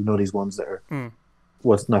 American Dad? You know, these ones that are, Mm.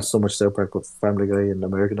 well, it's not so much South Park, but Family Guy and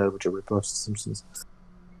American Dad, which are rip-offs of Simpsons.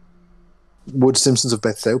 Would Simpsons have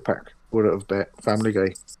bet South Park? Would it have bet Family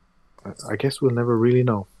Guy? I guess we'll never really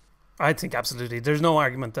know. I think absolutely. There's no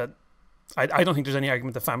argument that I don't think there's any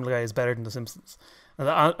argument that Family Guy is better than The Simpsons,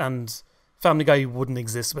 and Family Guy wouldn't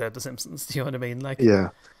exist without The Simpsons. Do you know what I mean? Like, Yeah.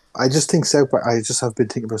 I just think South Park, I just have been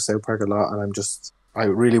thinking about South Park a lot, and I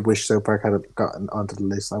really wish South Park had gotten onto the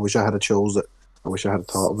list. I wish I had chose it. I wish I had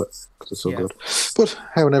thought of it, because it's so Yeah. good. But,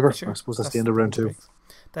 however, Sure. I suppose that's the end of round 2.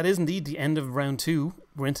 That is indeed the end of round 2.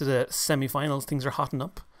 We're into the semi-finals. Things are hotting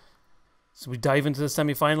up. So we dive into the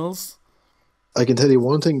semi-finals. I can tell you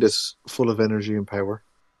one thing that's full of energy and power.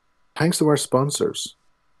 Thanks to our sponsors,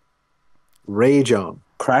 Rage On.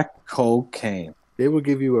 Crack cocaine. They will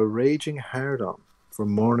give you a raging hard on from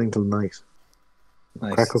morning till night.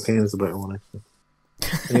 Nice. Crack cocaine is the better one, actually.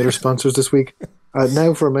 Any other sponsors this week?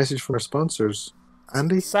 Now for a message from our sponsors.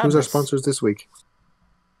 Andy, who's our Sadness. sponsors this week?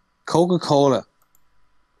 Coca-Cola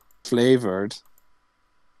flavored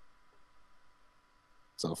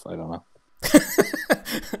stuff. I don't know.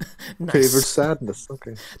 Nice. Favorite sadness.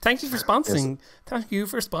 Okay. Thank you for sponsoring. Thank you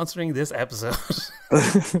for sponsoring this episode.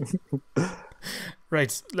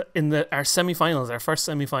 Right, in our semi-finals, our first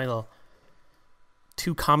semi-final,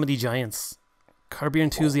 2 comedy giants, Curb Your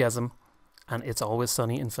Enthusiasm, and It's Always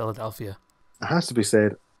Sunny in Philadelphia. It has to be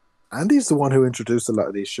said, Andy's the one who introduced a lot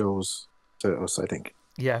of these shows to us, I think.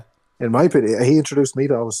 Yeah, In my opinion, he introduced me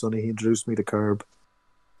to Always Sunny, he introduced me to Curb.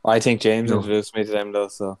 I think James No. introduced me to them though,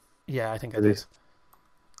 so yeah, I think I It did. is.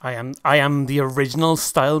 I am the original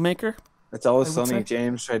style maker. it's always I would sunny. say.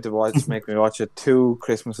 James tried to make me watch it 2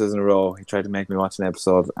 Christmases in a row. He tried to make me watch an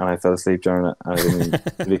episode, and I fell asleep during it, and I didn't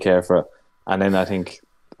really care for it. And then I think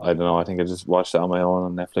I just watched it on my own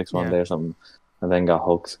on Netflix one Yeah. day or something, and then got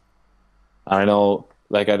hooked. And I know,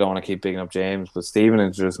 like, I don't want to keep bigging up James, but Stephen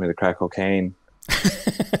introduced me to crack cocaine,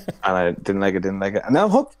 and I didn't like it, and now I'm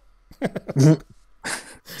hooked.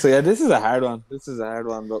 So yeah, this is a hard one.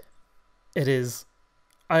 But It is.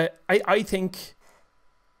 I think.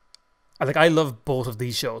 I love both of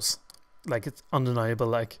these shows. Like, it's undeniable.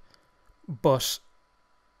 Like, but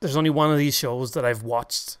there's only one of these shows that I've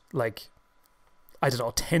watched, like, I don't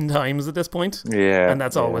know, 10 times at this point, yeah, and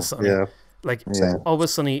that's Always Sunny. Yeah. Like, Yeah.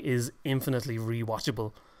 Always Sunny is infinitely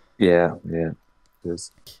rewatchable. yeah. It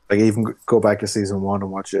is. Like, even go back to season 1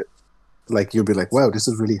 and watch it. Like, you'll be like, wow, this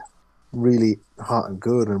is really, really hot and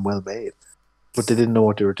good and well made. But they didn't know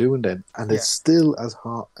what they were doing then. And Yeah. it's still as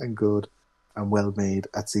hot and good and well made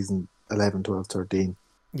at season 11, 12, 13,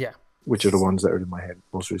 Yeah, which are the ones that are in my head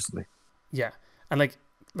most recently. yeah, and like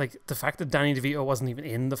the fact that Danny DeVito wasn't even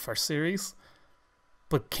in the first series,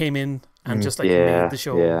 but came in and just Yeah, made the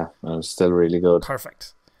show yeah, it was still really good.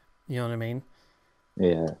 perfect. You know what I mean?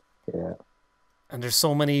 Yeah. And there's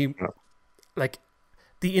so many, Yeah. like,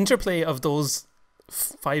 the interplay of those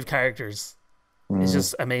 5 characters is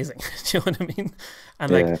just amazing. Do you know what I mean?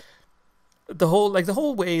 And Yeah. like the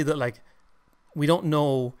whole way that, like, we don't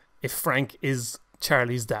know if Frank is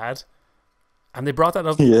Charlie's dad, and they brought that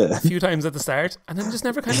up Yeah. a few times at the start, and then just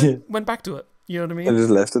never kind of went back to it. You know what I I mean? just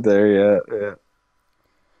left it there. Yeah.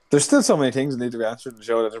 There's still so many things that need to be answered in the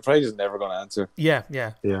show that they're probably just never going to answer. Yeah.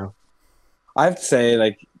 Yeah. I have to say,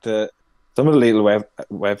 like, some of the Little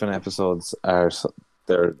Weapon episodes are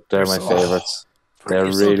they're my so- favorites. They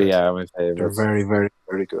They're so really good. are my They're favorites. very, very,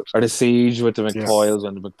 very good. Or the siege with the Yeah. McCoyles,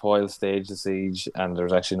 when the McCoyles staged the siege and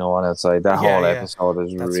there's actually no one outside. That Yeah, whole yeah. episode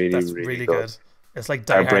is That's really good. It's like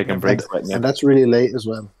Die They're Hard breaking never- bricks right now. And that's really late as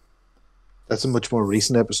well. That's a much more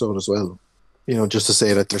recent episode as well. You know, just to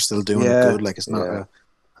say that they're still doing Yeah. it good. Like, it's not Yeah.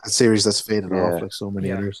 a series that's faded Yeah. off like so many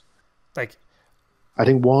Yeah. others. Like, I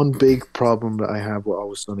think one big problem that I have with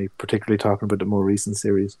Always Sunny, particularly talking about the more recent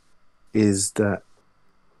series, is that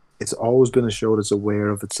it's always been a show that's aware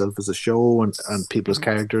of itself as a show and people as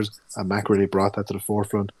characters. And Mac really brought that to the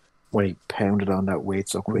forefront when he pounded on that weight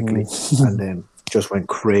so quickly and then just went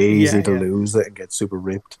crazy to lose it and get super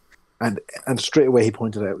ripped. And straight away he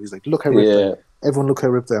pointed out, he's like, look how ripped I am. Everyone look how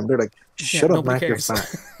ripped I am. They're like, shut up, Mac, you're fat.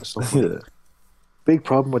 So big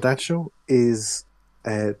problem with that show is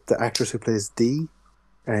the actress who plays Dee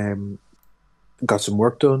got some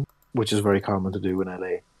work done, which is very common to do in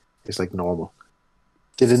LA. It's like normal.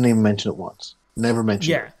 They didn't even mention it once. Never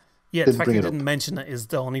mentioned it. Yeah, the fact they didn't mention it is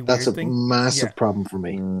the only weird thing. That's a massive problem for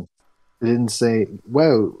me. They didn't say,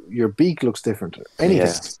 well, your beak looks different.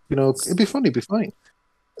 Anything. You know, it'd be funny, it'd be fine.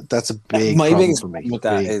 That's a big problem for me. With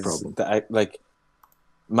that is that like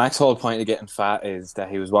Mac's whole point of getting fat is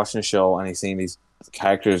that he was watching a show and he's seen these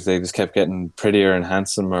characters, they just kept getting prettier and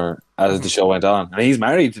handsomer as the show went on. And he's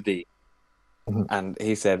married to Dee. And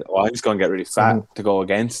he said, "Oh, I'm just going to get really fat to go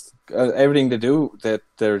against everything they do that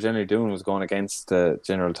they're generally doing was going against the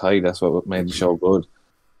general tide. That's what made the show good.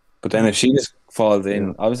 But then if she just falls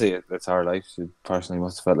in, obviously it's her life. She personally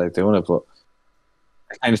must have felt like doing it, but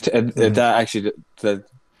kind of that actually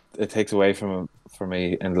it takes away from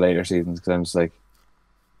me in the later seasons because I'm just like,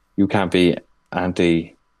 you can't be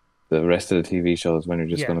anti the rest of the TV shows when you're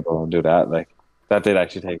just going to go and do that. Like that did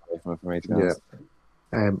actually take away from it for me. To be honest.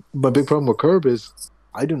 My big problem with Curb is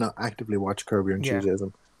I do not actively watch Curb Your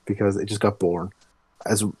Enthusiasm because it just got boring.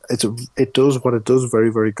 It does what it does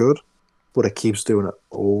very, very good, but it keeps doing it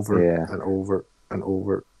over and over and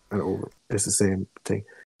over and over. It's the same thing.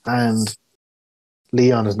 And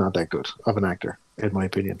Leon is not that good of an actor, in my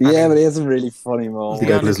opinion. Yeah, but he has some really funny moments.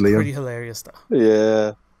 Leon is pretty hilarious, though.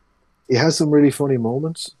 Yeah. He has some really funny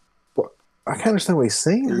moments, but I can't understand what he's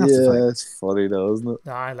saying half the time. It's funny though, isn't it?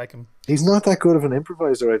 Nah, I like him. He's not that good of an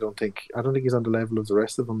improviser, I don't think. I don't think he's on the level of the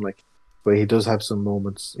rest of them, like, but he does have some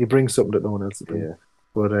moments. He brings something that no one else brings. Yeah.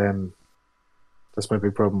 But that's my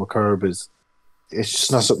big problem with Curb is it's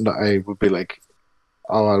just not something that I would be like,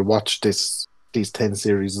 oh, I'll watch these 10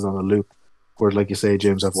 series on a loop. Where, like you say,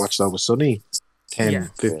 James, I've watched Always Sunny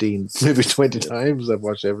 10, 15, maybe 20 times. I've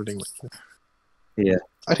watched everything. Yeah.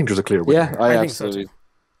 I think there's a clear winner. Yeah, I think so too.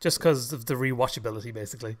 Just because of the rewatchability,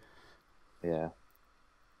 basically. Yeah.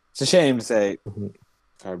 It's a shame to say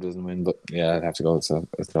Curb doesn't win, but yeah, I'd have to go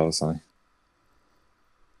with Always Sunny.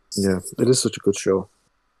 Yeah, it is such a good show.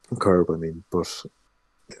 Curb, I mean, but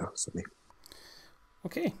yeah, Sunny.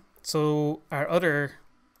 Okay, so our other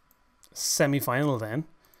semi-final then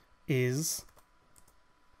is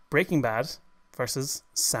Breaking Bad versus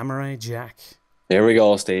Samurai Jack. Here we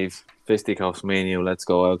go, Steve. Fisticuffs, me and you. Let's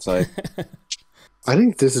go outside. I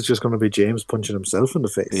think this is just going to be James punching himself in the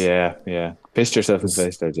face. Yeah. Pissed yourself in the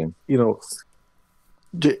face there, Jim. You know,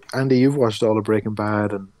 Andy, you've watched all of Breaking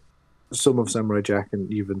Bad and some of Samurai Jack,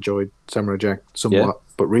 and you've enjoyed Samurai Jack somewhat,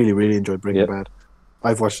 but really, really enjoyed Breaking Bad.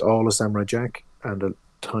 I've watched all of Samurai Jack and a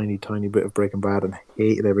tiny, tiny bit of Breaking Bad and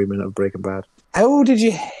hated every minute of Breaking Bad. How did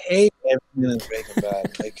you hate every minute of Breaking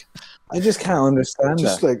Bad? Like, I just can't understand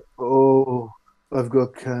just that. Like, oh, I've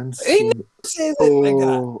got cancer. I'm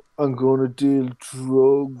going to deal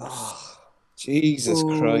drugs. Oh, Jesus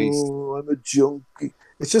Christ. I'm a junkie.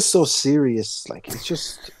 It's just so serious. Like, it's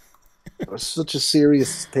just such a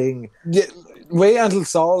serious thing. Yeah, wait until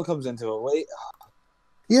Saul comes into it. Wait.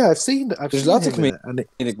 Yeah, I've seen There's lots of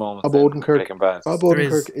comedic moments. Bob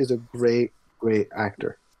Odenkirk is a great, great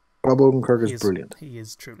actor. Bob Odenkirk is brilliant. He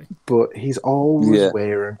is truly. But he's always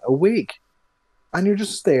wearing a wig. And you're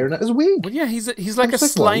just staring at his wig. Well, yeah, he's like a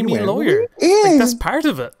slimy lawyer. Yeah, like, that's part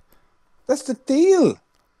of it. That's the deal.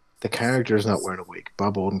 The character is not wearing a wig.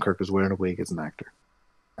 Bob Odenkirk is wearing a wig as an actor.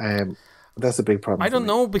 That's a big problem. I don't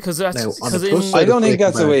know because that's I don't think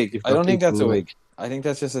that's a wig. I don't think that's a wig. I think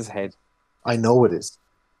that's just his head. I know it is.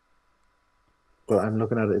 But I'm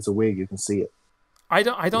looking at it as a wig. You can see it. I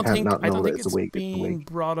don't think it's being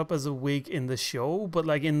brought up as a wig in the show, but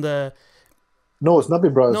like in the. No, it's not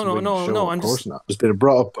been brought up as a wig. No, of course not. It's been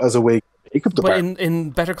brought up as a wig. But in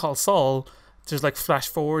Better Call Saul, there's like flash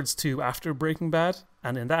forwards to after Breaking Bad,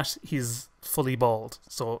 and in that he's fully bald.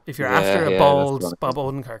 So if you're after a bald Bob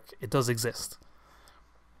Odenkirk, it does exist.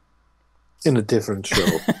 In a different show,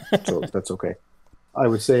 so that's okay. I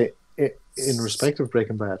would say, in respect of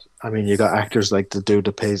Breaking Bad, I mean, you got actors like the dude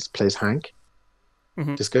that plays Hank.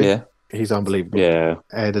 Mm-hmm. This guy, he's unbelievable. Yeah.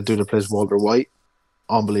 The dude that plays Walter White,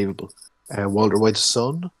 unbelievable. Walter White's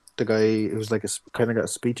son, the guy who's like kind of got a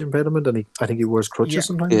speech impediment, and I think he wears crutches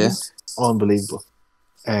sometimes. Yeah. Unbelievable.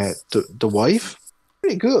 The wife,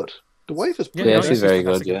 pretty good. The wife is pretty good. She's very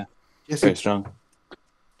good. Yeah, very strong.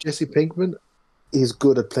 Jesse Pinkman, he's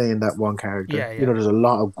good at playing that one character. Yeah, yeah. You know, there's a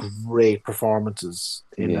lot of great performances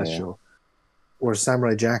in that Yeah. show. Whereas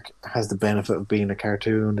Samurai Jack has the benefit of being a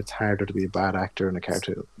cartoon. It's harder to be a bad actor in a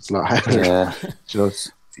cartoon. It's a lot harder. Yeah. You know,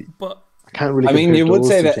 it's, But I can't really. I mean, compare you would those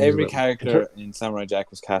say two that things every about- character in Samurai Jack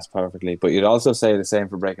was cast perfectly, but you'd also say the same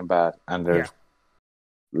for Breaking Bad, and there's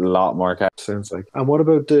a lot more characters. sounds like. And what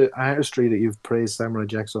about the artistry that you've praised Samurai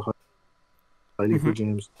Jack so highly for,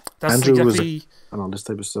 James? that's Andrew was exactly. and all this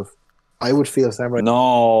type of stuff. I would feel Samurai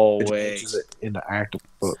No Jack way. changes it in the art,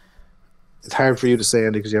 but it's hard for you to say,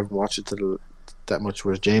 Andy, because you haven't watched it that much.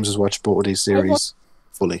 Whereas James has watched both of these series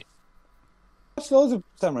fully. Watched loads of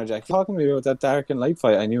Samurai Jack. Talking to me about that dark and light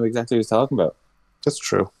fight, I knew exactly what he was talking about. That's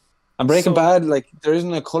true. And Breaking So- Bad, like, there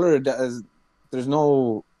isn't a color that is. There's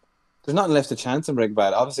nothing left to chance in Breaking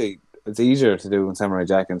Bad. Obviously, it's easier to do in Samurai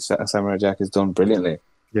Jack, and Samurai Jack is done brilliantly.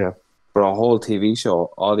 Yeah. For a whole TV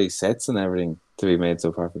show, all these sets and everything to be made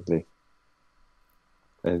so perfectly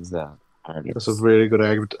is hard. That's a really good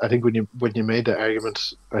argument. I think when you made that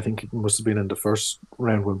argument, I think it must have been in the first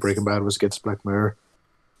round when Breaking Bad was against Black Mirror,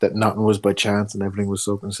 that nothing was by chance and everything was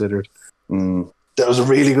so considered. That was a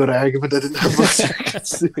really good argument. I didn't have much to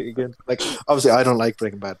say again. Like, obviously, I don't like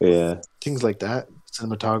Breaking Bad. Yeah. Things like that,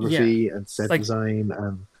 cinematography and set Like, design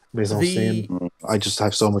and mise en the- scene, I just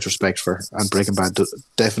have so much respect for. And Breaking Bad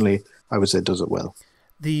definitely, I would say, does it well.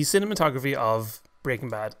 The cinematography of Breaking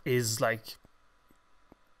Bad is like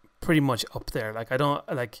pretty much up there. Like, I don't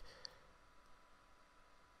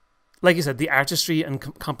like you said, the artistry and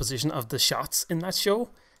composition of the shots in that show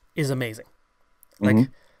is amazing. Like,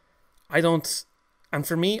 I don't, and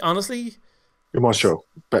for me, honestly, In what show?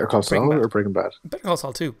 Better Call Breaking Saul Bad. or Breaking Bad? Better Call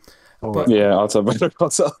Saul too. Oh, But- right. Yeah, also Better Call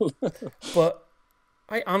Saul. But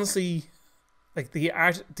I honestly like the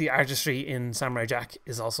artistry in Samurai Jack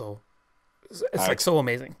is also it's like so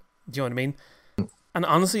amazing. Do you know what I mean? And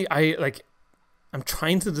honestly, I'm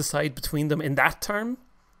trying to decide between them in that term,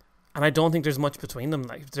 and I don't think there's much between them.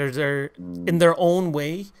 Like they're in their own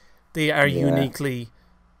way, they are uniquely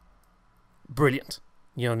brilliant.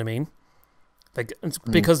 You know what I mean? Like it's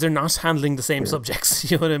because they're not handling the same subjects.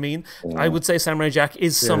 You know what I mean? I would say Samurai Jack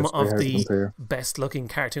is some it's very of hard to the compare. best looking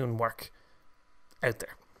cartoon work out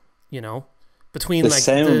there. You know, between The like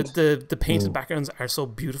sound. the painted backgrounds are so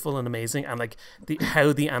beautiful and amazing, and like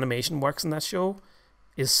how the animation works in that show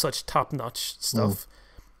is such top notch stuff.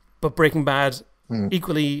 But Breaking Bad,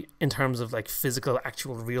 equally in terms of like physical,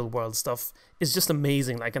 actual, real world stuff, is just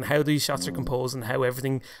amazing. Like, and how these shots are composed and how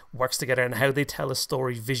everything works together and how they tell a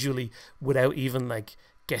story visually without even like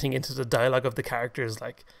getting into the dialogue of the characters.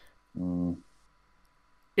 Like,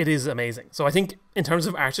 it is amazing. So I think in terms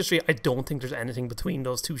of artistry, I don't think there's anything between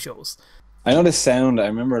those two shows. I know the sound. I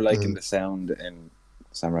remember liking the sound in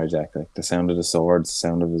Samurai Jack, like the sound of the swords, the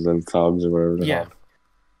sound of his little clogs or whatever. they're Yeah. called.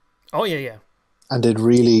 Oh yeah, yeah. And it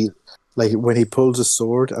really, like when he pulls a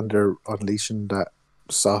sword and they're unleashing that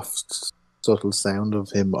soft, subtle sound of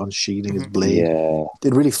him unsheathing his blade, Yeah.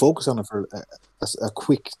 they'd really focus on it for a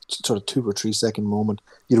quick sort of 2 or 3 second moment.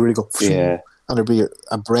 You'd really go, Yeah. and there'd be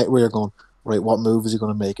a breath where you're going, right, what move is he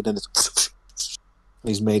going to make? And then it's, and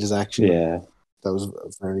he's made his action. Yeah. That was a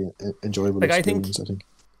very enjoyable Like, I think- experience,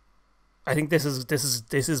 I think this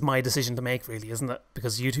is my decision to make, really, isn't it?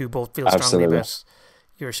 Because you two both feel strongly Absolutely. about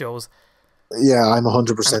your shows. Yeah, I'm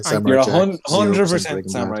 100% And Samurai You're Jack. 100% Breaking Bad.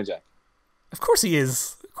 Samurai Jack. Of course he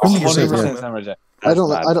is. Of course he is. 100% Samurai Jack. I don't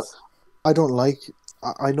That's like.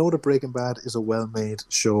 I know that Breaking Bad is a well-made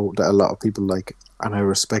show that a lot of people like, and I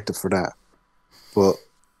respect it for that. But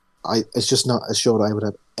it's just not a show that I would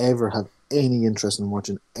ever have any interest in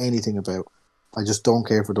watching anything about. I just don't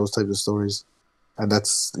care for those types of stories, and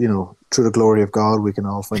that's through the glory of God, we can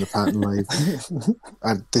all find a path in life.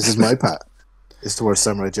 And this is my path. It's towards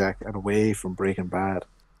Samurai Jack and away from Breaking Bad.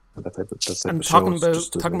 And that type of And show talking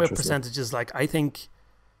just about doesn't interest me. percentages, like I think,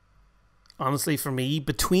 honestly, for me,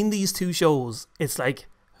 between these two shows, it's like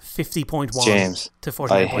 50.1 James, to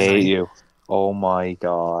 49.9. I hate you. Oh my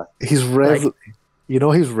god. He's reveling.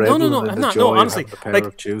 He's reveling no, in I'm the not. joy No, honestly, of having the power like-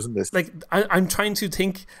 of choosing this. Like I'm trying to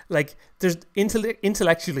think. Like there's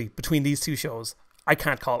intellectually between these two shows, I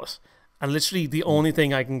can't call it. And literally, the only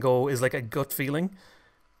thing I can go is like a gut feeling,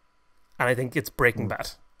 and I think it's Breaking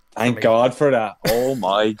Bad. Thank me. God for that. Oh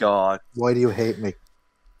my god. Why do you hate me?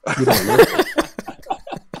 You don't love me.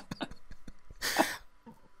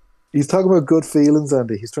 He's talking about good feelings,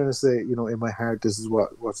 Andy. He's trying to say, in my heart, this is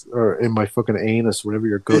what's, or in my fucking anus, wherever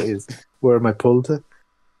your gut is, where am I pulled to?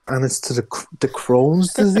 And it's to the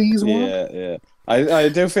Crohn's disease one. Yeah. I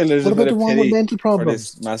do feel there's What a bit about the of one with pity mental for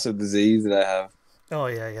problems? this massive disease that I have. Oh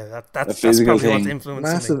yeah. That's physical probably what's thing. influencing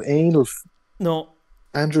Massive me. anal. No,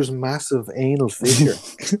 Andrew's massive anal figure.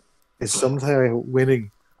 is sometime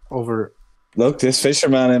winning over. Look, this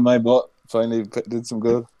fisherman in my butt finally did some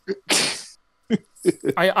good.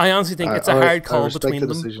 I honestly think it's a hard call between them,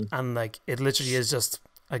 decision. and like it literally is just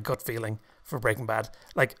a gut feeling for Breaking Bad.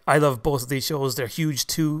 Like I love both of these shows; they're huge,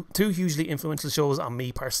 two hugely influential shows on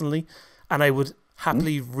me personally, and I would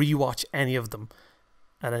happily rewatch any of them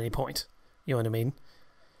at any point. You know what I mean?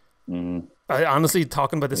 I honestly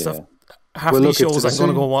talking about this stuff. Half of these shows I'm going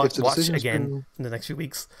to go watch again in the next few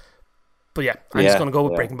weeks. But yeah, I'm just going to go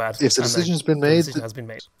with Breaking Bad. If the decision's been made, the decision has been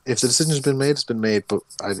made. If the decision's been made, it's been made. But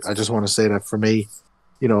I just want to say that for me,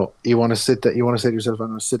 you know, you want to sit that you want to say to yourself, I'm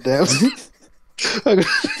going to sit down.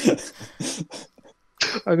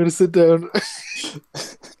 I'm going to sit down.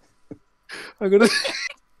 I'm going to.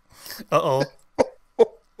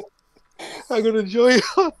 I'm going to enjoy a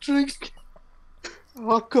hot drink, a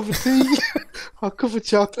hot cup of tea, hot cup of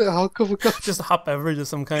chocolate, a hot cup of coffee. Just a hot beverage of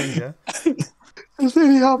some kind, yeah. Is there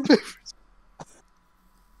any hot beverage?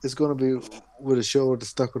 It's going to be with a show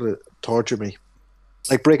that's not going to torture me.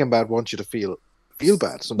 Like Breaking Bad wants you to feel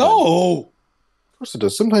bad sometimes. No! Of course it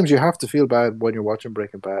does. Sometimes you have to feel bad when you're watching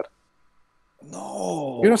Breaking Bad.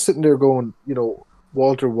 No. You're not sitting there going, you know,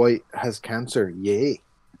 Walter White has cancer. Yay.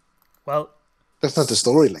 Well, that's not the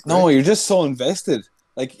story. Like, no, right? You're just so invested.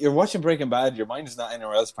 Like, you're watching Breaking Bad, your mind is not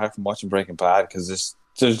anywhere else apart from watching Breaking Bad because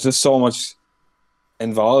there's just so much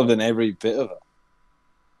involved in every bit of it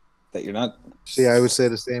that you're not. See, I would say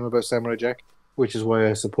the same about Samurai Jack, which is why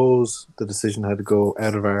I suppose the decision had to go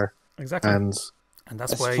out of our hands. And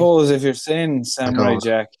that's I why. suppose if you're saying Samurai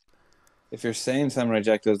Jack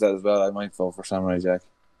does that as well, I might vote for Samurai Jack.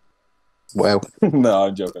 Wow. No,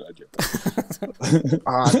 I'm joking.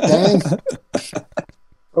 Dang.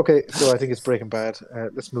 Okay, so I think it's Breaking Bad.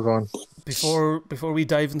 Let's move on. Before we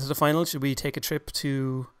dive into the final, should we take a trip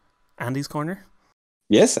to Andy's Corner?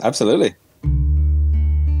 Yes, absolutely.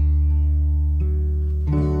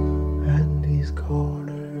 Andy's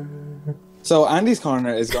Corner. So Andy's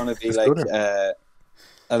Corner is going to be like a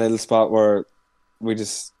little spot where we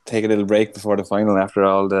just take a little break before the final after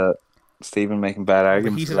all the Stephen making bad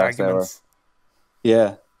arguments. Heated arguments.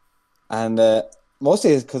 Yeah. And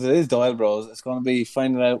mostly because it is Doyle Bros, it's going to be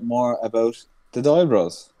finding out more about the Doyle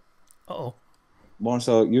Bros. Uh-oh. More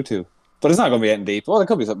so you two. But it's not going to be anything deep. Well, it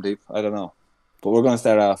could be something deep. I don't know. But we're going to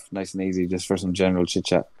start off nice and easy just for some general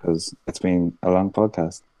chit-chat because it's been a long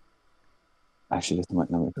podcast. Actually, this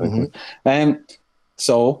might not be quite good.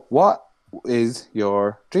 So, what is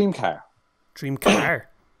your dream car? Dream car?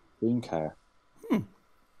 Dream car.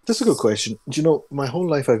 That's a good question. Do you know, my whole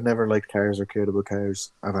life I've never liked cars or cared about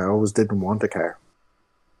cars, and I always didn't want a car.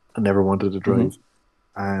 I never wanted to drive.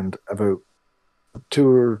 And about 2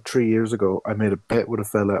 or 3 years ago, I made a bet with a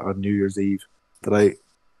fella on New Year's Eve that I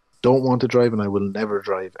don't want to drive and I will never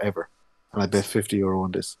drive ever. And I bet €50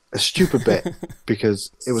 on this. A stupid bet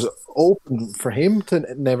because it was open for him to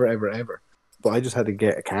never, ever, ever. But I just had to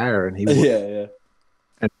get a car and he would. Yeah.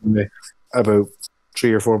 And about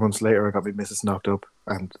 3 or 4 months later, I got my missus knocked up.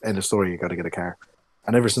 And end of story, you got to get a car.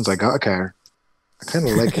 And ever since I got a car, I kind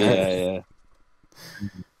of like cars. Yeah.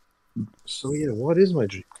 So yeah, what is my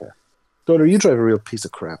dream car? Doyle, you drive a real piece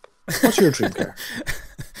of crap. What's your dream car?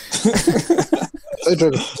 I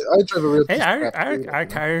drive a real piece of crap. Our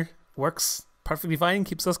car works perfectly fine,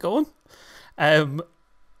 keeps us going. But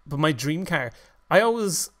my dream car,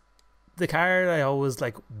 the car I always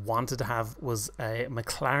like wanted to have was a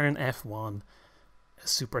McLaren F1, a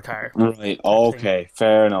supercar. Right. Okay.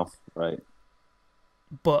 Fair enough. Right.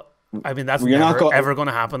 But I mean, that's never ever going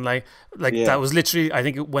to happen. Like that was literally, I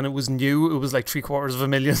think when it was new, it was like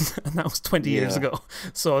 $750,000, and that was 20 years ago.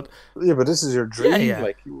 So yeah, but this is your dream. Yeah.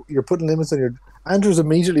 Like you're putting limits on your. Andrew's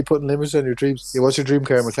immediately putting limits on your dreams. Yeah, what's your dream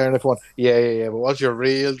car? McLaren F1. Yeah. But what's your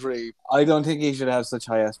real dream? I don't think he should have such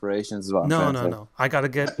high aspirations as well. No. I gotta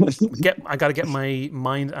get my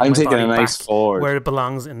mind. And I'm my taking body a nice back Ford where it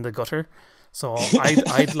belongs in the gutter. So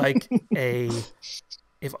I'd like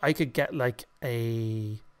if I could get like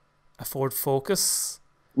a Ford Focus.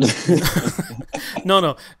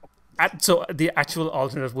 No. So the actual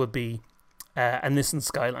alternate would be a Nissan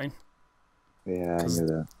Skyline. Yeah, I knew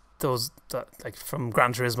that. Those like from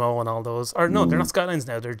Gran Turismo and all those. Or no, they're not Skylines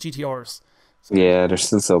now. They're GTRs. So yeah, they're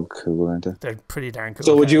still so cool, aren't they? They're pretty darn cool.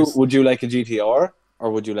 So would you like a GTR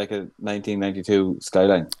or would you like a 1992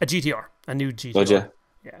 Skyline? A GTR, a new GTR. Would you?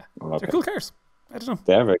 Yeah, okay. They're cool cars. I don't know.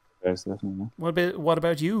 They are very cool cars, definitely. What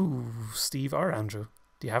about you, Steve or Andrew?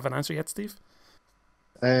 Do you have an answer yet, Steve?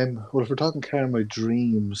 Well, if we're talking car in my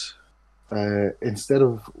dreams, instead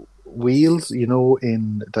of wheels, you know,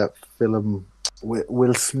 in that film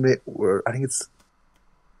Will Smith, where I think it's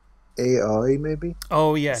AI, maybe.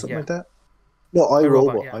 Oh yeah, something like that. No,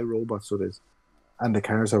 iRobot, iRobot. yeah. iRobot, so it is. And the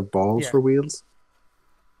cars have balls Yeah. for wheels.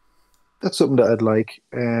 That's something that I'd like.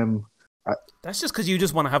 That's just because you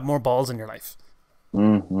just want to have more balls in your life.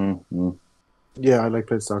 Yeah, I like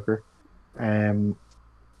playing soccer.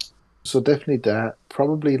 So definitely that.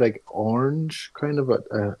 Probably like orange, kind of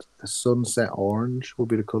a sunset orange would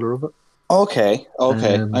be the color of it. Okay.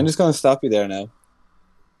 I'm Um, just going to stop you there now.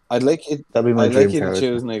 I'd like it. that'd be my I'd like dream you to car.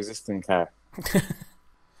 choose an existing car.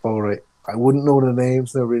 All right. I wouldn't know the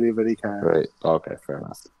names now really of any car. Right. Okay. Fair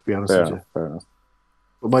enough. To be honest with you. Fair enough.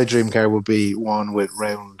 But my dream car would be one with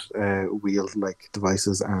round wheels like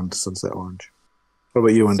devices and sunset orange. What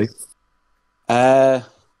about you, Andy?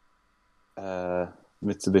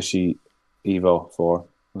 Mitsubishi Evo 4.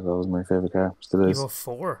 That was my favorite car. Still is. Evo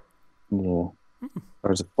 4. Yeah.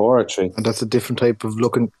 Or is it 4 or 3? And that's a different type of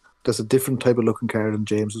looking. That's a different type of looking car than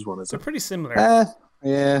James's one, is They're it? pretty similar.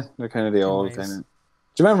 Yeah, they're kind of the old ways. kind of.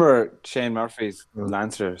 Do you remember Shane Murphy's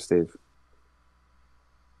Lancer, Steve?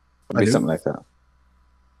 It'd be something like that.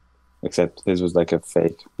 Except his was like a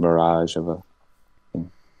fake mirage of a. Well,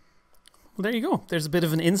 there you go. There's a bit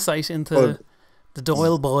of an insight into the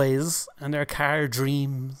Doyle boys and their car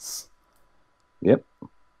dreams. Yep.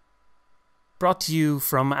 Brought to you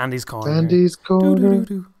from Andy's Corner. Andy's Corner.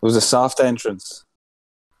 Doo-doo-doo-doo. It was a soft entrance.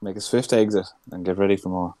 Make a swift exit and get ready for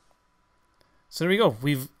more. So there we go.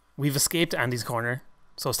 We've escaped Andy's Corner.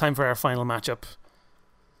 So it's time for our final matchup.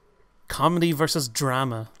 Comedy versus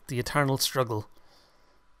drama. The eternal struggle.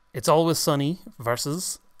 It's Always Sunny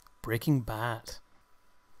versus Breaking Bad.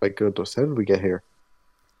 My goodness, how did we get here?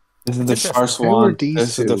 This is the first How one. are these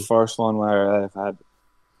This is two? the first one where I've had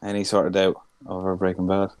any sort of doubt over Breaking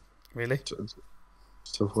Bad. Really?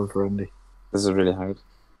 So far for Andy. This is really hard.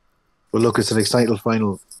 Well, look, it's an exciting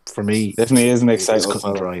final for me. Definitely is an It's exciting cut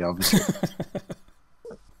and final. dry, obviously.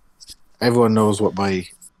 Everyone knows what my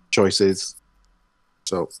choice is.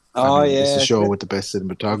 So, it's a show with the best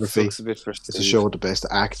cinematography. Sucks a bit for It's a Steve. show with the best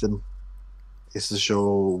acting. It's a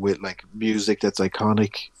show with like music that's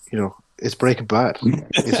iconic. You know, it's Breaking Bad.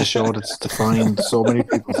 It's a show that's defined so many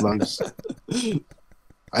people's lives.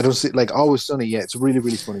 I don't see like Always Sunny. Yeah, it's a really,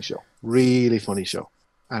 really funny show. Really funny show,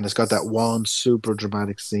 and it's got that one super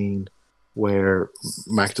dramatic scene where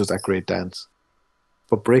Mac does that great dance.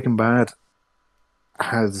 But Breaking Bad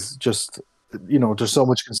has just, you know, there's so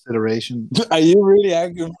much consideration. Are you really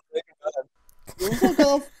arguing for Breaking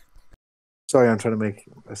Bad? Sorry, I'm trying to make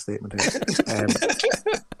a statement here.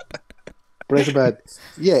 Breaking Bad,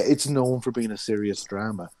 yeah, it's known for being a serious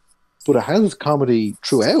drama, but it has comedy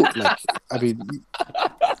throughout. Like, I mean,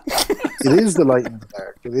 it is the light in the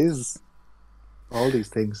dark. It is all these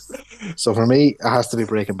things. So for me, it has to be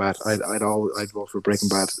Breaking Bad. I'd vote for Breaking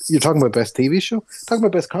Bad. You're talking about best TV show, talking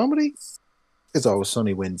about best comedy. It's Always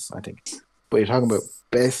Sunny wins, I think. But you're talking about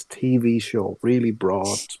best TV show, really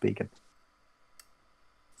broad speaking.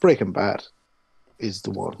 Breaking Bad is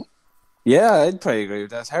the one. Yeah, I'd probably agree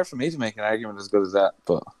with that. It's hard for me to make an argument as good as that,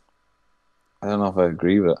 but I don't know if I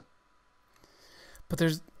agree with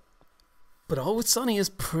it. But Always Sunny is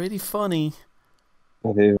pretty funny.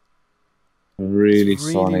 It is really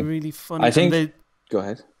funny. Really funny. I think. Go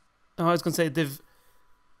ahead. No, I was going to say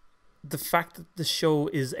the fact that the show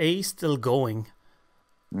is A, still going,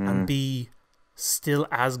 and B, still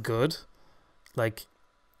as good. Like,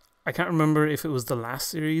 I can't remember if it was the last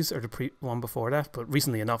series or the one before that, but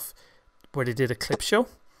recently enough, where they did a clip show.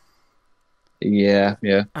 Yeah.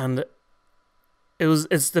 And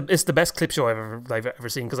it's the best clip show I've ever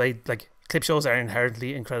seen, because I like clip shows are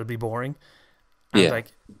inherently incredibly boring. And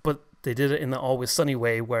but they did it in the Always Sunny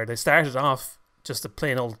way, where they started off just a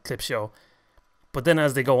plain old clip show, but then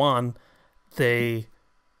as they go on, they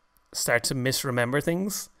start to misremember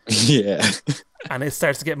things. Yeah. And it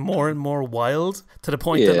starts to get more and more wild, to the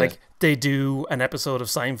point that like they do an episode of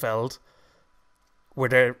Seinfeld where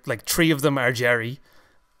they're like 3 of them are Jerry.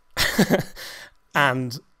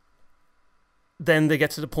 And then they get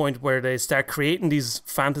to the point where they start creating these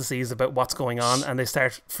fantasies about what's going on, and they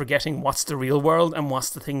start forgetting what's the real world and what's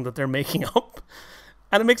the thing that they're making up.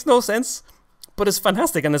 And it makes no sense, but it's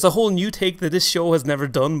fantastic, and it's a whole new take that this show has never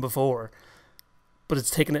done before, but it's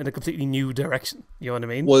taken it in a completely new direction. You know what I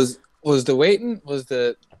mean? Was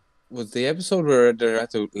the episode where they're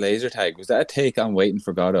at the laser tag, was that a take on Waiting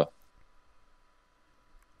for Godot?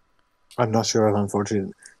 I'm not sure. I've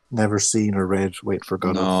unfortunately never seen or read Wait for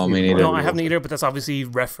Godot. No, me neither. No, I haven't either, but that's obviously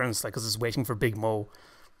referenced, like, because it's Waiting for Big Mo.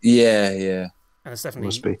 Yeah. And it's definitely...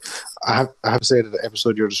 Must be. I have to say that the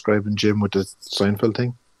episode you're describing, Jim, with the Seinfeld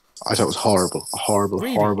thing, I thought it was horrible. A horrible,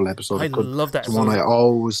 Really? horrible episode. I love that It's the one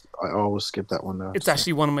episode. I always skip that one now. It's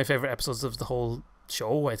actually one of my favourite episodes of the whole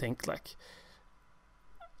show, I think. Like,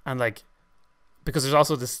 and like, because there's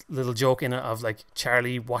also this little joke in it of like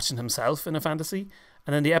Charlie watching himself in a fantasy,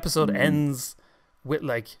 and then the episode ends with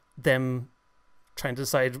like them trying to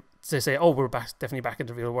decide. They say, "Oh, we're definitely back in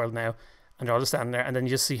the real world now," and they're all just standing there, and then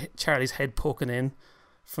you just see Charlie's head poking in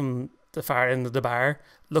from the far end of the bar,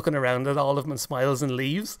 looking around at all of them and smiles and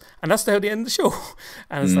leaves, and that's how they end the show.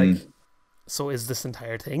 And it's like, so is this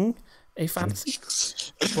entire thing a fantasy?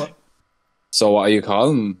 But So what are you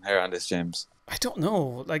calling her on this, James? I don't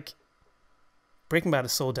know. Like, Breaking Bad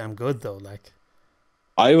is so damn good, though. Like,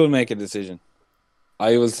 I will make a decision.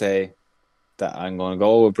 I will say that I'm going to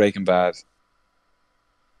go with Breaking Bad.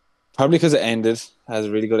 Probably because it has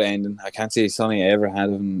a really good ending. I can't see Sonny ever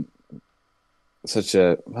having such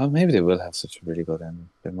a... Well, maybe they will have such a really good ending.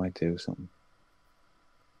 They might do something.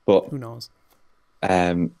 But who knows?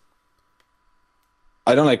 I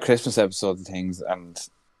don't like Christmas episodes of things, and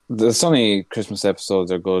the Sonny Christmas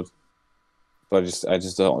episodes are good, but I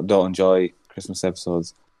just don't enjoy Christmas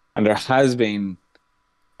episodes. And there has been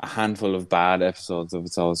a handful of bad episodes of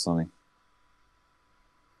It's Always Sunny.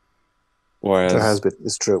 Whereas, There has been.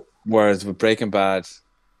 It's true. Whereas with Breaking Bad,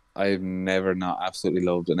 I've never not absolutely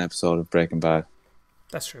loved an episode of Breaking Bad.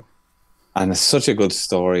 That's true. And it's such a good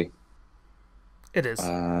story. It is.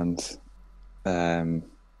 And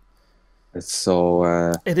it's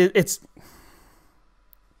so... It's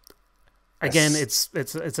again, it's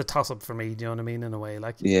a toss-up for me, do you know what I mean, in a way?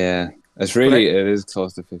 Like, yeah, it's really... it is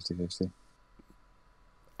close to 50-50.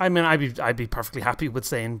 I mean, I'd be perfectly happy with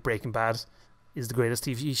saying Breaking Bad is the greatest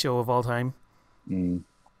TV show of all time.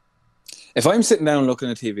 If I'm sitting down looking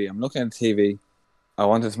at TV, I'm looking at TV, I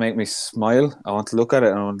want it to make me smile, I want to look at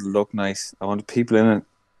it and I want it to look nice. I want the people in it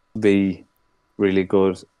to be really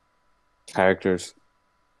good characters,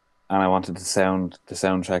 and I wanted the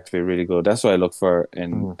soundtrack to be really good. That's what I look for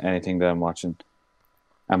in anything that I'm watching.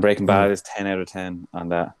 And Breaking Bad is 10 out of 10 on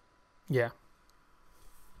that. Yeah.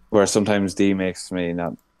 Where sometimes D makes me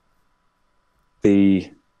not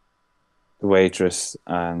be the waitress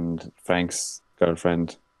and Frank's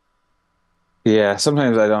girlfriend. Yeah,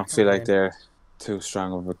 sometimes I don't feel like they're too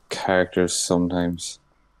strong of a characters sometimes.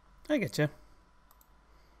 I get you.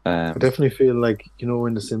 I definitely feel like, you know,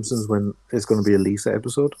 in The Simpsons when it's going to be a Lisa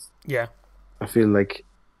episode? Yeah. I feel like,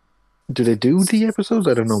 do they do D episodes?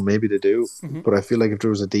 I don't know, maybe they do. But I feel like if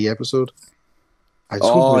there was a D episode, I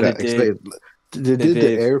just hope that explain. They did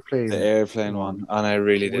the airplane one, and I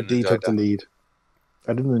really didn't D enjoy took that. the lead.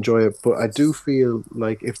 I didn't enjoy it, but I do feel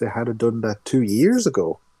like if they had done that 2 years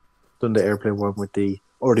ago, done the airplane one with D,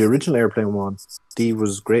 or the original airplane one, D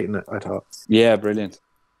was great in it, I thought. Yeah, brilliant.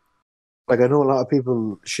 Like, I know a lot of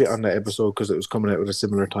people shit on that episode because it was coming out at a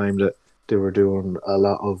similar time that they were doing a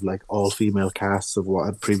lot of like all-female casts of what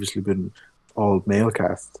had previously been all-male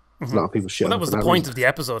casts. A lot of people shit on it. That was the point of the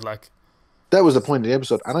episode, like. That was the point of the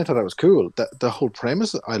episode, and I thought that was cool. That the whole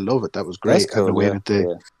premise, I love it. That was great. That's cool, and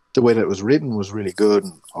the way that it was written was really good,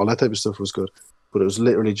 and all that type of stuff was good. But it was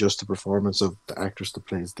literally just the performance of the actress that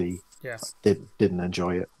plays D. Yeah. Didn't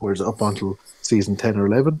enjoy it. Whereas up until season 10 or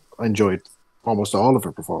 11, I enjoyed almost all of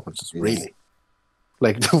her performances, really.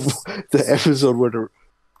 Like the episode where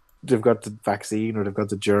they've got the vaccine or they've got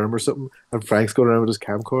the germ or something, and Frank's going around with his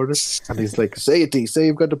camcorder, and he's like, "Say it, D, say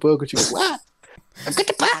you've got the bug," and she goes, "What? I've got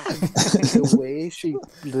the bug." The way she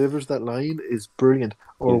delivers that line is brilliant.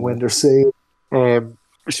 Or when they're saying,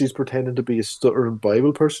 she's pretending to be a stuttering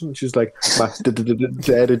Bible person, she's like, "My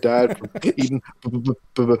dad and dad from eating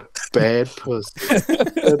bad puss." That's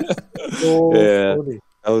so funny.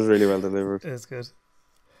 That was really well delivered. It's good.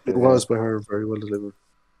 It was by her, very well delivered.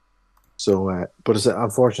 So, but it's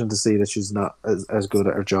unfortunate to see that she's not as good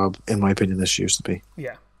at her job, in my opinion, as she used to be.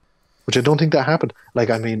 Yeah. Which I don't think that happened.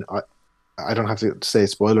 Like, I mean, I don't have to say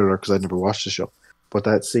spoiler alert because I never watched the show, but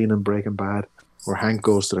that scene in Breaking Bad where Hank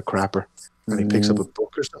goes to the crapper and he picks up a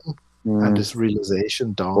book or something, and this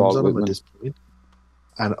realization dawns on him at this point.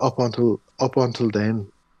 And up until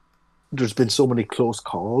then, there's been so many close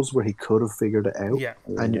calls where he could have figured it out. Yeah.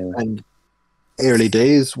 And early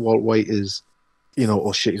days, Walt White is, you know,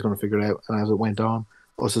 oh shit, he's going to figure it out. And as it went on,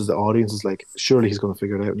 us as the audience is like, surely he's going to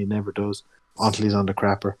figure it out, and he never does until he's on the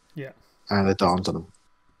crapper. Yeah. And it dawns on him.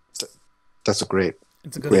 That's a great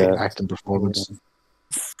acting performance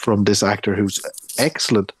from this actor who's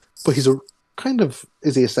excellent. But he's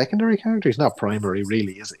is he a secondary character? He's not primary,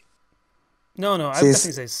 really, is he? No, I would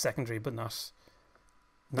definitely say secondary, but not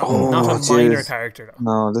a minor character, though.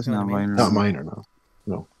 No, that's not minor. Not minor,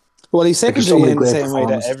 no. Well, he's secondary in the same way that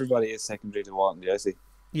performances. everybody is secondary to Walton, I see.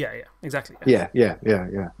 Yeah, exactly. Yeah.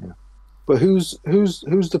 But who's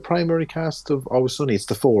the primary cast of Always Sunny? It's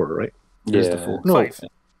the 4, right? Yeah. The 4. No, 5.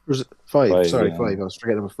 Was it 5? Sorry, yeah. 5. I was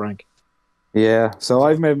forgetting about Frank. Yeah, so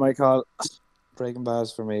I've made my call. Breaking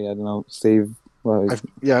Bad's for me. I don't know, Steve. Well,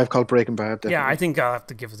 I've called Breaking Bad. Definitely. Yeah, I think I'll have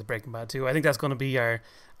to give it to Breaking Bad too. I think that's going to be our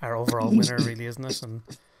overall winner, really, isn't it? And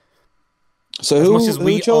so as who much as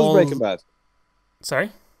we chose all- Breaking Bad? sorry,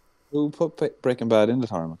 Who put Breaking Bad in the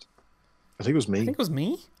tournament? I think it was I me. think it was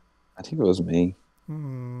me. I think it was me.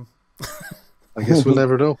 I guess we'll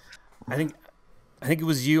never know. I think it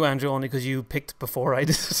was you, Andrew, only because you picked before I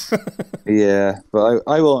did. Yeah, but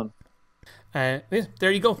I won. Yeah,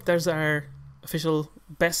 there you go. There's our official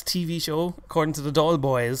best TV show, according to the Doyle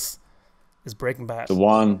boys, is Breaking Bad. The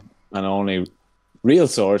one and only real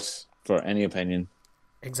source for any opinion.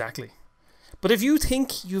 Exactly. But if you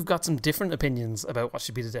think you've got some different opinions about what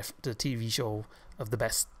should be the TV show of the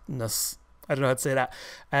bestness, I don't know how to say that,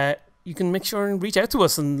 you can make sure and reach out to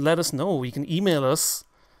us and let us know. You can email us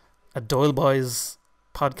at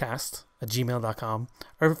doyleboyspodcast@gmail.com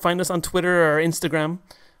or find us on Twitter or Instagram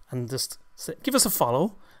and just give us a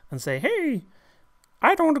follow and say, hey,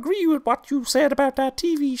 I don't agree with what you said about that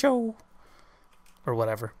TV show or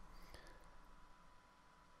whatever.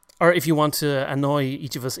 Or if you want to annoy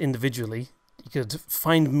each of us individually, you could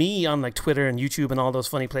find me on like Twitter and YouTube and all those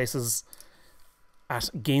funny places at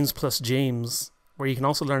Games Plus James, where you can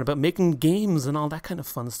also learn about making games and all that kind of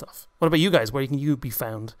fun stuff. What about you guys? Where can you be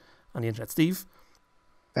found on the internet, Steve?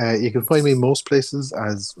 You can find me most places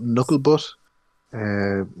as Knucklebutt.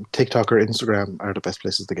 TikTok or Instagram are the best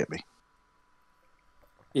places to get me.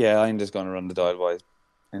 Yeah, I'm just going to run the Doyle Boys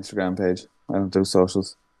Instagram page. I don't do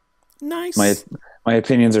socials. Nice. My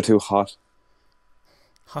opinions are too hot.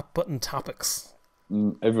 Hot button topics.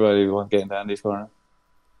 Everybody want to get into Andy's corner.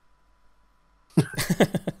 Well,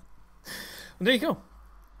 there you go.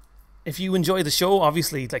 If you enjoy the show,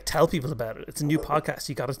 obviously, like, tell people about it. It's a new podcast.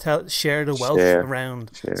 You got to share the wealth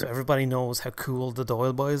around, so everybody knows how cool the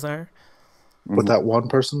Doyle boys are. But that one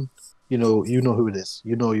person, you know who it is.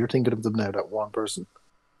 You know, you're thinking of them now. That one person.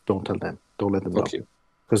 Don't tell them. Don't let them know,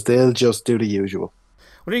 because they'll just do the usual.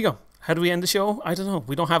 Well, there you go. How do we end the show? I don't know.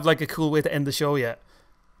 We don't have like a cool way to end the show yet.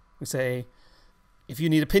 We say, if you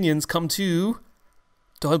need opinions, come to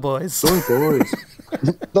Doyle Boys. Doyle Boys.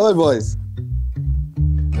 Doyle Boys.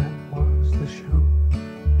 That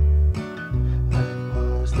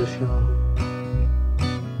was the show.